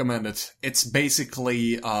highly recommend it. It's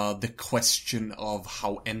basically the question of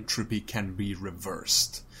how entropy can be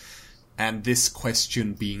reversed. And this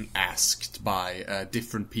question being asked by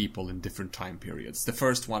different people in different time periods. The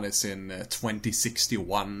first one is in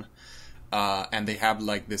 2061, and they have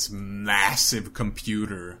this massive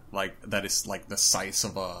computer that is the size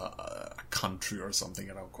of a country or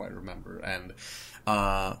something. I don't quite remember. And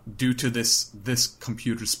due to this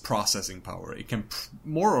computer's processing power, it can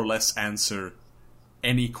more or less answer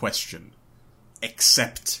any question,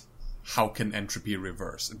 except how can entropy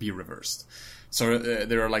be reversed. So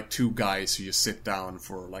there are two guys who just sit down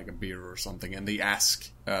for a beer or something, and they ask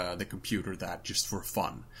the computer that just for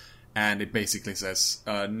fun. And it basically says,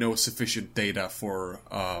 no sufficient data for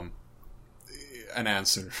an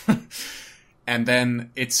answer. And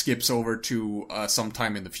then it skips over to some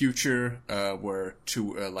time in the future, where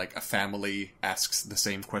a family asks the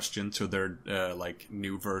same question to their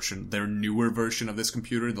their newer version of this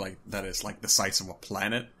computer, that is the size of a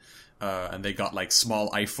planet. And they got small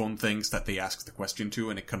iPhone things that they ask the question to,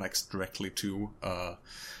 and it connects directly to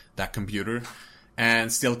that computer,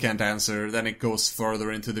 and still can't answer. Then it goes further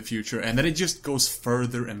into the future, and then it just goes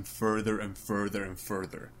further and further and further and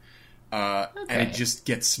further. And it just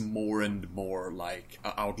gets more and more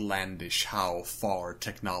outlandish how far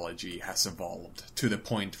technology has evolved, to the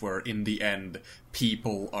point where in the end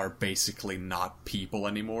people are basically not people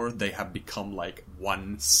anymore. They have become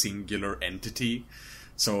one singular entity.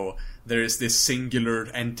 So there is this singular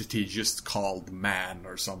entity just called man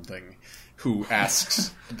or something, who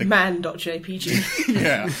asks man.jpg.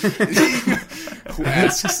 Yeah. Who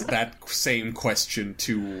asks that same question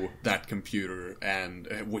to that computer, and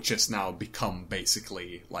which has now become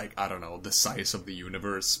basically the size of the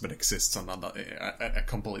universe, but exists on a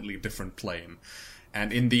completely different plane.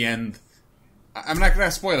 And in the end, I'm not gonna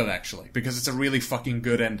spoil it actually, because it's a really fucking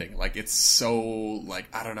good ending. It's so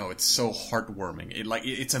it's so heartwarming.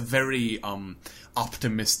 It's a very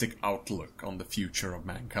optimistic outlook on the future of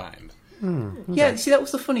mankind. Okay. Yeah, see, that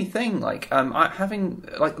was the funny thing. Having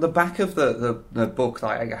the back of the book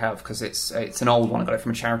that I have, because it's an old one. I got it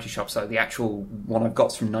from a charity shop, so the actual one I've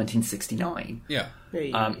got's from 1969. Yeah.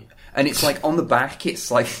 And it's on the back, it's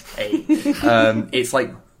it's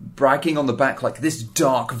bragging on the back this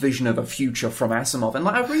dark vision of a future from Asimov, and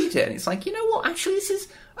I read it and it's you know what, actually this is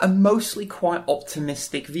a mostly quite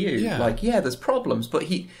optimistic view. Yeah. There's problems, but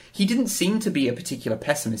he didn't seem to be a particular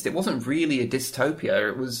pessimist. It wasn't really a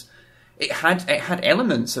dystopia. It had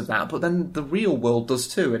elements of that, but then the real world does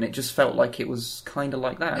too, and it just felt like it was kind of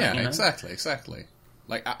like that. Yeah, exactly.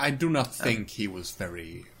 I do not think he was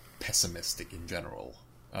very pessimistic in general.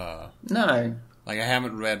 No. I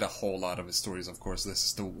haven't read a whole lot of his stories, of course.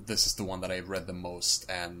 This is the one that I've read the most,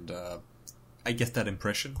 and I get that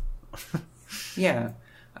impression. Yeah.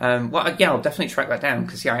 Well, yeah, I'll definitely track that down,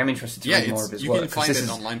 because, I am interested to read more of his work. You can find it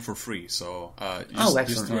online for free, so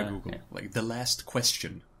just do a Google. Like, The Last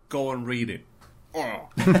Question. Go and read it. Oh.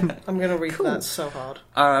 I'm going to read that so hard.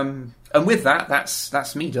 And with that,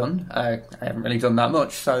 that's me done. I haven't really done that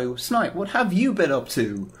much, so, Snipe, what have you been up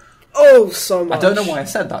to? Oh, so much. I don't know why I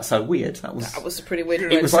said that so weird. That was a pretty weird.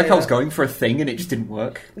 It was like I was going for a thing and it just didn't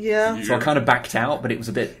work. Yeah. So I kind of backed out, but it was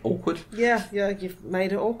a bit awkward. Yeah, you've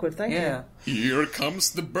made it awkward. Thank you. Here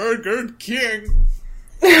comes the Burger King.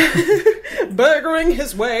 Burgering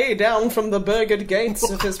his way down from the burgered gates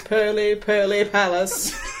of his pearly, pearly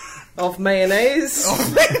palace of mayonnaise. I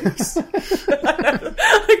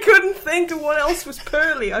couldn't think of what else was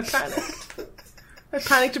pearly. I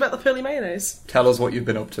panicked about the pearly mayonnaise. Tell us what you've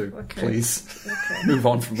been up to, please. Okay. Move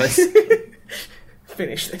on from this.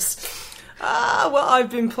 Finish this. Well, I've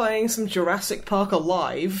been playing some Jurassic Park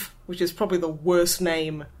Alive, which is probably the worst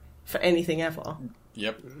name for anything ever.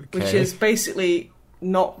 Yep. Okay. Which is basically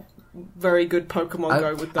not very good Pokemon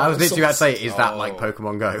Go with dinosaurs. I was literally about to say, is that like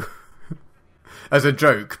Pokemon Go? As a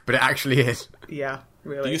joke, but it actually is. Yeah,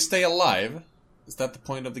 really. Do you stay alive? Is that the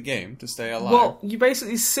point of the game, to stay alive? Well, you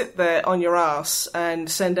basically sit there on your ass and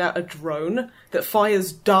send out a drone that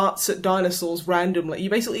fires darts at dinosaurs randomly. You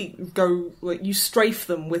basically go, like, you strafe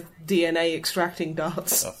them with DNA extracting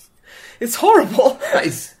darts. It's horrible. That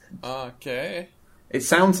is... Okay. It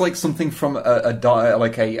sounds like something from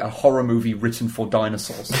a horror movie written for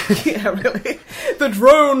dinosaurs. Yeah, really. The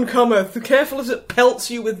drone cometh, careful as it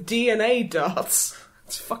pelts you with DNA darts.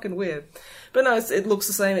 It's fucking weird. But no, it looks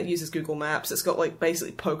the same. It uses Google Maps. It's got, like,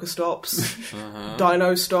 basically Pokestops,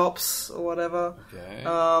 Dino Stops, or whatever. Okay.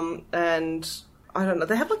 And, I don't know,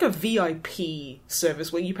 they have, like, a VIP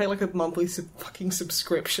service where you pay, like, a monthly fucking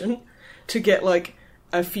subscription to get, like,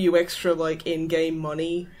 a few extra, like, in-game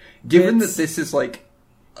money. Given that this is, like,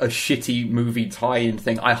 a shitty movie tie-in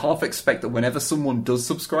thing, I half expect that whenever someone does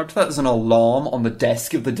subscribe to that, there's an alarm on the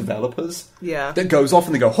desk of the developers that goes off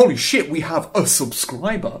and they go, holy shit, we have a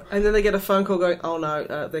subscriber. And then they get a phone call going, oh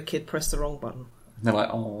no, their kid pressed the wrong button. And they're like,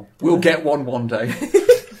 oh, we'll get one day.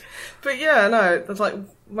 But yeah, no, it's like,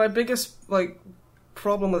 my biggest, like,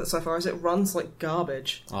 problem with it so far is it runs like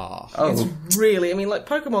garbage. Oh. It's really, I mean, like,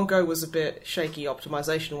 Pokemon Go was a bit shaky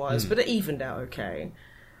optimization-wise, but it evened out okay.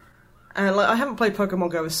 And, like, I haven't played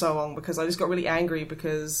Pokemon Go for so long because I just got really angry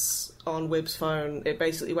because on Wib's phone it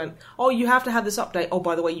basically went, oh, you have to have this update. Oh,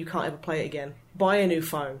 by the way, you can't ever play it again. Buy a new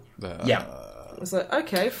phone. Yeah. I was like,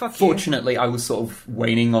 okay, fuck Fortunately, I was sort of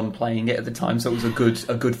waning on playing it at the time, so it was a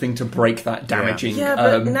good thing to break that damaging but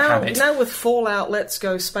habit. Now with Fallout Let's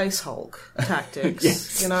Go Space Hulk tactics,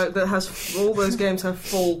 yes. You know, that has all those games have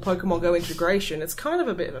full Pokemon Go integration, it's kind of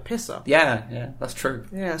a bit of a pisser. Yeah, that's true.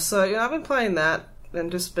 Yeah, so I've been playing that and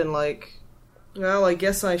just been like, well, I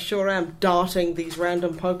guess I sure am darting these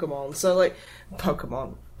random Pokemon. So, like,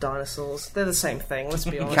 Pokemon, dinosaurs, they're the same thing, let's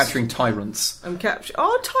be honest. Capturing Tyrants. I'm capturing...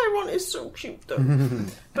 Oh, Tyrant is so cute, though.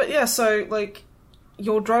 But yeah, so, like,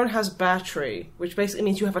 your drone has battery, which basically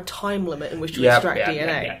means you have a time limit in which to extract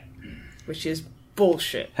DNA. Which is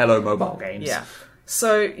bullshit. Hello, mobile games. Yeah.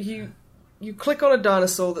 So, you click on a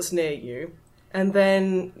dinosaur that's near you, and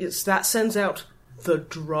then that sends out the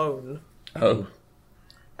drone. Oh.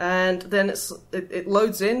 And then it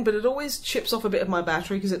loads in, but it always chips off a bit of my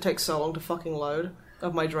battery because it takes so long to fucking load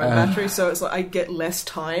of my drone battery, so it's like I get less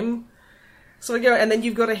time. So I go, and then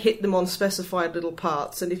you've got to hit them on specified little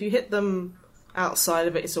parts, and if you hit them outside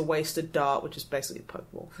of it, it's a wasted dart, which is basically a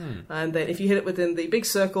Pokeball. And then if you hit it within the big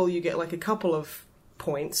circle, you get like a couple of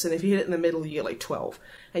points, and if you hit it in the middle, you get like 12.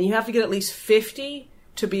 And you have to get at least 50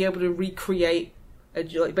 to be able to recreate,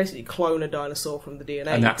 basically clone a dinosaur from the DNA.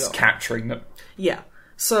 And that's capturing them. Yeah.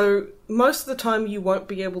 So, most of the time you won't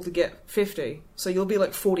be able to get 50, so you'll be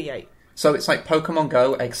like 48. So it's like Pokemon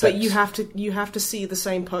Go, except... But you have to see the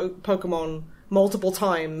same Pokemon multiple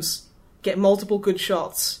times, get multiple good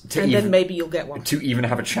shots, then maybe you'll get one. To even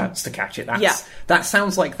have a chance to catch it. That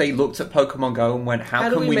sounds like they looked at Pokemon Go and went, how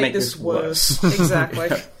can we make this worse? Exactly.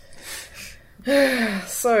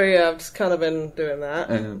 So yeah, I've just kind of been doing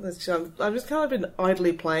that. I've just kind of been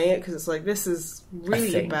idly playing it, because it's like, this is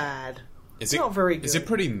really bad. It's not very good. Is it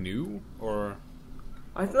pretty new, or...?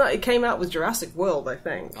 I thought it came out with Jurassic World, I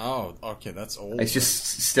think. Oh, okay, that's old. It's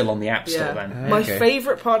just still on the App Store then. My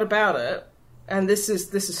favourite part about it, and this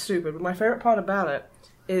is stupid, but my favourite part about it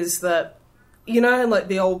is that, you know, in like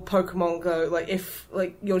the old Pokemon Go, like if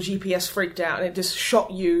like your GPS freaked out and it just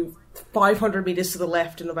shot you 500 meters to the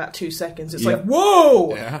left in about 2 seconds, it's like,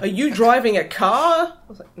 whoa! Yeah. Are you driving a car? I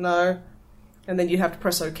was like, no. And then you'd have to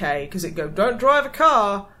press OK, because it'd go, don't drive a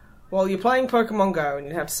car while you're playing Pokemon Go, and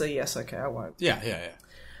you'd have to say, yes, okay, I won't. Yeah.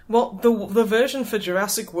 Well, the version for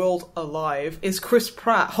Jurassic World Alive is Chris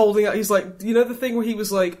Pratt holding up. He's like, you know the thing where he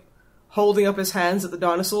was like holding up his hands at the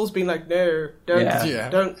dinosaurs, being like, no,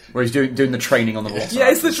 don't. Where he's doing the training on the Velociraptors.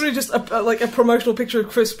 Yeah, it's literally just a promotional picture of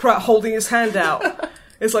Chris Pratt holding his hand out.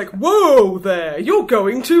 It's like, whoa there, you're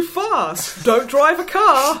going too fast. Don't drive a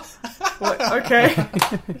car. Like, okay.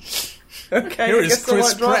 Okay. Here is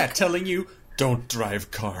Chris Pratt telling you, don't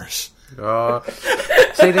drive cars.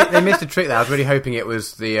 See, they missed a trick there. I was really hoping it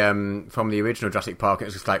was the from the original Jurassic Park. It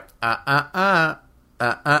was just like Oh,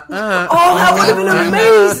 that would have been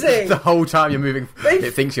amazing. The whole time you're moving,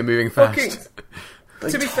 it thinks you're moving fast.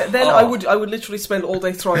 To be fair, then I would literally spend all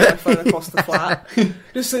day throwing my phone across the flat.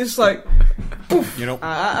 Just like, poof, you know,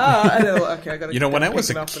 and then, okay, I gotta. You know, when I was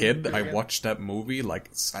a kid, I watched that movie like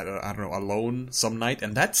I don't know, alone some night,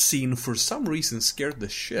 and that scene for some reason scared the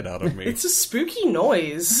shit out of me. It's a spooky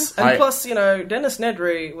noise, and plus, you know, Dennis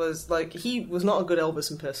Nedry was like, he was not a good Elvis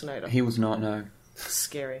impersonator. He was not, no.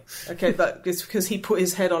 Scary. Okay, that is because he put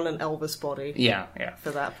his head on an Elvis body. Yeah.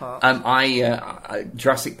 For that part.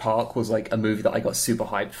 Jurassic Park was like a movie that I got super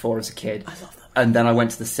hyped for as a kid. I love that. And then I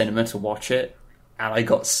went to the cinema to watch it, and I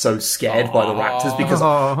got so scared by the raptors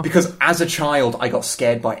because as a child I got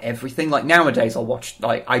scared by everything. Like nowadays I'll watch,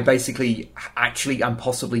 like, I basically actually am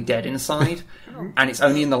possibly dead inside. And it's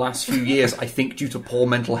only in the last few years, I think due to poor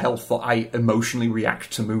mental health, that I emotionally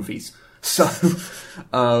react to movies. So,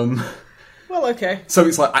 well, okay. So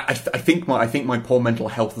it's like I think my poor mental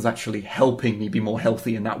health is actually helping me be more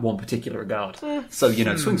healthy in that one particular regard. So, you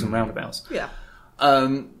know, swings and roundabouts. Yeah.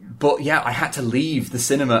 But yeah, I had to leave the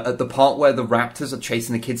cinema at the part where the raptors are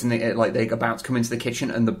chasing the kids and they're about to come into the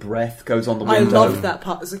kitchen and the breath goes on the window. I loved that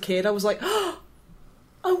part as a kid. I was like, oh,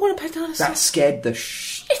 I want to pet dinosaurs. That scared the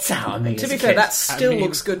shit out of me. To be fair, that still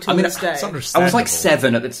looks good to this day. I was like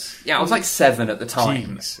 7 at the I was like 7 at the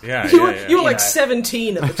time. Jeez. Yeah, you were like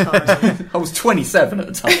 17 at the time. I was 27 at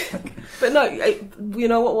the time. But no, you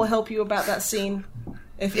know what will help you about that scene?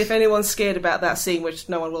 If anyone's scared about that scene, which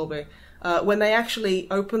no one will be, when they actually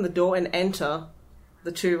open the door and enter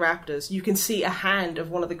the two raptors, you can see a hand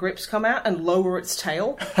of one of the grips come out and lower its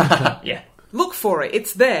tail. Yeah. Look for it.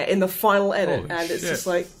 It's there in the final edit. Holy and it's shit. just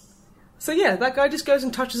like... So yeah, that guy just goes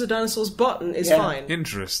and touches a dinosaur's butt and is fine.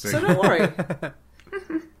 Interesting. So don't worry.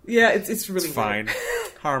 Yeah, it's really fine.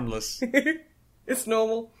 Harmless. It's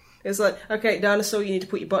normal. It's like, okay, dinosaur, you need to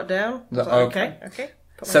put your butt down. Like, okay.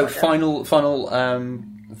 So final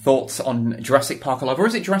thoughts on Jurassic Park Alive, or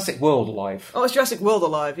is it Jurassic World Alive? Oh, it's Jurassic World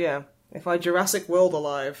Alive, yeah. If I Jurassic World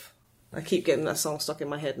Alive... I keep getting that song stuck in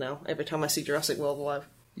my head now, every time I see Jurassic World Alive.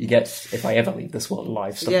 You get, if I ever leave this world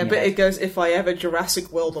alive. Yeah, but it goes, if I ever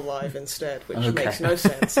Jurassic World Alive instead, which makes no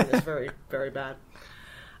sense and is very, very bad.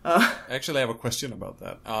 Actually, I have a question about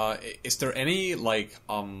that. Is there any, like,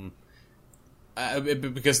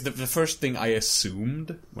 because the first thing I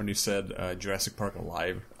assumed when you said Jurassic Park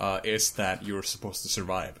Alive is that you're supposed to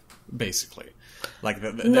survive, basically. Like,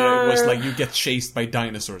 it was like you get chased by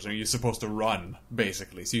dinosaurs and you're supposed to run,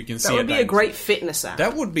 basically, so you can see That would be a great fitness app.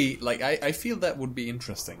 That would be, like, I feel that would be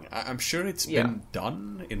interesting. I'm sure it's been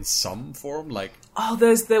done in some form, like... Oh,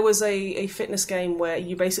 there was a fitness game where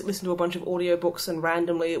you basically listen to a bunch of audiobooks and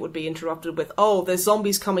randomly it would be interrupted with, oh, there's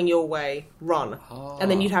zombies coming your way, run. And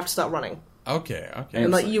then you'd have to start running. Okay. And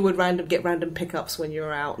like you would get random pickups when you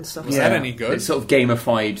were out and stuff. Is that any good? It's sort of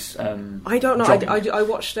gamified. I don't know. I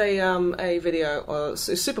watched a video, a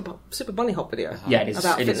Super Bunny Hop video. Yeah, it is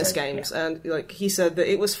about fitness games, and like he said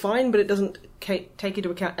that it was fine, but it doesn't take into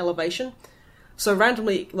account elevation. So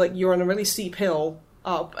randomly, like you're on a really steep hill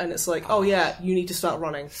up, and it's like, oh yeah, you need to start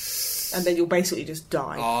running. And then you'll basically just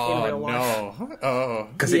die in real life. No.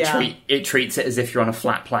 Because it treats it as if you're on a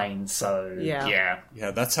flat plane, so... Yeah,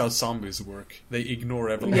 that's how zombies work. They ignore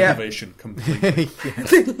elevation completely.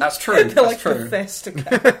 That's true. They're like Bethesda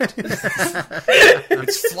characters.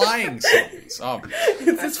 It's flying zombies, obviously.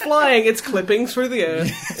 It's flying, it's clipping through the air.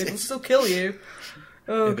 It'll still kill you.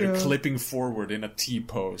 Oh, they're clipping forward in a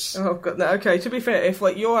T-pose. Oh, God. No, okay, to be fair, if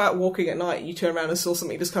like you're out walking at night and you turn around and saw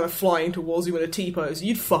something just kind of flying towards you in a T-pose,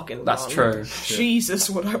 you'd fucking run. That's true. Jesus,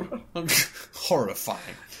 would I run? Horrifying.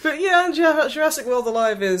 But yeah, Jurassic World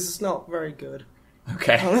Alive is not very good.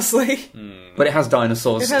 Okay. Honestly. But it has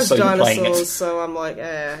dinosaurs, so you're playing it. So I'm like,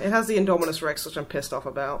 It has the Indominus Rex, which I'm pissed off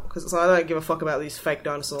about, because I don't give a fuck about these fake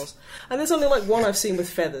dinosaurs. And there's only like one I've seen with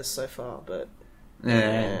feathers so far, but...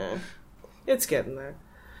 Yeah. It's getting there.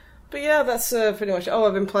 But yeah, that's pretty much... Oh,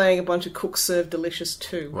 I've been playing a bunch of Cook Serve Delicious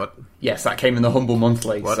 2. What? Yes, that came in the Humble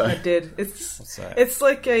Monthly. What? So. I did. What's that? It's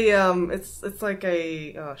like a... It's like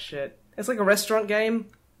a... Oh, shit. It's like a restaurant game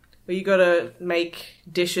where you gotta make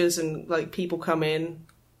dishes and, like, people come in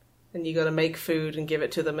and you got to make food and give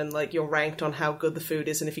it to them, and like you're ranked on how good the food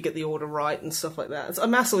is, and if you get the order right and stuff like that. It's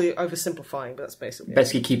massively oversimplifying, but that's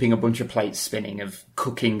basically keeping a bunch of plates spinning of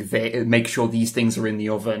cooking. Make sure these things are in the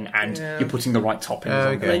oven, and you're putting the right toppings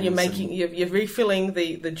on. And then you're refilling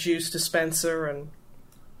the juice dispenser,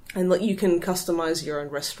 and like you can customize your own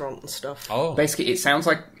restaurant and stuff. Oh, basically, it sounds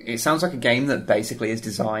like a game that basically is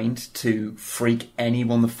designed to freak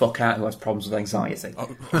anyone the fuck out who has problems with anxiety.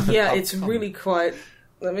 Yeah, it's really quite.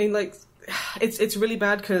 I mean, like, it's really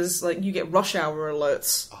bad because like you get rush hour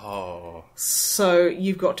alerts. Oh. So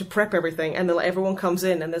you've got to prep everything, and then like, everyone comes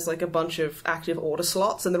in, and there's like a bunch of active order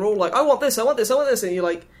slots, and they're all like, "I want this, I want this, I want this," and you're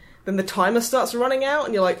like, then the timer starts running out,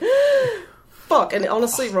 and you're like, "Fuck!" And it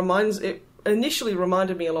honestly initially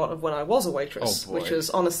reminded me a lot of when I was a waitress, which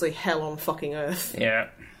is honestly hell on fucking earth. Yeah.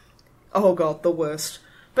 Oh god, the worst.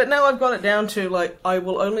 But now I've got it down to like I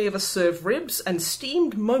will only ever serve ribs and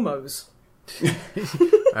steamed momos.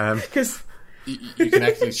 Because you can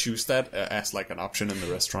actually choose that as like an option in the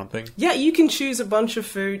restaurant thing. Yeah, you can choose a bunch of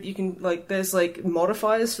food. You can like there's like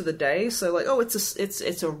modifiers for the day. So like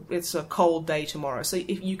it's a cold day tomorrow. So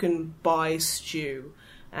if you can buy stew,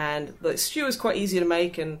 and like stew is quite easy to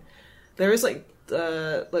make, and there is like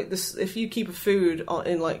this if you keep a food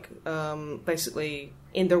in like basically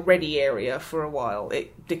in the ready area for a while,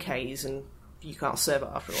 it decays and you can't serve it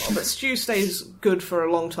after a while. But stew stays good for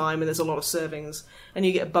a long time, and there's a lot of servings, and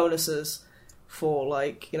you get bonuses for,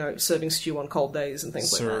 like, serving stew on cold days and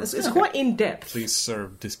things like that. It's quite in-depth. Please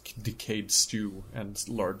serve decayed stew and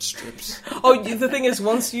large strips. Oh, the thing is,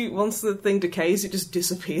 once the thing decays, it just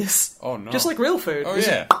disappears. Oh, no. Just like real food. Oh,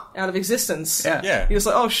 yeah. Out of existence. Yeah. You're just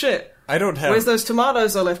like, oh, shit. Where's those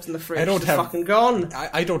tomatoes I left in the fridge? They're fucking gone.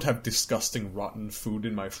 I don't have disgusting rotten food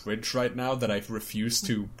in my fridge right now that I've refused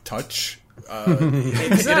to touch.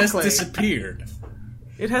 It has disappeared.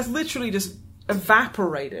 It has literally just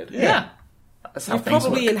evaporated. Yeah. You've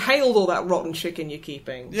probably inhaled all that rotten chicken you're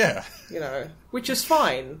keeping. Yeah. Which is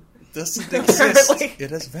fine. It doesn't exist. It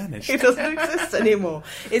has vanished. It doesn't exist anymore.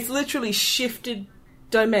 It's literally shifted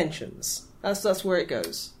dimensions. That's where it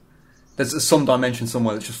goes. There's some dimension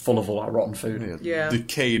somewhere that's just full of all that rotten food. Yeah.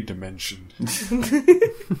 Decayed dimension.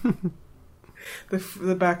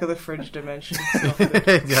 The back of the fridge dimension.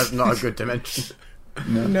 That's not a good dimension.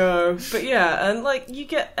 No, but yeah, and like you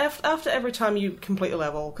get after every time you complete a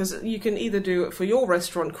level, because you can either do it for your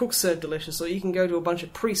restaurant, cook, serve, delicious, or you can go to a bunch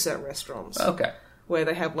of preset restaurants. Okay. Where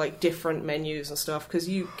they have like different menus and stuff, because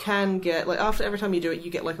you can get like after every time you do it,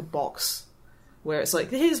 you get like a box where it's like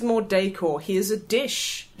here's more decor, here's a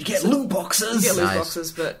dish. You get loot boxes. You get loot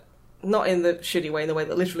boxes, but not in the shitty way, in the way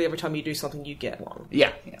that literally every time you do something, you get one.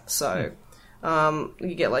 Yeah. So.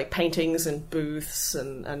 You get like paintings and booths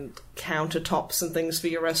and countertops and things for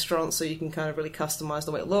your restaurant, so you can kind of really customize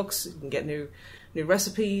the way it looks. You can get new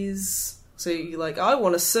recipes. So you're like, I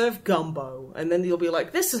want to serve gumbo, and then you'll be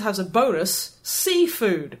like, this has a bonus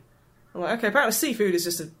seafood. I'm like, okay, apparently seafood is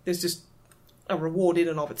just a reward in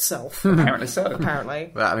and of itself. Apparently so.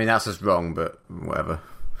 Apparently. Well, I mean, that's just wrong, but whatever.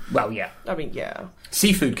 Well, yeah. I mean, yeah.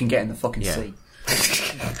 Seafood can get in the fucking sea.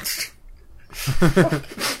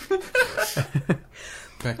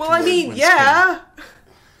 Well, I mean, yeah.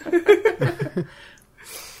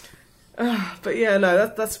 But yeah,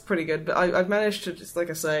 no, that's pretty good. But I've managed to, just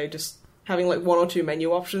like I say, just having like one or two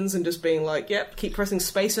menu options and just being like, yep, keep pressing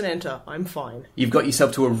space and enter. I'm fine. You've got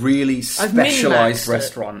yourself to a really specialised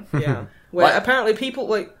restaurant. Yeah, where apparently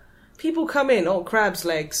people come in, crab's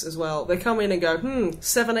legs as well. They come in and go,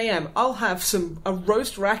 7 a.m. I'll have a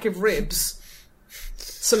roast rack of ribs,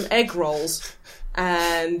 some egg rolls,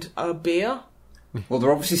 and a beer. Well,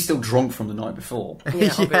 they're obviously still drunk from the night before. Yeah,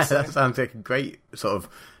 that sounds like a great sort of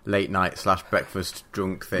late night / breakfast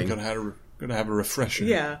drunk thing. Gonna have a refresher.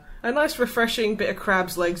 Yeah, a nice refreshing bit of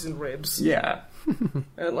crab's legs and ribs. Yeah.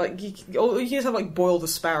 And like you can just have like boiled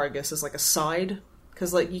asparagus as like a side,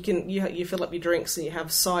 because like you fill up your drinks and you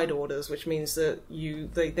have side orders, which means that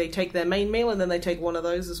they take their main meal and then they take one of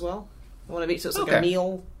those as well, one of each. So it's like a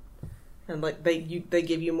meal. And like they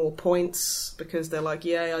give you more points because they're like,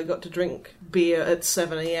 yeah, I got to drink beer at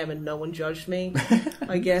 7 a.m. and no one judged me.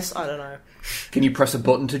 I guess, I don't know. Can you press a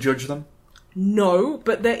button to judge them? No,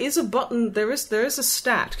 but there is a button. There is a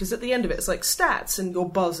stat, because at the end of it, it's like stats, and your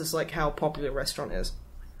buzz is like how popular a restaurant is.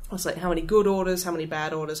 It's like how many good orders, how many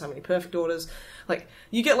bad orders, how many perfect orders. Like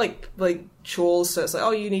you get like chores, so it's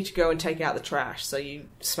like, you need to go and take out the trash, so you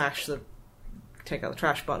take out the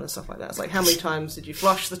trash button and stuff like that. It's like, how many times did you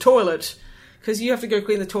flush the toilet? Because you have to go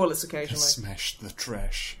clean the toilets occasionally. Smash the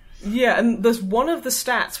trash. Yeah, and there's one of the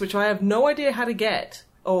stats which I have no idea how to get,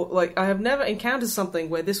 or like I have never encountered something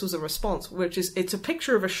where this was a response, which is it's a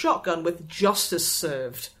picture of a shotgun with justice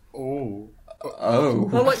served. Oh.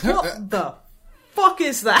 And I'm like, what the fuck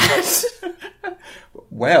is that?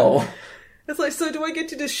 Well... It's like, so do I get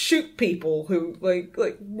to just shoot people who, like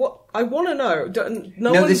what? I want to know.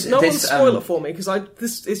 No one spoil it for me, because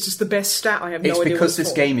this is just the best stat. I have no idea. It's because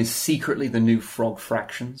this game is secretly the new Frog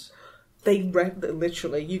Fractions.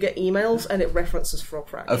 Literally, you get emails and it references Frog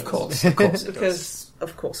Fractions. Of course because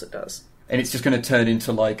of course it does. And it's just going to turn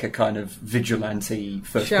into like a kind of vigilante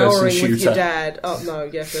first-person Showering shooter. with your dad. Oh no,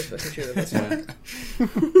 yeah, first-person shooter. That's fine.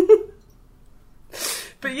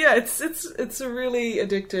 But yeah, it's a really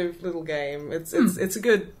addictive little game. It's a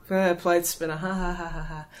good plate spinner. Ha ha ha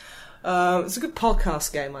ha ha. It's a good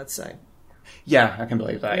podcast game, I'd say. Yeah, I can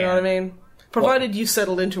believe that. You know what I mean? Provided you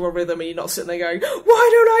settled into a rhythm and you're not sitting there going, why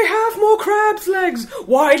don't I have more crab's legs?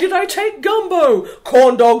 Why did I take gumbo?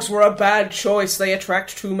 Corn dogs were a bad choice. They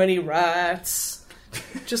attract too many rats.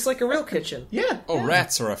 Just like a real kitchen. Yeah. Oh, yeah.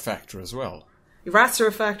 Rats are a factor as well. Rats are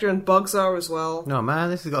a factor and bugs are as well. No,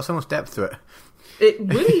 man, this has got so much depth to it. It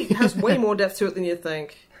really has way more depth to it than you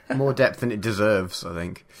think. More depth than it deserves, I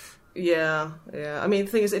think. Yeah. I mean,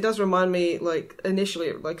 the thing is, it does remind me, like,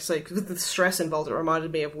 initially, like I say, with the stress involved, it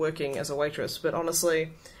reminded me of working as a waitress. But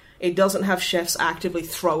honestly, it doesn't have chefs actively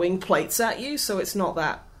throwing plates at you, so it's not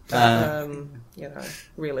that,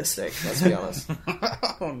 realistic, let's be honest.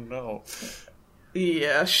 Oh, no.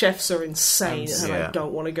 Yeah, chefs are insane, and I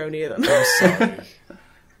don't want to go near them. I'm sorry.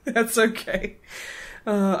 That's okay.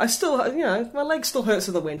 I still, my leg still hurts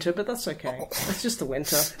in the winter, but that's okay. It's just the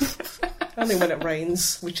winter. Only when it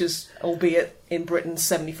rains, which is, albeit in Britain,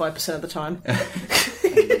 75% of the time.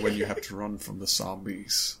 Only when you have to run from the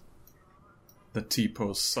zombies. The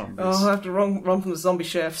T-post zombies. Oh, I have to run from the zombie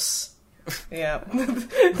chefs. Yeah.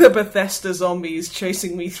 The Bethesda zombies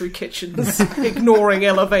chasing me through kitchens, ignoring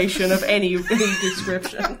elevation of any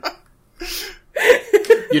description.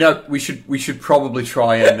 You know, we should probably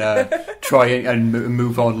try and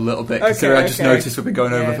move on a little bit. Considering I just noticed we've been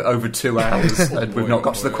going over 2 hours and we've not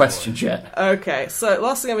got to the questions yet. Okay, so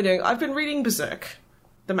last thing I've been doing, I've been reading Berserk,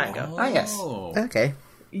 the manga. Oh, yes. Okay.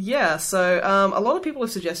 Yeah, so a lot of people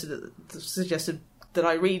have suggested that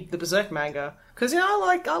I read the Berserk manga because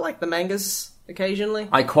I like the mangas occasionally.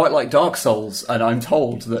 I quite like Dark Souls, and I'm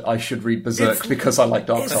told that I should read Berserk because I like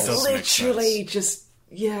Dark Souls. It's literally just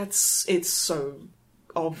it's so.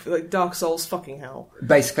 Like Dark Souls, fucking hell.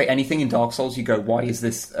 Basically, anything in Dark Souls, you go, why is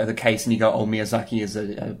this the case? And you go, oh, Miyazaki is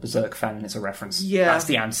a Berserk fan, and it's a reference. Yeah, that's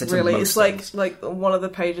the answer to really. Most it's like one of the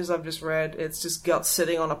pages I've just read. It's just Guts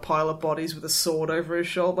sitting on a pile of bodies with a sword over his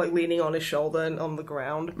shoulder, like leaning on his shoulder and on the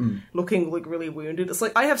ground, looking like really wounded. It's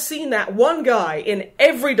like I have seen that one guy in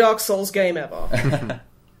every Dark Souls game ever.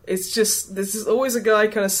 It's just this is always a guy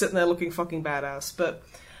kind of sitting there looking fucking badass, but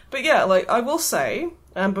yeah, like I will say.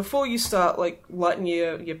 And before you start, like, lighting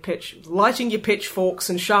your pitchforks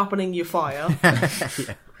and sharpening your fire,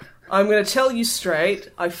 I'm going to tell you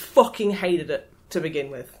straight, I fucking hated it to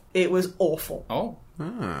begin with. It was awful. Oh.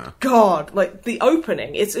 God, like, the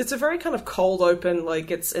opening, it's a very kind of cold open, like,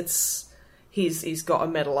 he's got a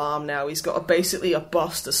metal arm now, he's got basically a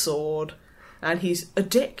buster sword, and he's a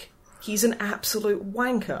dick. He's an absolute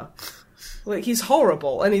wanker. Like, he's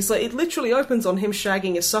horrible, and he's like, it literally opens on him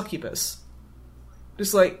shagging a succubus.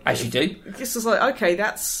 Just like, as you do. It's just like, okay,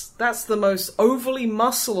 that's the most overly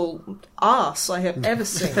muscle ass I have ever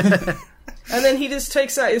seen. And then he just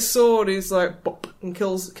takes out his sword, he's like, bop, and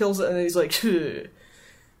kills it, and then he's like, I'm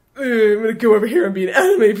gonna go over here and be an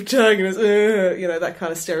anime protagonist, that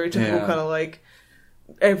kind of stereotypical kind of like,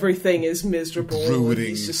 everything is miserable, brooding.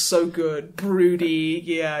 He's just so good, broody,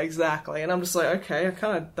 yeah, exactly. And I'm just like, okay, I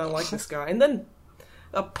kind of don't like this guy. And then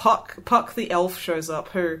Puck the elf shows up,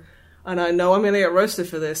 who... And I know I'm going to get roasted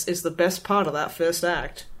for this, is the best part of that first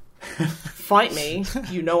act. Fight me,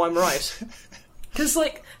 you know I'm right. Because,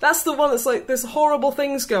 like, that's the one that's like, there's horrible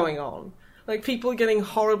things going on. Like, people are getting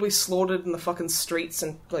horribly slaughtered in the fucking streets,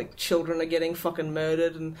 and, like, children are getting fucking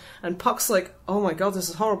murdered, and Puck's like, oh my god, this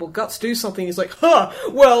is horrible, Guts, do something. He's like,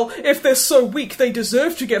 well, if they're so weak, they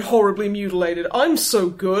deserve to get horribly mutilated. I'm so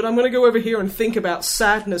good, I'm gonna go over here and think about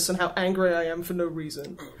sadness and how angry I am for no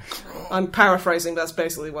reason. I'm paraphrasing, that's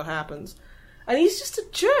basically what happens. And he's just a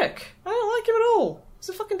jerk. I don't like him at all. He's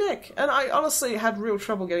a fucking dick. And I honestly had real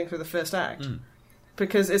trouble getting through the first act.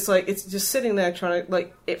 Because it's like, it's just sitting there trying to,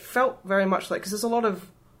 like, it felt very much like, because there's a lot of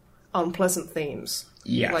unpleasant themes.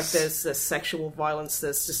 Yes. Like, there's sexual violence,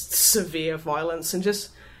 there's just severe violence, and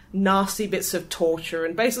just nasty bits of torture.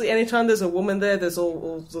 And basically, anytime there's a woman there, there's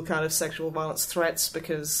all the kind of sexual violence threats,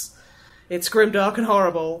 because it's grimdark and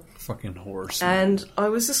horrible. Fucking horse. And I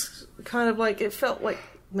was just kind of like, it felt like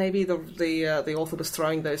maybe the author was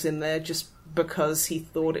throwing those in there just because he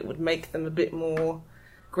thought it would make them a bit more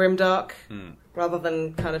grimdark rather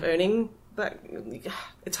than kind of earning that.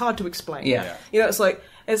 It's hard to explain. Yeah. You know, it's like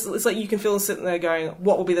you can feel sitting there going,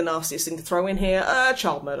 what would be the nastiest thing to throw in here?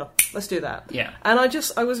 Child murder. Let's do that. Yeah. And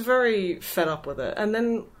I was very fed up with it. And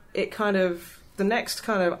then it kind of, the next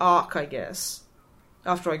kind of arc, I guess,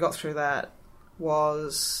 after I got through that,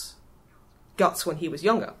 was Guts when he was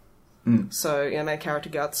younger. So, main character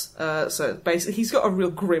Guts. So basically, he's got a real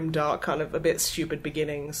grim, dark, kind of a bit stupid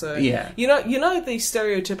beginning. So you know the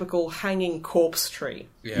stereotypical hanging corpse tree.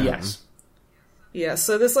 Yeah. Yes. Yeah.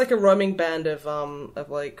 So there's like a roaming band of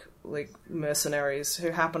like mercenaries who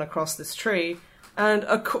happen across this tree, and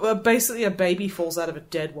basically a baby falls out of a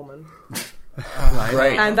dead woman.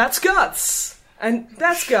 Great. And that's Guts. And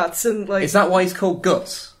like, is that why he's called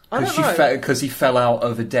Guts? Because he fell out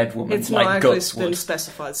of a dead woman. It's like not actually Guts been would.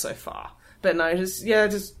 specified so far. But no,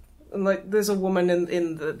 just like there's a woman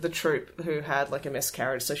in the troupe who had like a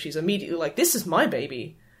miscarriage, so she's immediately like, "This is my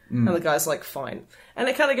baby," and the guy's like, "Fine." And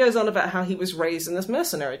it kind of goes on about how he was raised in this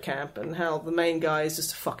mercenary camp and how the main guy is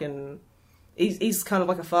just a fucking. He's kind of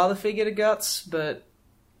like a father figure to Guts, but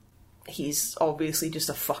he's obviously just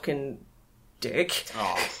a fucking dick.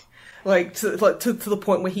 Oh. Like to the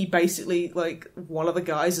point where he basically, like, one of the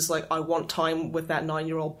guys is like, I want time with that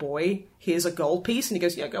 9-year-old boy. Here's a gold piece. And he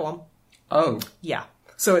goes, yeah, go on. Oh. Yeah.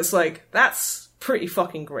 So it's like, that's pretty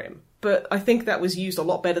fucking grim. But I think that was used a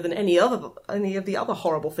lot better than any of the other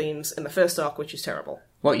horrible themes in the first arc, which is terrible.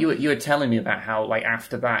 Well, you were telling me about how, like,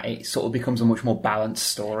 after that, it sort of becomes a much more balanced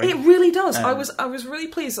story. It really does. I was really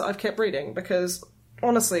pleased that I've kept reading, because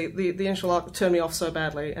honestly, the initial arc turned me off so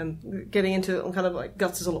badly, and getting into it, kind of like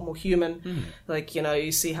Guts is a lot more human. Like,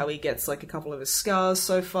 you see how he gets like a couple of his scars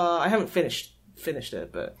so far. I haven't finished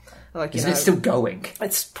it, but like, is it still going?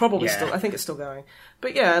 It's probably still. I think it's still going.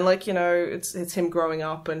 But yeah, and like, it's him growing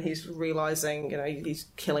up, and he's realizing, he's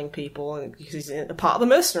killing people, and he's a part of the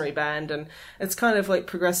mercenary band, and it's kind of like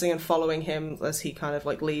progressing and following him as he kind of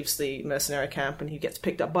like leaves the mercenary camp, and he gets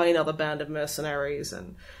picked up by another band of mercenaries,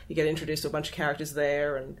 and you get introduced to a bunch of characters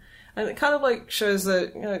there, and it kind of like shows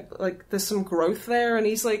that, like there's some growth there, and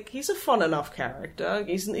he's a fun enough character.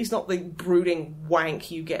 He's not the brooding wank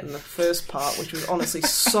you get in the first part, which was honestly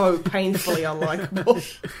so painfully unlikable.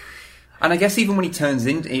 And I guess even when he turns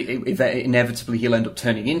inevitably he'll end up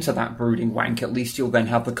turning into that brooding wank, at least you'll then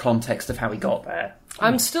have the context of how he got there.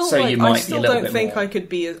 I still don't think I could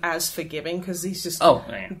be as forgiving, because he's just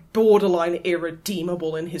borderline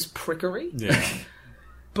irredeemable in his prickery. Yeah.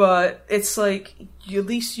 But it's like, at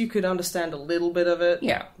least you could understand a little bit of it.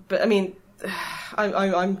 Yeah. But I mean,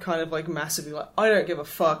 I'm kind of like massively like, I don't give a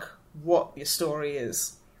fuck what your story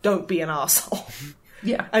is. Don't be an arsehole.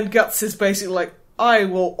 Yeah. And Guts is basically like, I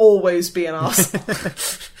will always be an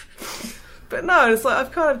arsehole. But no, it's like,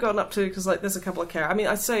 I've kind of gotten up to, because like there's a couple of characters. I mean,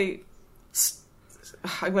 I'd say,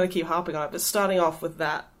 I'm going to keep harping on it, but starting off with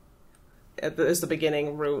that as the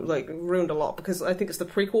beginning ruined a lot, because I think it's the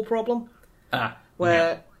prequel problem.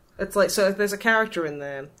 Where it's like, so there's a character in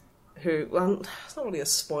there who, well, it's not really a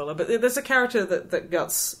spoiler, but there's a character that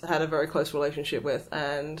Guts had a very close relationship with,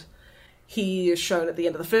 and he is shown at the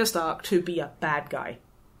end of the first arc to be a bad guy.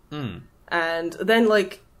 And then,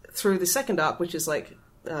 like, through the second arc, which is like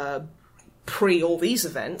pre all these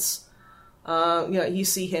events, you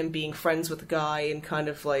see him being friends with the guy, and kind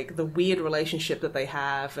of like the weird relationship that they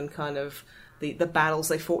have, and kind of the battles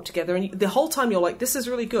they fought together, and the whole time you're like, this is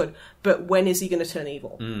really good, but when is he going to turn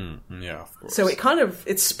evil? Yeah, of course. So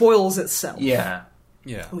it spoils itself. Yeah.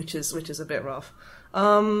 Which is a bit rough.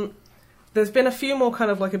 There's been a few more kind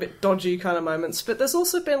of like a bit dodgy kind of moments, but there's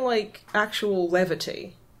also been like actual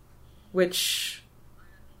levity, which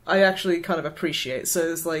I actually kind of appreciate. So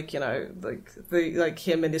it's like, like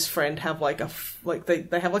him and his friend have like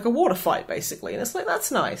they have like a water fight basically, and it's like,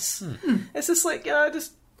 that's nice. It's just like,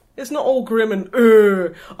 it's not all grim and,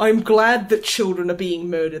 I'm glad that children are being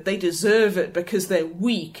murdered. They deserve it because they're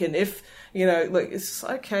weak. And if, it's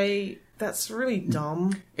okay, that's really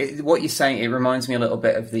dumb. What you're saying, it reminds me a little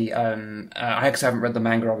bit of the, I actually haven't read the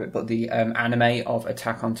manga of it, but the anime of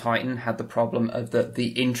Attack on Titan had the problem of the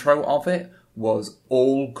intro of it was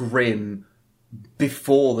all grim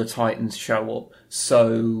before the Titans show up.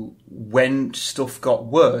 So when stuff got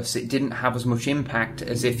worse, it didn't have as much impact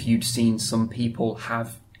as if you'd seen some people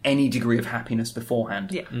have any degree of happiness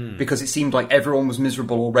beforehand. Yeah. Because it seemed like everyone was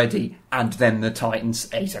miserable already, and then the Titans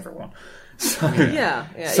ate everyone.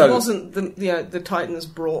 It wasn't the Titans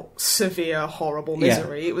brought severe, horrible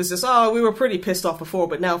misery. It was just, we were pretty pissed off before,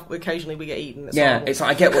 but now occasionally we get eaten. It's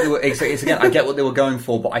I get what they were. I get what they were going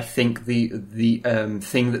for, but I think the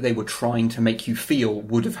thing that they were trying to make you feel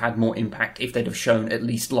would have had more impact if they'd have shown at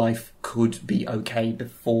least life could be okay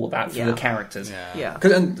before that for the characters.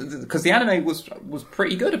 Because the anime was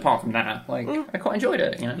pretty good apart from that. Like I quite enjoyed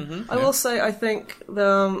it. You know, I will say I think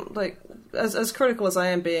as critical as I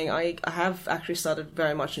am being, I have actually started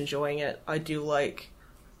very much enjoying it. I do like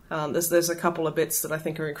there's a couple of bits that I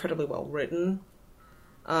think are incredibly well written.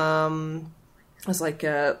 It's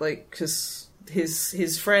because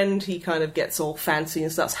his friend, he kind of gets all fancy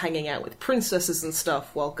and starts hanging out with princesses and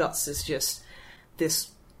stuff, while Guts is just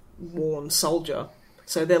this worn soldier.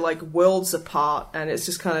 So they're like worlds apart, and it's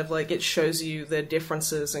just kind of like it shows you their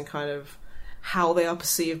differences and kind of how they are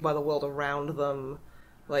perceived by the world around them.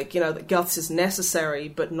 Like, that Guts is necessary,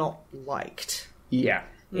 but not liked. Yeah.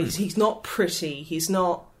 He's not pretty. He's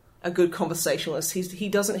not a good conversationalist. He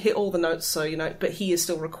doesn't hit all the notes, but he is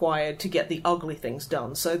still required to get the ugly things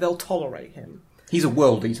done, so they'll tolerate him. He's a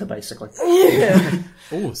world eater, basically. Yeah.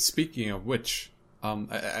 Oh, speaking of which,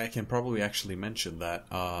 I can probably actually mention that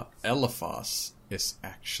Alfabusa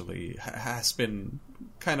has been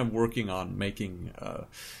kind of working on making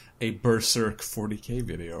a Berserk 40k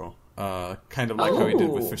video. Kind of like how he did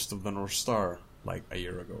with Fist of the North Star, like a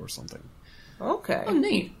year ago or something. Okay. Oh,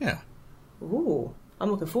 neat. Yeah. Ooh, I'm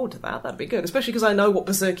looking forward to that. That'd be good, especially because I know what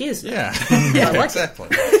Berserk is. Yeah. I like exactly.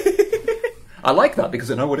 I like that because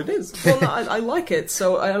I know what it is. Well, no, I like it,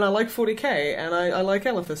 and I like 40k, and I like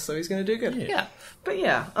Alfabusa, so he's going to do good. Yeah. But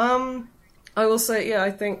I will say, I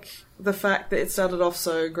think the fact that it started off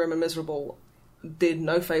so grim and miserable did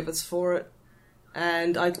no favours for it.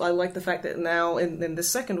 And I like the fact that now, in the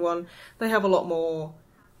second one, they have a lot more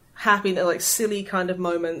happy, like silly kind of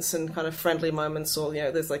moments and kind of friendly moments, or,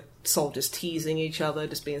 there's like soldiers teasing each other,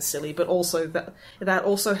 just being silly, but also that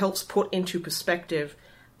also helps put into perspective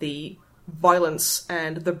the violence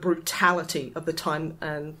and the brutality of the time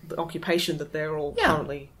and the occupation that they're all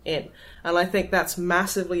currently in. And I think that's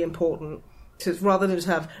massively important. Rather than just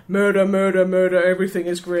have murder, murder, murder, everything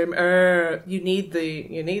is grim. You need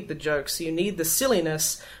the jokes. You need the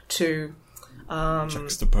silliness to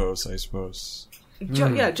juxtapose, I suppose.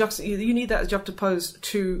 You need that juxtaposed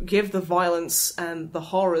to give the violence and the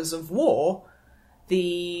horrors of war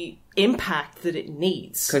the impact that it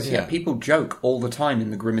needs. Because people joke all the time in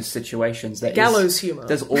the grimmest situations. Gallows humor.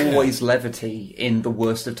 There's always levity in the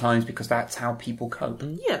worst of times because that's how people cope.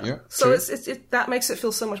 Yeah. So it that makes it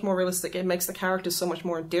feel so much more realistic. It makes the characters so much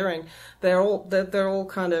more endearing. They're all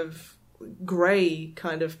kind of grey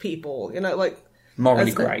kind of people. Like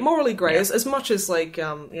morally grey. Morally grey, as much as like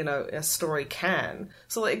a story can.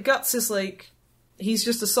 So like Guts is like, he's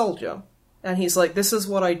just a soldier, and he's like, this is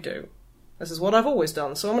what I do. This is what I've always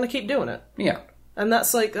done, so I'm going to keep doing it. Yeah. And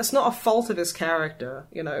that's not a fault of his character,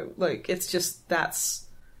 like, it's just, that's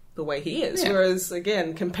the way he is. Yeah. Whereas,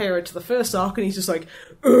 again, compare it to the first arc, and he's just like,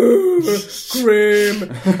 grim,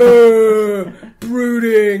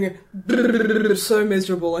 brooding, so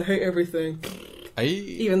miserable, I hate everything.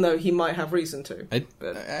 Even though he might have reason to. I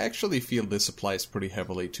actually feel this applies pretty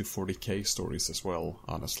heavily to 40k stories as well,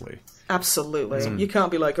 honestly. Absolutely. You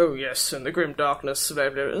can't be like, oh yes, in the grim darkness.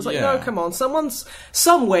 It's like, no, come on.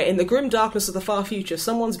 Somewhere in the grim darkness of the far future,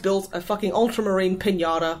 someone's built a fucking ultramarine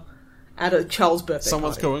pinata at a child's birthday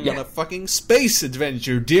Someone's party. going on a fucking space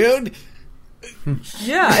adventure, dude!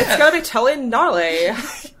 Yeah, it's gonna be totally gnarly.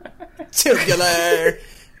 Tubular!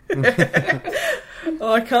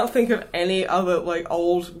 I can't think of any other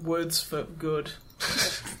old words for good.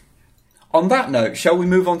 On that note, shall we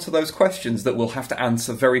move on to those questions that we'll have to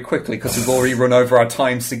answer very quickly because we've already run over our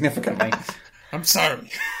time significantly? I'm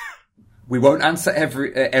sorry. We won't answer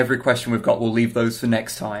every question we've got. We'll leave those for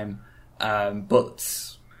next time.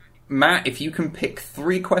 But Matt, if you can pick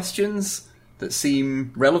 3 questions that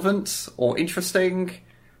seem relevant or interesting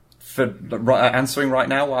for answering right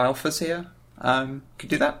now while Alpha's here, could you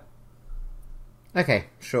do that? Okay,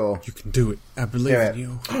 sure. You can do it. I believe in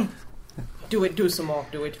you. Do some more.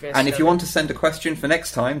 Do it. And if you want to send a question for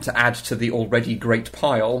next time to add to the already great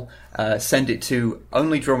pile, send it to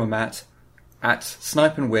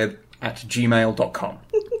onlydrummermatt@snipeandwib@gmail.com.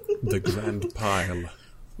 The grand pile.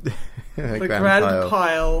 the grand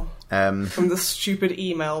pile from the stupid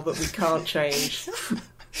email that we can't change.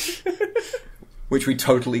 Which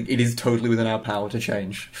it is totally within our power to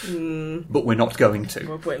change. But we're not going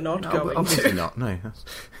to. We're not going to. Obviously not, no.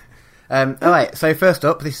 Alright, so first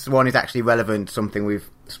up, this one is actually relevant to something we've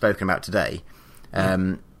spoken about today.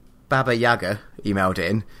 Baba Yaga emailed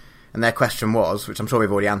in, and their question was, which I'm sure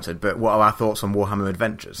we've already answered, but what are our thoughts on Warhammer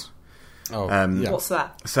Adventures? What's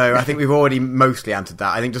that? So I think we've already mostly answered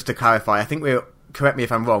that. I think just to clarify, I think correct me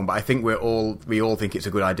if I'm wrong, but I think we all think it's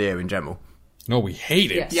a good idea in general. No, we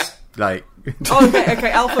hate it. Yes. Yeah. Like,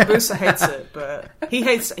 okay. Alfabusa hates it, but he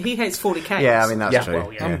hates 40K. Yeah, I mean that's true.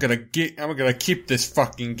 Well, yeah. I'm gonna keep this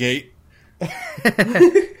fucking gate.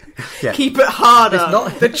 Yeah. Keep it harder.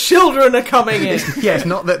 The children are coming in. Yeah, it's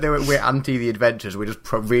not that we're anti the adventures. We're just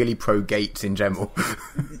really pro gates in general.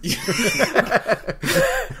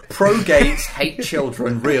 Pro gates, hate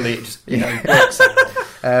children. Really, it just works.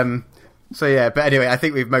 So yeah, but anyway, I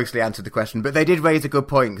think we've mostly answered the question. But they did raise a good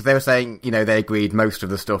point, because they were saying, they agreed most of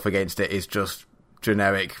the stuff against it is just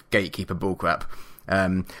generic gatekeeper bullcrap.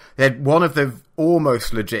 They had one of the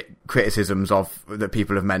almost legit criticisms that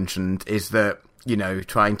people have mentioned is that,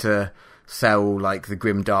 trying to sell like the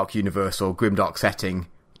grimdark universe or grimdark setting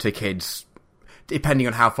to kids, depending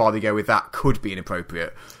on how far they go with that, could be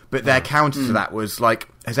inappropriate. But their counter to that was like,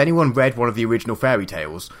 has anyone read one of the original fairy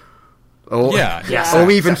tales? Or,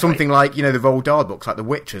 or even something like, the Roald Dahl books, like The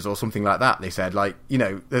Witches or something like that. They said, like,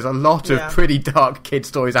 there's a lot of pretty dark kid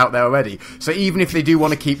stories out there already. So even if they do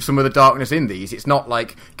want to keep some of the darkness in these, it's not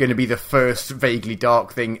like going to be the first vaguely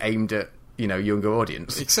dark thing aimed at, younger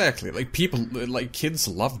audience. Exactly. Like kids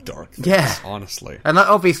love dark things, honestly. And like,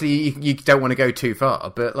 obviously you don't want to go too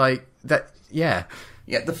far, but like that, Yeah,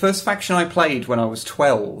 the first faction I played when I was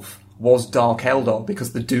 12 was Dark Eldar,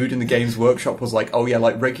 because the dude in the Games Workshop was like, oh yeah,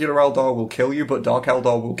 like regular Eldar will kill you, but Dark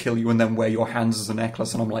Eldar will kill you and then wear your hands as a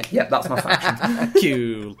necklace. And I'm like, yeah, that's my faction.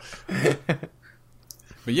 Cool.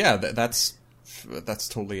 But yeah, that's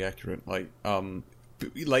totally accurate.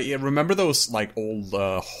 Remember those like old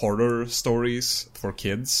horror stories for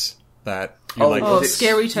kids that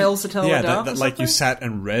scary tales to tell in the dark? that like you sat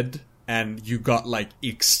and read and you got like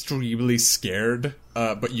extremely scared,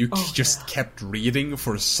 but you just kept reading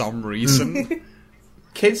for some reason.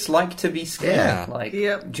 Kids like to be scared.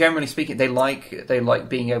 Generally speaking, they like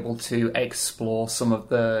being able to explore some of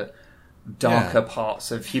the darker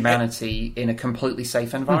parts of humanity in a completely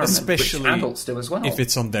safe environment, especially which adults do as well. If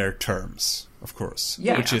it's on their terms, of course.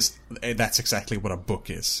 Yeah. That's exactly what a book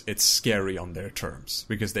is. It's scary on their terms,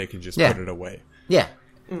 because they can just put it away. Yeah.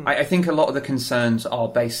 I think a lot of the concerns are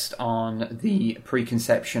based on the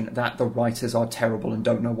preconception that the writers are terrible and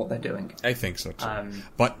don't know what they're doing. I think so too.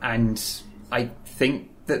 And I think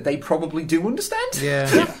that they probably do understand.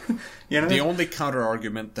 Yeah. The only counter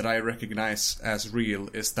argument that I recognize as real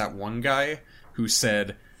is that one guy who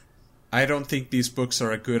said, I don't think these books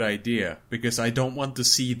are a good idea because I don't want to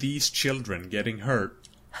see these children getting hurt.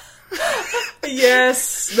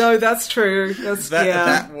 Yes, no, that's true.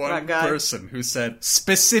 That one person who said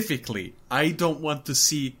specifically, I don't want to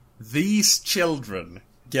see these children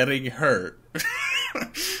getting hurt.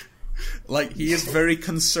 Like, he is very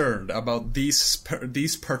concerned about these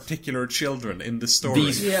particular children in the story.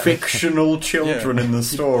 These fictional children in the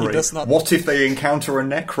story. What if they encounter a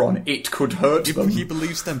Necron? It could hurt them. He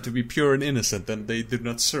believes them to be pure and innocent, and they do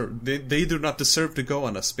not deserve to go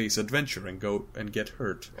on a space adventure and get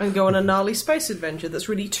hurt. And go on a gnarly space adventure that's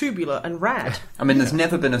really tubular and rad. I mean, there's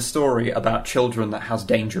never been a story about children that has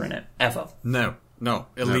danger in it, ever. No,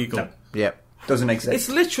 illegal. No. Yep. Doesn't exist. It's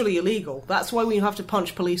literally illegal. That's why we have to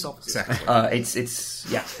punch police officers. Exactly. It's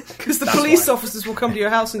because the police officers will come to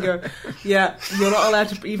your house and go, yeah, you're not allowed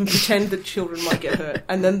to even pretend that children might get hurt,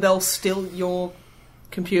 and then they'll steal your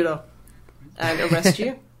computer and arrest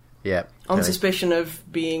you. Yeah. On suspicion of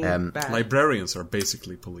being bad. Librarians are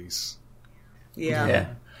basically police.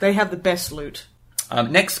 Yeah. They have the best loot.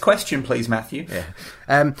 Next question, please, Matthew.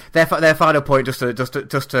 Yeah. Their final point,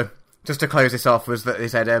 just to close this off, was that they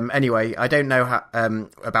said, anyway, I don't know how,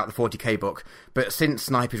 about the 40k book, but since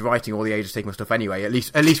Snipe is writing all the Age of Sigmar stuff anyway, at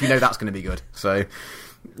least we know that's going to be good. So,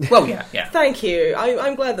 well, yeah. Thank you.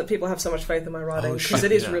 I'm glad that people have so much faith in my writing, because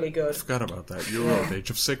it is really good. I forgot about that. You wrote Age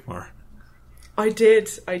of Sigmar. I did,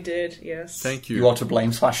 yes. Thank you. You are to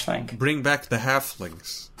blame / thank. Bring back the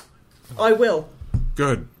halflings. I will.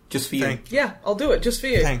 Good. Just for you. Yeah, I'll do it, just for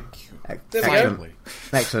you. Thank you. Finally.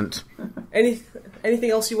 Excellent.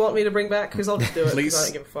 Anything else you want me to bring back? Because I'll just do it. Please, I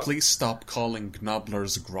don't give a fuck. Please stop calling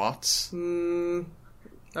Gnoblers grots.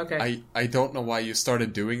 Okay. I don't know why you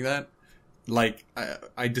started doing that. Like,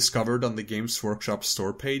 I discovered on the Games Workshop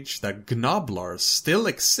store page that Gnoblars still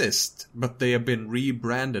exist, but they have been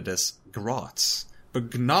rebranded as grots. But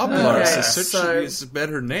Gnoblars is a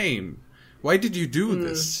better name. Why did you do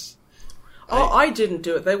this? I didn't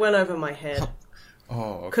do it. They went over my head. Oh,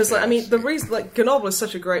 okay. Because, I mean, the reason, Gnobler is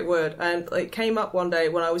such a great word, and it came up one day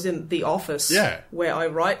when I was in the office, where I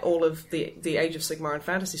write all of the Age of Sigmar and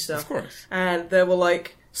fantasy stuff. Of course. And they were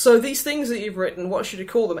like, So these things that you've written, what should you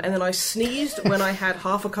call them? And then I sneezed when I had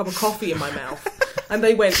half a cup of coffee in my mouth. And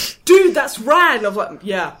they went, dude, that's rad! And I was like,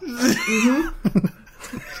 yeah. Mm-hmm.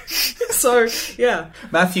 So, yeah.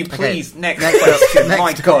 Matthew, please, next question.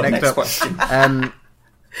 My God, next question.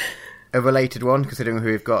 A related one, considering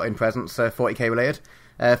who we've got in presence, 40k related.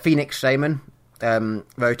 Phoenix Shaman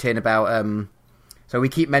wrote in about... so we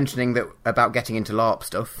keep mentioning that about getting into LARP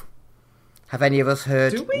stuff. Have any of us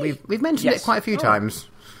heard... Do we? We've mentioned it quite a few times.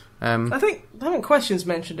 I think Questions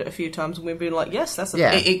mentioned it a few times, and we've been like, yes, that's a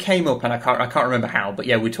thing. It came up, and I can't remember how, but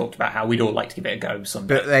yeah, we talked about how we'd all like to give it a go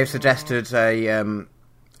someday. But they've suggested a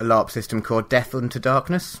LARP system called Death Unto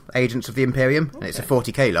Darkness, Agents of the Imperium, and it's a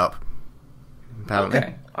 40k LARP, apparently.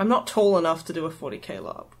 Okay. I'm not tall enough to do a 40k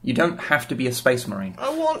LARP. You don't have to be a space marine.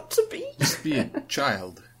 I want to be. Just be a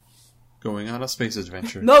child going on a space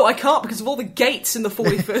adventure. No, I can't because of all the gates in the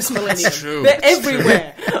 41st millennium. That's true. They're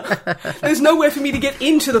everywhere. There's nowhere for me to get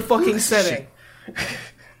into the fucking setting.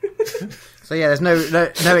 So yeah, there's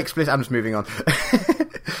no explicit... I'm just moving on.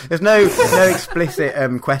 There's no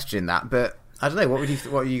explicit question in that, but I don't know, what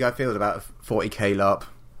do you guys feel about a 40k LARP?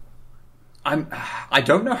 I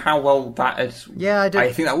don't know how well that is. Yeah,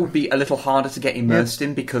 I think that would be a little harder to get immersed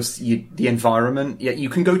in because the environment. Yeah, you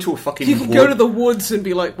can go to a fucking. You can go to the woods and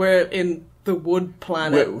be like, we're in the wood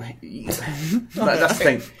planet. That's the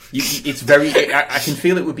thing. It's very. I can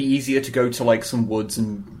feel it would be easier to go to like some woods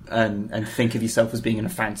and think of yourself as being in a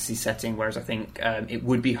fantasy setting, whereas I think it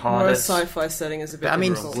would be harder. Or a sci-fi setting is a bit. I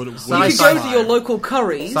mean, you can go to your local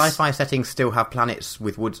curries. Sci-fi settings still have planets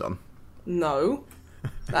with woods on. No.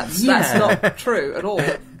 That's not true at all,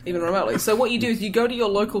 even remotely. So what you do is you go to your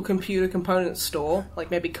local computer components store, like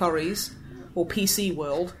maybe Curry's or PC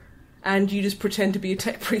World, and you just pretend to be a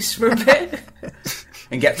tech priest for a bit.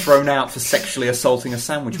 And get thrown out for sexually assaulting a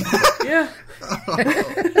sandwich maker. Yeah.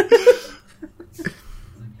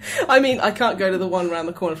 I mean, I can't go to the one around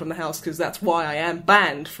the corner from the house because that's why I am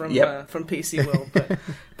banned from PC World.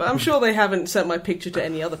 But I'm sure they haven't sent my picture to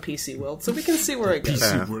any other PC World, so we can see where it goes.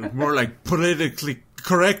 PC World, more like politically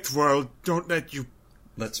correct world. Don't let you...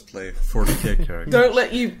 Let's play 40k character. Don't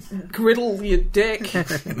let you griddle your dick in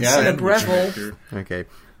a Breville. Okay.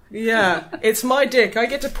 Yeah, it's my dick. I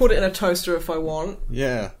get to put it in a toaster if I want.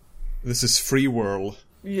 Yeah. This is free world.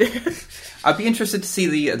 Yeah. I'd be interested to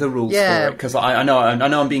see the rules for it because I know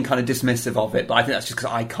I'm being kind of dismissive of it, but I think that's just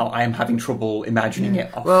because I am having trouble imagining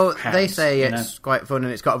it. Well, they say it's quite fun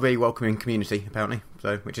and it's got a really welcoming community apparently,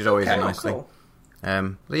 so which is always a nice thing.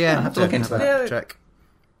 But yeah, I have to look into that. Check.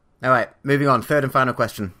 All right, moving on. Third and final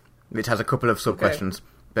question, which has a couple of sub questions.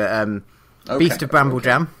 But Beast of Bramble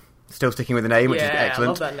Jam, still sticking with the name, which is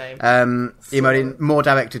excellent. I love that name. Emailing more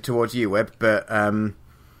directed towards you, Web, but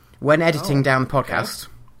when editing down the podcast,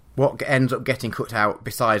 what ends up getting cut out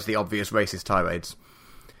besides the obvious racist tirades?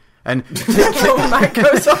 And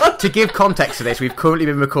to give context to this, we've currently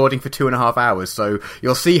been recording for 2.5 hours, so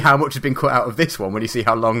you'll see how much has been cut out of this one when you see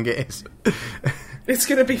how long it is. It's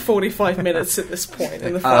going to be 45 minutes at this point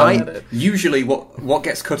in the final edit. Usually what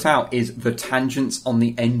gets cut out is the tangents on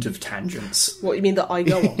the end of tangents. What, you mean that I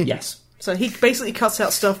go on? Yes. So he basically cuts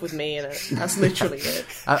out stuff with me in it. That's literally it.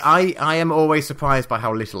 I am always surprised by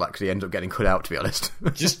how little actually ends up getting cut out, to be honest.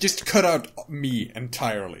 Just cut out me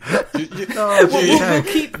entirely. We'll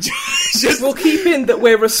keep in that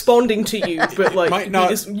we're responding to you, but like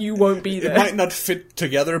you won't be there. It might not fit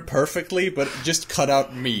together perfectly, but just cut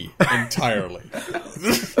out me entirely.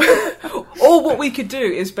 Or what we could do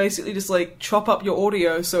is basically just like chop up your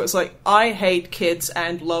audio so it's like I hate kids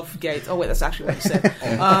and love gates. Oh wait, that's actually what you said.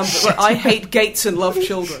 But I hate gates and love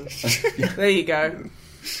children. There you go.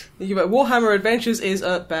 Warhammer Adventures is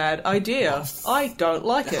a bad idea. I don't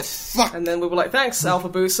like it. Fuck. And then we were like, thanks,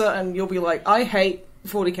 Alfabusa, and you'll be like, I hate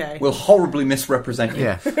 40k. We'll horribly misrepresent you.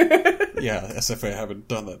 Yeah. Yeah, as if I haven't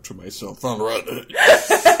done that to myself. All right.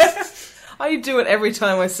 I do it every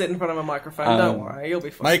time I sit in front of a microphone. Don't worry, you'll be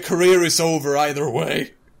fine. My career is over either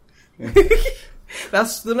way.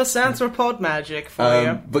 That's the Misanthropod magic for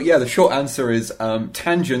you. But yeah, the short answer is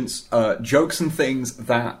tangents, jokes and things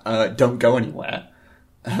that don't go anywhere.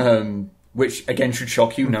 Which, again, should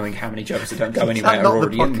shock you, knowing how many jokes that don't go anywhere are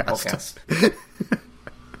already in the podcast.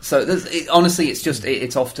 So, honestly,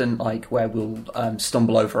 it's often like where we'll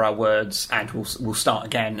stumble over our words and we'll start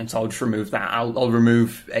again, and so I'll just remove that. I'll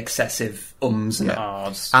remove excessive ums and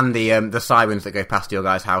ahs. And the sirens that go past your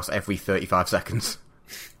guy's house every 35 seconds.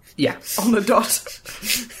 Yeah. On the dot.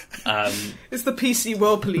 It's the PC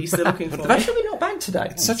World Police they're looking for. They're actually not bad today.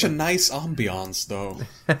 It's such a nice ambiance, though.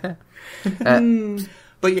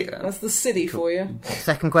 But yeah. That's the city for you.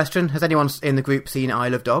 Second question. Has anyone in the group seen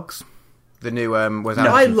Isle of Dogs? The new was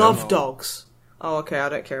I love dogs. Oh, okay. I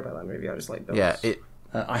don't care about that movie. I just like dogs. Yeah,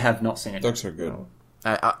 I have not seen it. Dogs are good.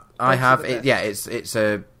 I have. It's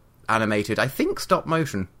a animated. I think stop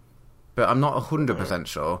motion, but I'm not 100%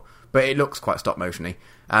 sure. But it looks quite stop motiony,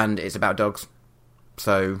 and it's about dogs.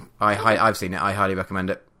 So I've seen it. I highly recommend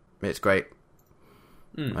it. It's great.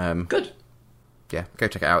 Good. Yeah, go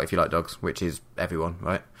check it out if you like dogs, which is everyone,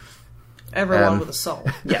 right? Everyone with a soul.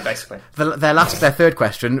 Yeah, basically. Their third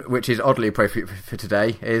question, which is oddly appropriate for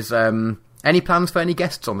today, is any plans for any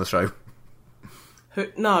guests on the show?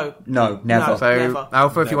 No. No, never. So, never.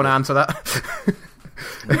 Alpha, if you want to answer that.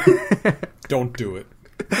 Don't do it.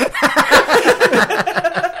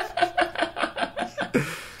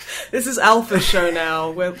 This is Alpha's show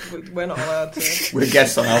now. We're not allowed to. We're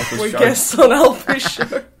guests on Alpha's show. We're guests on Alpha's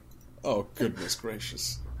show. Oh, goodness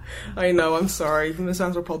gracious. I know, I'm sorry.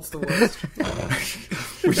 Misanthropod's the worst.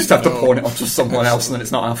 We just have to pawn it onto someone else and then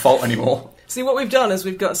it's not our fault anymore. See, what we've done is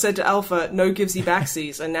we've said to Alpha, no givesy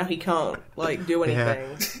backsies, and now he can't, do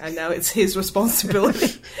anything. Yeah. And now it's his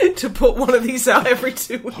responsibility to put one of these out every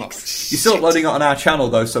 2 weeks. Oh, you're still loading it on our channel,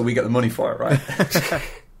 though, so we get the money for it, right?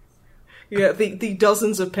 Yeah, the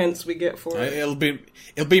dozens of pence we get for it. It'll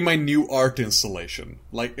be my new art installation.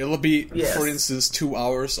 It'll be, for instance, 2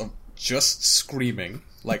 hours of just screaming.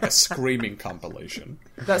 Like a screaming compilation.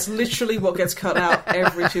 That's literally what gets cut out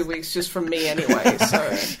every 2 weeks, just from me anyway,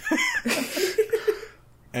 so...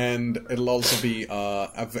 And it'll also be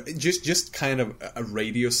just kind of a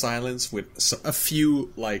radio silence with a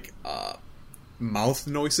few, mouth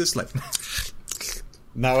noises, like...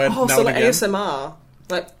 now and like again. ASMR.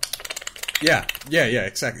 Like... Yeah,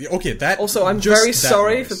 exactly. Okay, that... Also, I'm very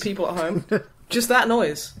sorry for people at home. Just that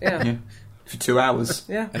noise, yeah. For 2 hours.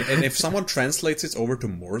 Yeah. And if someone translates it over to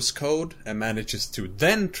Morse code and manages to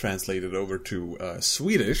then translate it over to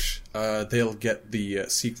Swedish, they'll get the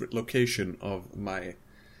secret location of my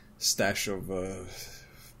stash of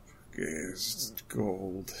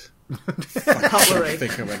gold. Cutlery.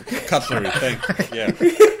 Think of it. Cutlery, yeah.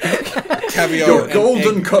 Caviar Your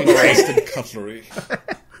golden and cutlery. Cutlery.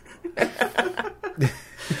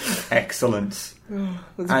 Excellent.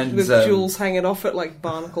 With jewels hanging off it like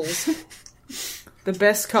barnacles. The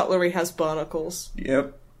best cutlery has barnacles.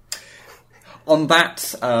 Yep. On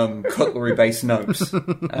that cutlery-based note,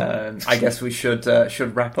 I guess we should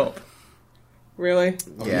wrap up. Really?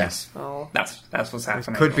 Yeah. Yes. Oh. That's what's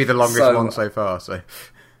happening. Could be the longest one so far. So,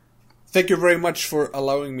 thank you very much for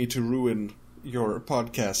allowing me to ruin your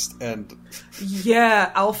podcast and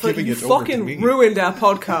Alpha, you fucking ruined our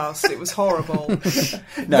podcast. It was horrible. No.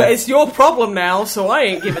 But it's your problem now, so I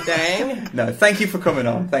ain't give a dang. No, thank you for coming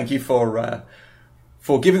on. Thank you for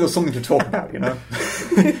giving us something to talk about,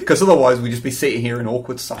 because otherwise we'd just be sitting here in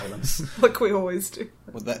awkward silence, like we always do.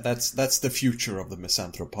 Well, that's the future of the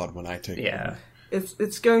Misanthropod when I take it. Yeah.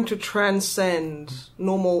 It's going to transcend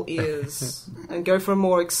normal ears and go for a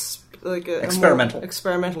more experimental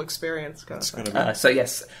experience. Kind of gonna be. So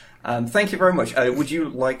yes, thank you very much. Would you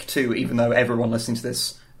like to, even though everyone listening to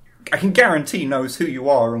this, I can guarantee knows who you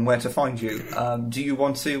are and where to find you. Do you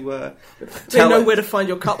want to? They know where to find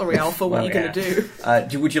your cutlery, Alpha. What are you going to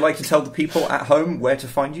do? Would you like to tell the people at home where to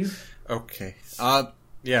find you? Okay.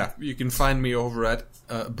 You can find me over at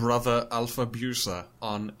Brother Alfabusa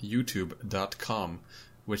on YouTube.com,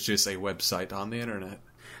 which is a website on the internet.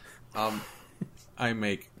 I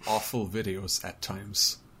make awful videos at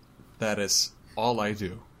times. That is all I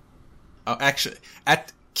do. Actually,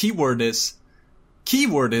 keyword is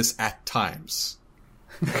at times.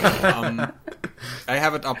 I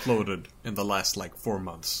haven't uploaded in the last 4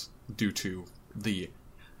 months due to the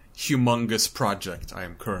humongous project I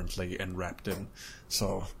am currently enwrapped in.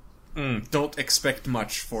 So don't expect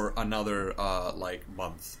much for another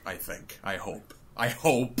month. I think. I hope.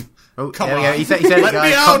 Oh, come on! He said Let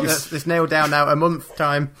me out. It's nailed down now. A month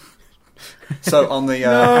time. So on the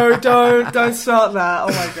no, don't start that.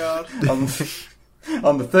 Oh my god.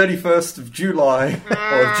 On the 31st of July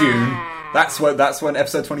or of June, that's when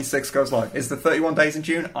episode 26 goes live. Is there 31 days in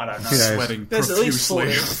June? I don't know. Sweating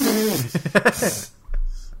profusely.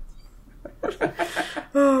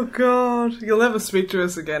 Oh god, you'll never speak to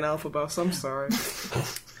us again, Alphabus. I'm sorry.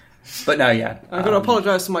 But no, yeah. I'm going to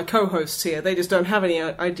apologise to my co-hosts here. They just don't have any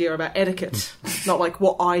idea about etiquette. Not like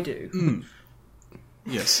what I do.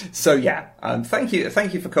 Yes. So yeah, thank you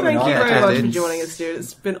for coming on. Thank you very much for joining us, dude.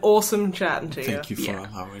 It's been awesome chatting to you. Thank you for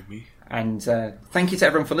allowing me. And thank you to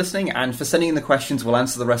everyone for listening and for sending in the questions. We'll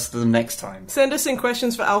answer the rest of them next time. Send us in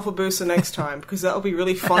questions for Alfabusa next time, because that'll be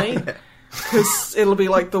really funny. Because it'll be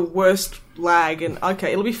the worst lag, and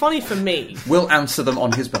it'll be funny for me. We'll answer them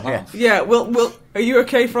on his behalf. Yeah. Are you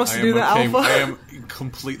okay for us to do that, okay. Alpha? I am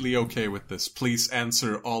completely okay with this. Please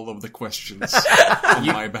answer all of the questions on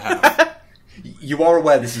my behalf. You are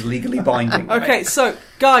aware this is legally binding. Right? Okay, so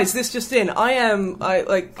guys, this just in.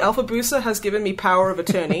 Alfabusa has given me power of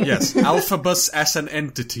attorney. Yes, Alfabus as an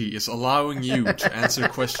entity is allowing you to answer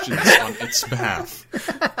questions on its behalf.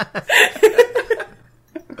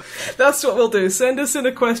 That's what we'll do. Send us in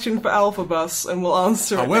a question for Alfabus, and we'll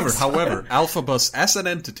answer it. However, Alfabus as an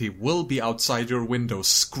entity will be outside your window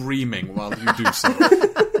screaming while you do so.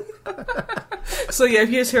 So yeah, if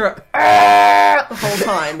you just hear a the whole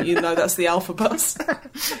time, you know that's the Alfabus.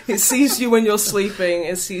 It sees you when you're sleeping,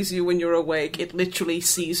 it sees you when you're awake, it literally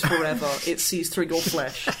sees forever. It sees through your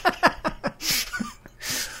flesh.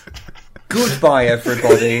 Goodbye,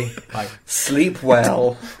 everybody. Bye. Sleep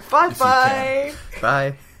well. Bye-bye.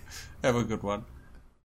 Bye. Have a good one.